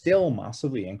 still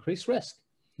massively increased risk.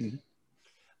 Mm-hmm.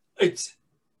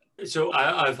 So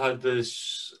I've had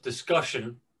this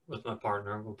discussion with my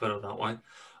partner, we'll put it that way,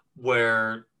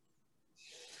 where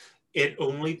it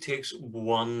only takes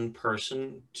one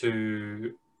person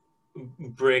to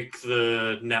break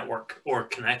the network or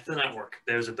connect the network,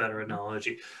 there's a better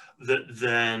analogy, that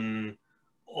then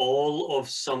all of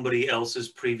somebody else's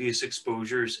previous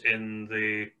exposures in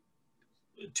the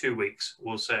 2 weeks,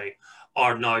 we'll say,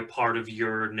 are now part of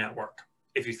your network.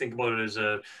 If you think about it as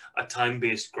a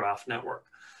time-based graph network.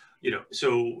 You know,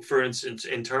 so for instance,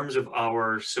 in terms of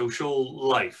our social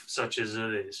life, such as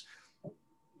it is,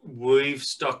 we've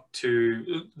stuck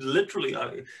to literally,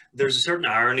 there's a certain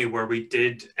irony where we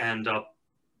did end up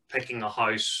picking a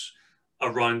house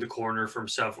around the corner from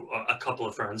a couple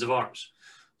of friends of ours.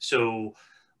 So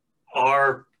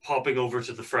our popping over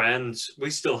to the friends, we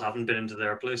still haven't been into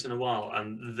their place in a while,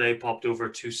 and they popped over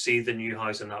to see the new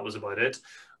house, and that was about it.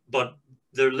 But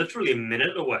they're literally a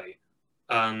minute away,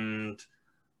 and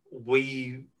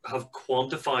we have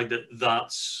quantified that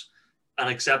that's an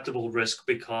acceptable risk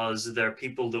because they're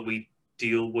people that we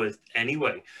deal with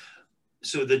anyway.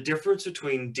 So the difference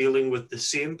between dealing with the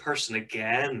same person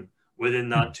again within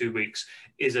that 2 weeks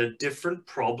is a different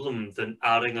problem than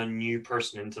adding a new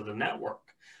person into the network.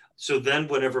 So then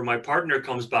whenever my partner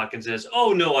comes back and says,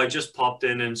 oh no, I just popped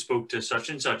in and spoke to such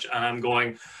and such, and I'm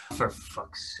going, for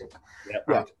fuck's sake.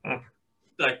 Yeah.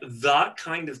 Like that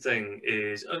kind of thing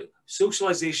is,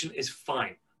 socialization is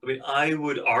fine. I mean, I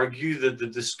would argue that the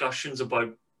discussions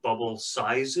about bubble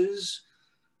sizes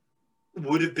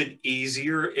would have been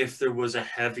easier if there was a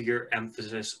heavier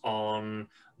emphasis on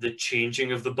the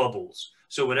changing of the bubbles.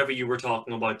 So whenever you were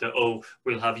talking about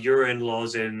we'll have your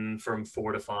in-laws in from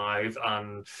 4 to 5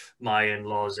 and my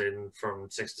in-laws in from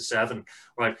 6 to 7,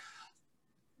 right?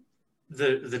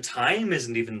 The time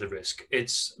isn't even the risk.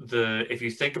 It's if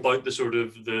you think about the sort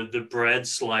of the bread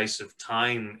slice of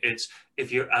time, it's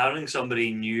if you're adding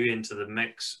somebody new into the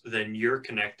mix, then you're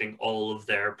connecting all of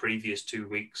their previous 2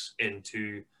 weeks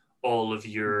into all of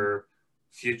your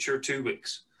future 2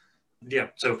 weeks. Yeah,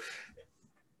 so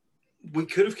we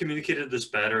could have communicated this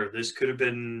better. This could have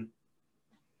been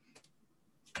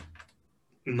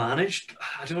managed.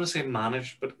 I don't want to say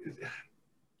managed, but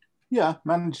yeah,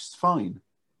 managed is fine.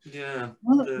 Yeah,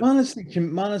 managed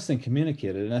and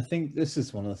communicated. And I think this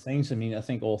is one of the things. I mean, I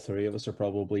think all three of us are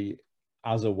probably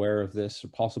as aware of this, or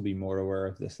possibly more aware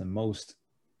of this than most.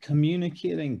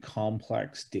 Communicating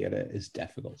complex data is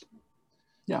difficult.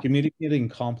 Yeah. Communicating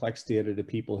complex data to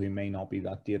people who may not be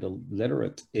that data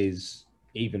literate is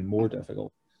even more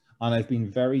difficult. And I've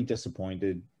been very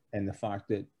disappointed in the fact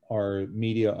that our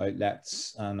media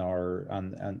outlets and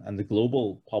the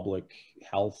global public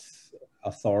health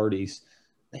authorities,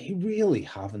 they really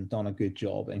haven't done a good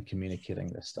job in communicating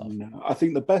this stuff. No, I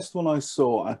think the best one I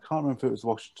saw, I can't remember if it was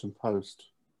Washington Post,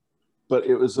 but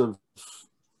it was of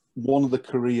one of the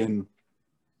Korean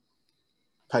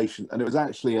patients, and it was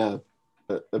actually a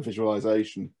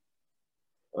visualization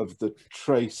of the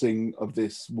tracing of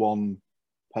this one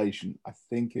patient. I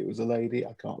think it was a lady,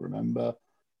 I can't remember,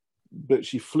 but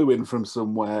she flew in from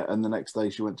somewhere and the next day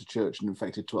she went to church and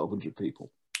infected 1,200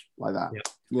 people like that. Yeah.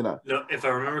 You know, no, if I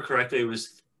remember correctly, it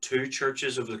was 2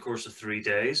 churches over the course of 3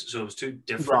 days, so it was 2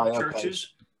 different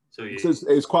churches. So it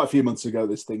was quite a few months ago,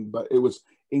 this thing, but it was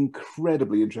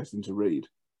incredibly interesting to read.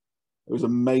 It was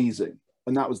amazing,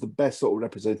 and that was the best sort of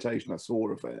representation I saw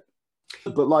of it.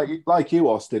 But like you,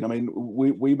 Austin, I mean,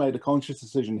 we made a conscious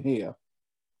decision here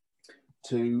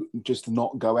to just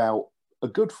not go out a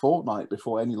good fortnight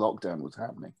before any lockdown was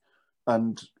happening.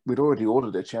 And we'd already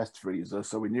ordered a chest freezer,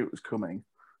 so we knew it was coming,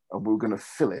 and we were going to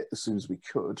fill it as soon as we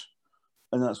could.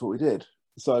 And that's what we did.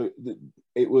 So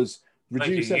it was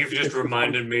reduced. Thank you. You've just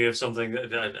reminded me of something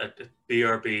that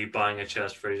BRB buying a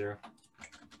chest freezer.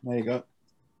 There you go.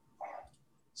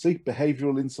 See,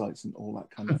 behavioural insights and all that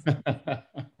kind of thing.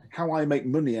 How I make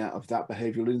money out of that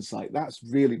behavioural insight, that's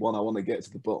really what I want to get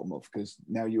to the bottom of, because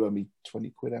now you owe me 20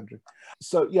 quid, Andrew.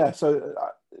 So, yeah,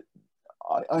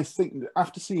 I think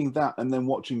after seeing that and then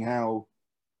watching how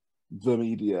the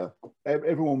media,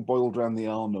 everyone boiled around the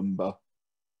R number,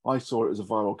 I saw it as a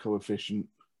viral coefficient.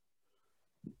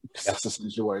 That's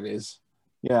essentially what it is.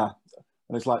 Yeah.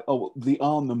 And it's like, oh, the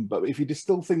R number. If you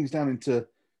distill things down into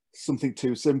something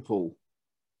too simple,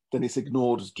 then it's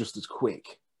ignored just as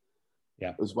quick.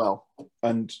 Yeah. As well.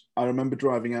 And I remember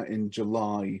driving out in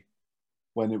July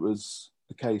when it was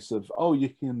a case of, oh, you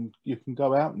can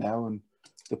go out now and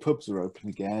the pubs are open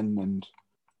again. And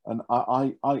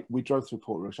we drove through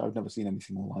Portrush. I've never seen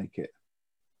anything like it.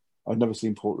 I've never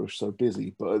seen Portrush so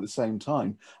busy, but at the same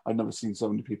time, I've never seen so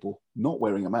many people not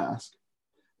wearing a mask,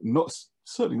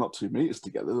 certainly not 2 meters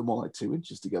together, they're more like 2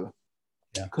 inches together.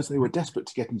 Yeah. Because they were desperate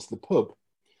to get into the pub.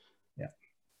 Yeah.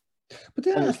 But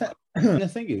then the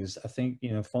thing is, I think,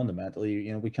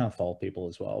 fundamentally, we can't fault people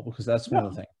as well, because that's one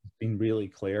of the things that's been really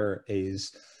clear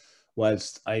is,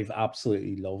 whilst I've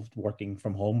absolutely loved working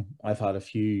from home, I've had a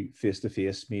few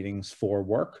face-to-face meetings for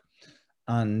work.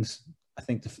 And I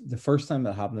think the first time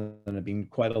that happened, and it had been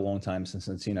quite a long time since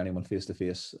I'd seen anyone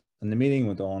face-to-face, and the meeting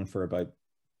went on for about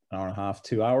an hour and a half,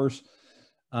 2 hours.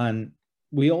 And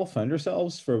we all found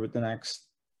ourselves for about the next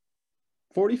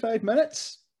 45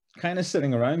 minutes kind of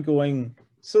sitting around going,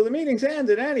 so the meeting's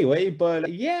ended anyway,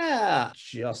 but yeah,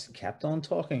 just kept on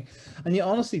talking. And you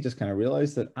honestly just kind of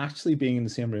realize that actually being in the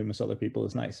same room as other people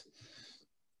is nice,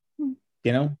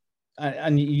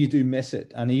 and you do miss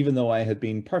it. And even though I had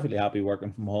been perfectly happy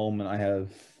working from home, and I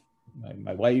have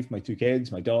my wife, my 2 kids,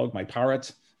 my dog, my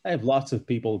parrot, I have lots of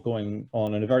people going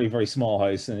on in a very, very small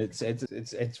house, and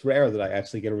it's rare that I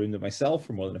actually get a room to myself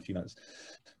for more than a few minutes.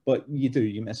 But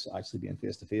you miss actually being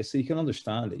face to face. So you can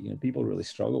understand it. People really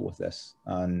struggle with this.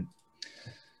 And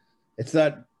it's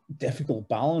that difficult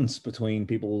balance between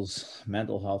people's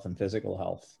mental health and physical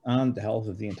health and the health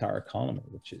of the entire economy,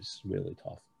 which is really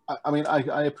tough. I mean,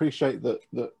 I appreciate that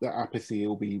the apathy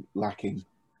will be lacking,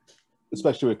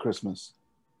 especially with Christmas,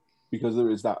 because there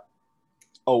is that,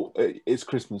 oh, it's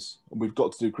Christmas and we've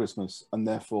got to do Christmas, and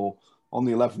therefore on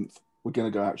the 11th we're going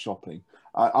to go out shopping.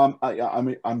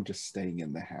 I'm just staying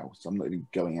in the house. I'm not even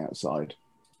going outside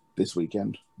this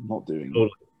weekend. I'm not doing,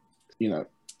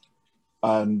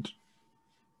 and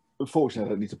unfortunately I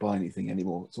don't need to buy anything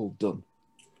anymore. It's all done,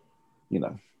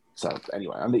 So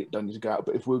anyway, I don't need to go out.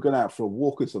 But if we're going out for a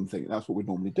walk or something, that's what we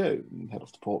normally do. And head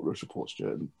off to Portrush or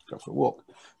Portstewart and go for a walk.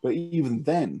 But even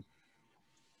then,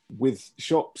 with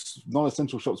shops,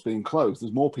 non-essential shops being closed,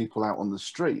 there's more people out on the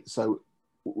street. So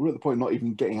we're at the point of not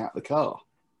even getting out of the car.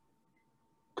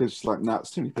 Because it's like, no,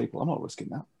 it's too many people. I'm not risking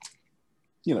that.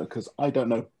 Because I don't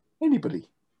know anybody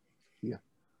here.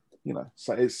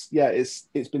 So it's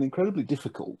been incredibly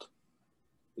difficult.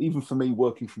 Even for me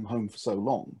working from home for so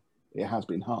long, it has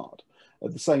been hard.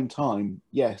 At the same time,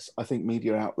 yes, I think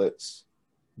media outlets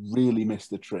really missed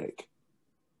the trick.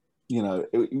 You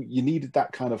needed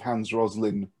that kind of Hans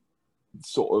Rosling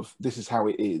sort of, this is how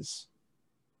it is,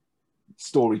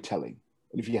 storytelling.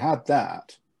 And if you had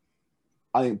that,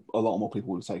 I think a lot more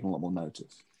people would have taken a lot more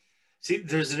notice. See,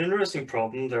 there's an interesting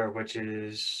problem there, which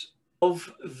is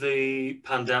of the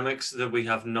pandemics that we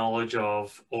have knowledge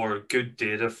of or good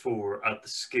data for at the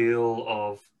scale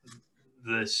of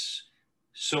this,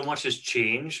 so much has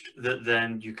changed that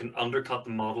then you can undercut the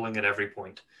modeling at every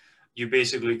point. You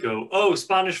basically go, oh,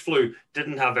 Spanish flu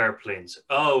didn't have airplanes.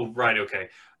 Oh, right, okay.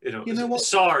 You know what?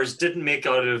 SARS didn't make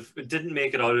it out of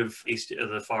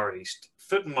the Far East.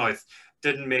 Foot and mouth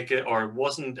didn't make it, or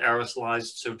wasn't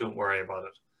aerosolized, so don't worry about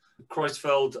it.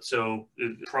 Creutzfeldt, so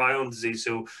prion disease,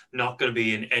 so not going to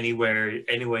be in anywhere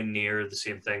near the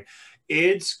same thing.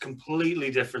 AIDS,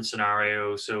 completely different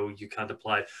scenario, so you can't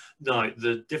apply it. Now,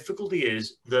 the difficulty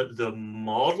is that the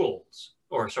models,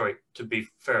 or sorry, to be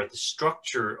fair, the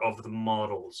structure of the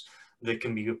models that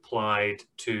can be applied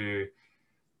to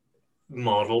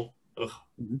model,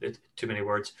 too many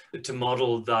words, to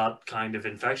model that kind of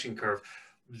infection curve,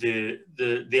 the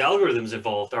algorithms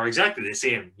involved are exactly the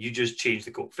same. You just change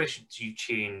the coefficients. You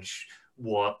change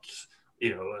what,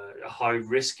 how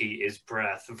risky is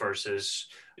breath versus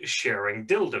sharing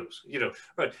dildos.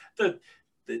 Right? But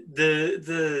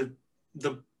the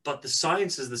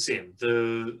science is the same.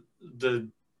 To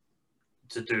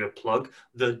do a plug,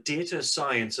 the data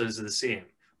science is the same.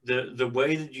 The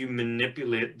way that you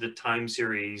manipulate the time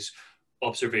series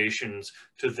observations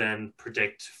to then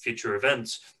predict future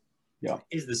events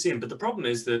is the same. But the problem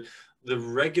is that the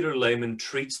regular layman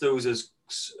treats those as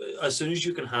soon as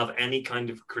you can have any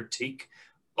kind of critique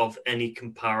of any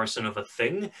comparison of a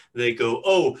thing, they go,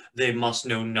 oh, they must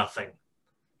know nothing.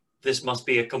 This must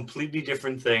be a completely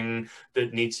different thing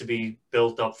that needs to be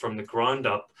built up from the ground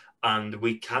up, and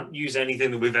we can't use anything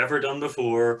that we've ever done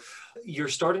before. You're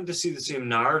starting to see the same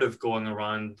narrative going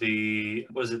around the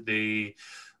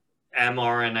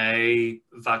mRNA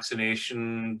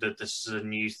vaccination, that this is a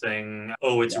new thing.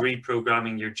 Oh, it's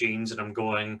reprogramming your genes. And I'm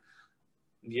going,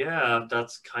 yeah,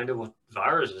 that's kind of what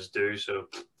viruses do. So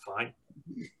fine.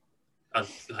 And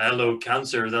hello,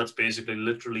 cancer. That's basically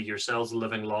literally your cells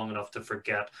living long enough to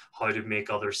forget how to make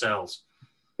other cells.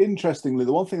 Interestingly,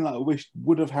 the one thing that I wish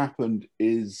would have happened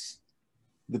is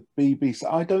the BBC.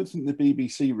 I don't think the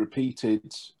BBC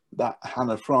repeated that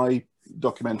Hannah Fry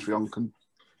documentary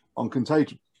on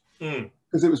Contagion.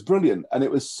 Because it was brilliant, and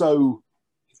it was so,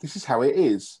 this is how it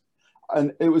is.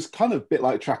 And it was kind of a bit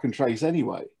like track and trace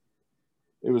anyway.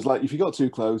 It was like, if you got too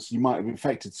close, you might have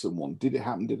infected someone. Did it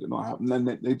happen? Did it not happen? Then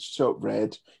they'd show up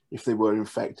red if they were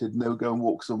infected, and they would go and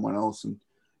walk somewhere else, and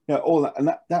all that.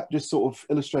 And that just sort of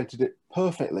illustrated it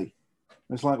perfectly.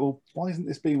 It's like, well, why isn't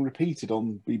this being repeated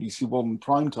on BBC One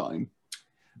prime time?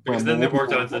 Because then they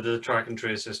worked out that the track and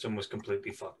trace system was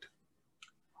completely fucked.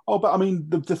 Oh, but I mean,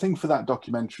 the thing for that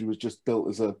documentary was just built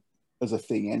as a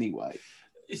thing anyway.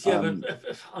 Yeah,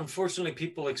 but unfortunately,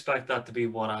 people expect that to be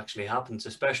what actually happens,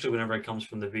 especially whenever it comes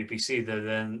from the BBC.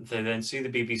 They then see the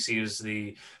BBC as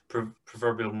the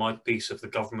proverbial mouthpiece of the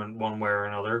government one way or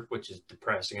another, which is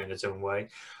depressing in its own way.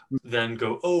 Then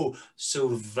go, oh,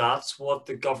 so that's what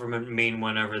the government mean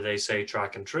whenever they say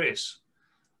track and trace.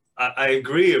 I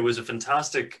agree, it was a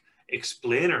fantastic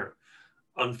explainer.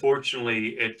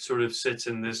 Unfortunately, it sort of sits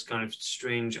in this kind of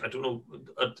strange, I don't know,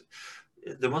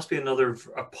 there must be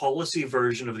a policy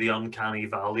version of the uncanny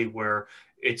valley where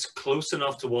it's close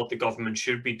enough to what the government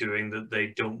should be doing that they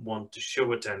don't want to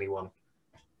show it to anyone.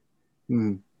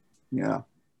 Yeah.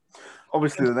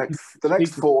 Obviously, the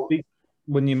next four.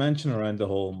 When you mention around the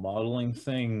whole modeling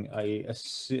thing, I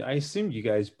assume you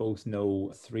guys both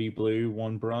know 3 Blue,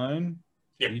 1 Brown.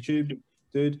 Yeah. YouTube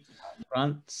dude.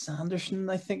 Grant Sanderson,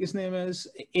 I think his name is.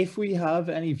 If we have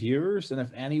any viewers and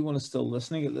if anyone is still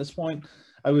listening at this point,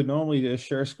 I would normally do a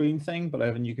share screen thing, but I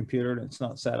have a new computer and it's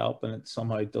not set up and it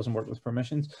somehow doesn't work with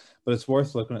permissions. But it's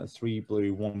worth looking at 3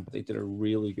 Blue 1. They did a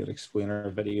really good explainer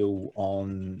video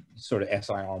on sort of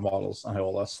SIR models and how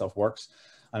all that stuff works.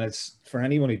 And it's for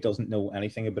anyone who doesn't know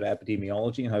anything about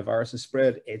epidemiology and how viruses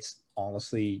spread, it's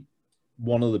honestly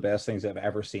one of the best things I've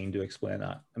ever seen to explain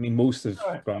that. I mean, most of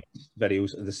Grant's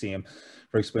videos are the same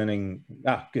for explaining.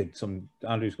 Good.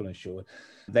 Andrew's going to show it.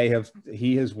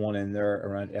 He has one in there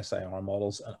around SIR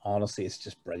models, and honestly, it's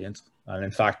just brilliant. And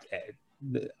in fact,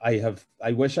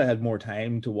 I wish I had more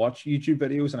time to watch YouTube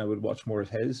videos, and I would watch more of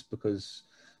his because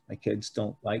my kids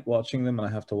don't like watching them, and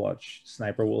I have to watch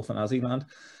Sniper Wolf and Aziland.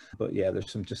 But yeah, there's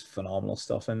some just phenomenal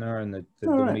stuff in there, and the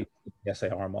way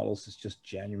SIR models is just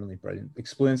genuinely brilliant.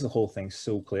 Explains the whole thing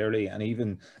so clearly, and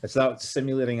even it's that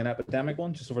simulating an epidemic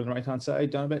one just over the right hand side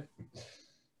down a bit.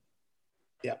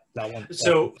 Yeah, that one.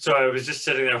 So I was just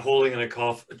sitting there holding in a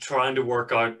cough, trying to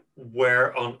work out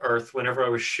where on earth, whenever I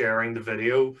was sharing the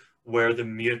video, where the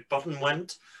mute button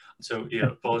went. So yeah,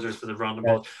 apologies for the random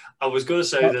pause. I was going to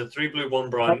say that 3 Blue 1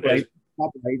 Brown is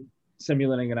top right,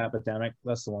 simulating an epidemic.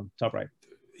 That's the one, top right.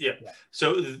 Yeah.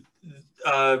 So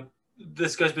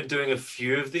this guy's been doing a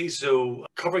few of these, so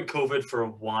covering COVID for a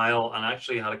while, and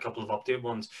actually had a couple of update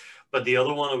ones. But the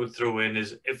other one I would throw in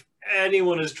is if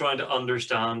anyone is trying to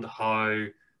understand how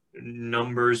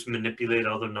numbers manipulate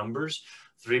other numbers,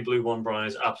 3 Blue 1 Brown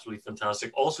is absolutely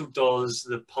fantastic. Also does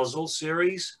the puzzle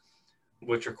series,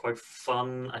 which are quite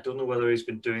fun. I don't know whether he's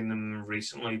been doing them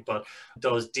recently, but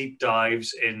does deep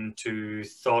dives into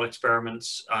thought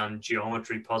experiments and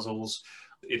geometry puzzles,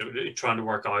 trying to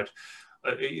work out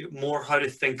more how to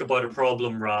think about a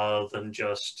problem rather than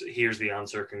just here's the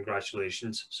answer,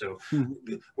 congratulations. So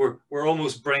we're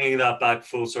almost bringing that back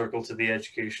full circle to the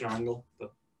education angle.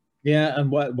 But yeah, and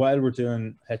while we're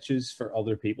doing pitches for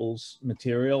other people's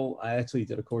material, I actually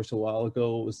did a course a while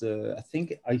ago. It was I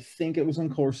think it was on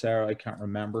Coursera. I can't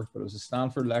remember, but it was a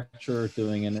Stanford lecturer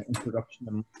doing an introduction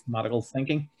to mathematical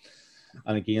thinking.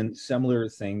 And again, similar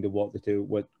thing to what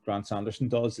Grant Sanderson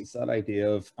does. It's that idea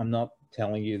of I'm not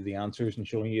telling you the answers and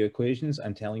showing you equations.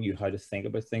 I'm telling you how to think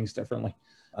about things differently.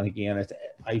 And again,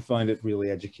 I find it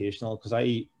really educational because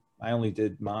I only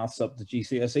did maths up to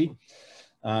GCSE,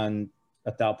 and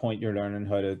at that point you're learning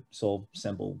how to solve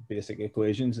simple basic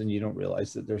equations, and you don't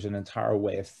realize that there's an entire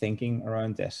way of thinking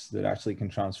around this that actually can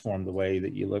transform the way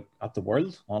that you look at the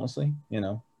world. Honestly,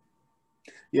 Yeah,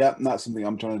 and that's something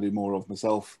I'm trying to do more of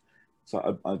myself.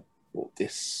 So I bought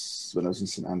this when I was in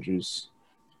St Andrews.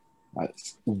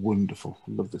 It's wonderful.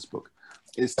 I love this book.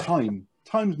 It's time.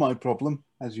 Time's my problem,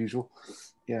 as usual.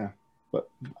 Yeah, but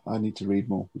I need to read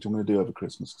more, which I'm going to do over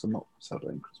Christmas because I'm not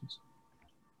celebrating Christmas.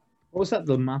 What was that?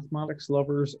 The Mathematics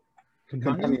Lovers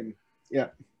Companion? Yeah.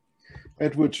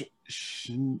 Edward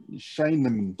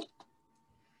Scheinemann.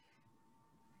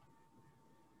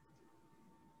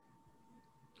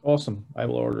 Awesome. I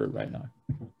will order it right now.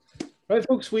 Right,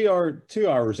 folks, we are 2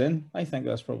 hours in. I think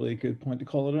that's probably a good point to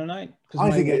call it a night. I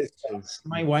think it is.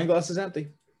 My wine glass is empty.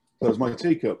 So is my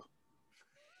teacup.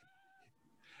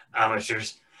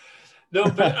 Amateurs. No,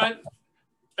 but I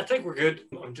think we're good.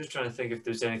 I'm just trying to think if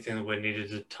there's anything that we needed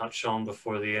to touch on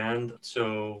before the end.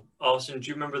 So, Austin, do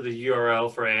you remember the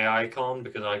URL for AICon?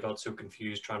 Because I got so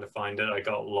confused trying to find it. I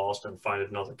got lost and found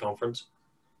another conference.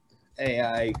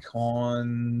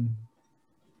 AICon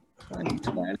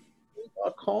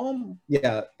 2020.com?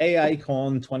 Yeah,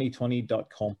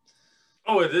 AICon2020.com.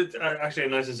 Oh, it's actually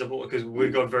nice and simple because we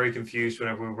got very confused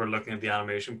whenever we were looking at the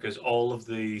animation because all of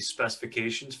the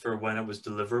specifications for when it was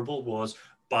deliverable was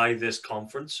by this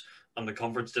conference, and the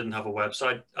conference didn't have a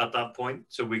website at that point.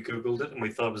 So we Googled it and we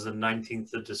thought it was the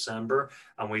 19th of December,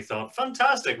 and we thought,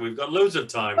 fantastic, we've got loads of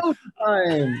time.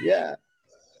 Yeah.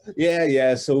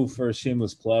 Yeah. So for a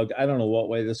shameless plug, I don't know what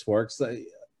way this works.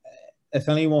 If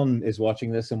anyone is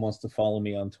watching this and wants to follow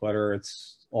me on Twitter,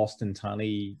 it's Austin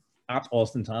Tanney, at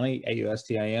Austin Tanney,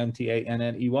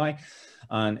 AustinTanney.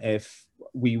 And if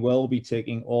we will be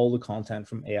taking all the content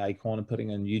from AICon and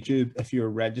putting it on YouTube. If you're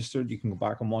registered, you can go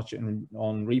back and watch it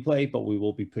on replay, but we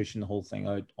will be pushing the whole thing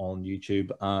out on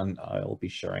YouTube, and I'll be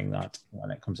sharing that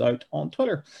when it comes out on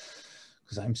Twitter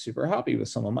because I'm super happy with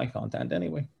some of my content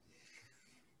anyway.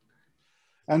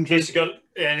 Andrew, you got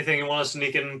anything you want to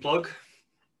sneak in and plug?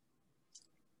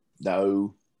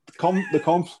 No. The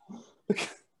comp.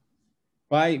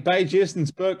 Buy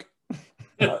Jason's book.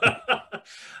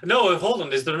 No, hold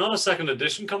on. Is there not a second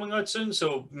edition coming out soon?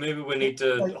 So maybe we need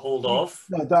to hold off.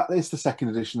 No, that is the second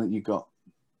edition that you got.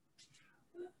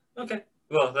 Okay.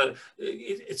 Well,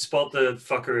 it's spot the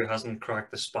fucker who hasn't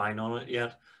cracked the spine on it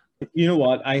yet. You know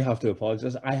what? I have to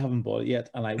apologize. I haven't bought it yet,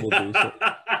 and I will do so.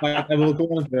 I will go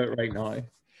on to it right now.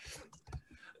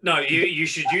 No, you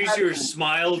should use your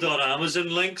smile.amazon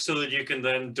link so that you can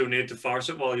then donate to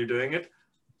Farsight while you're doing it.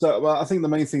 So, well, I think the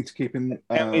main thing to keep in.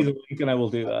 Get me the link, and I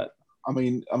will do that. I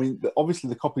mean, obviously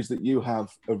the copies that you have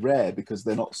are rare because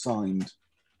they're not signed.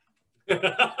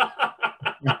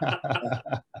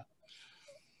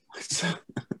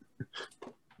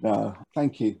 No,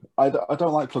 thank you. I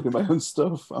don't like plugging my own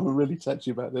stuff. I'm really touchy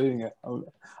about doing it.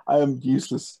 I am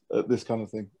useless at this kind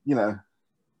of thing. You know,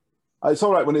 it's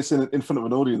all right when it's in front of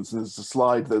an audience and there's a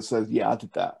slide that says, "Yeah, I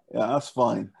did that." Yeah, that's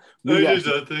fine. I did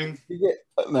that thing.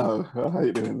 No, I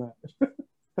hate doing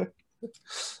that.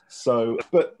 So,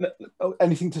 but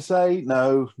anything to say?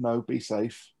 No, be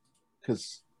safe.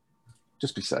 Because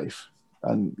just be safe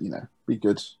and, you know, be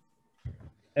good.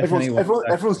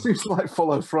 Everyone seems to like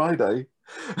follow Friday.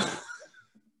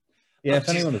 Yeah, if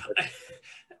anyone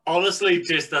honestly,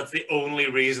 just that's the only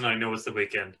reason I know it's the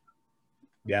weekend.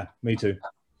 Yeah, me too.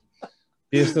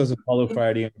 Jace does a follow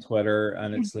Friday on Twitter,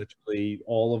 and it's literally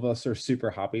all of us are super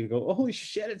happy to go, oh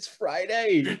shit, it's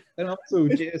Friday. And also,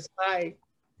 Jace, hi.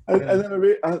 And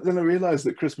then I realised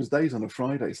that Christmas Day's on a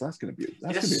Friday, so that's going to be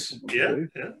yeah.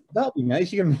 That'll be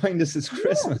nice. You can remind us it's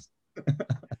Christmas.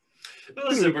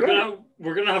 Listen,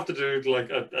 we're gonna have to do like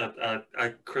a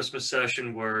Christmas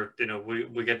session where, you know,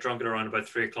 we get drunk at around about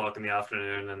 3 o'clock in the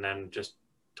afternoon and then just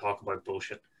talk about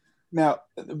bullshit. Now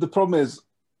the problem is,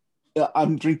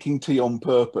 I'm drinking tea on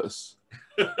purpose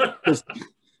because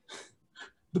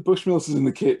the Bushmills is in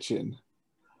the kitchen.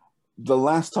 The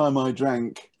last time I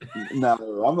drank, no,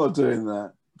 I'm not doing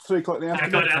that. 3 o'clock in the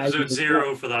afternoon. I got episode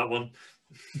 0 for that one.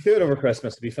 Do it over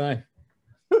Christmas to be fine.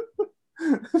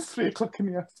 3 o'clock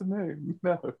in the afternoon.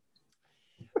 No.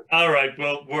 All right.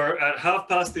 Well, we're at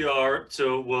hour,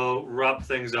 so we'll wrap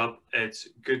things up. It's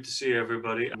good to see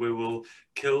everybody. We will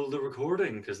kill the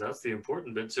recording because that's the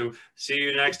important bit. So see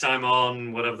you next time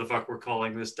on whatever the fuck we're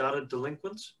calling this. Data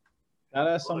delinquents.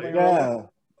 Data something. Yeah.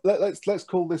 Let's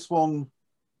call this one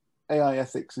AI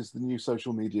ethics is the new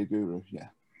social media guru. Yeah.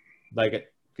 Like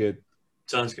it. Good.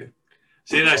 Sounds good.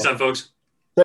 See you next time, folks.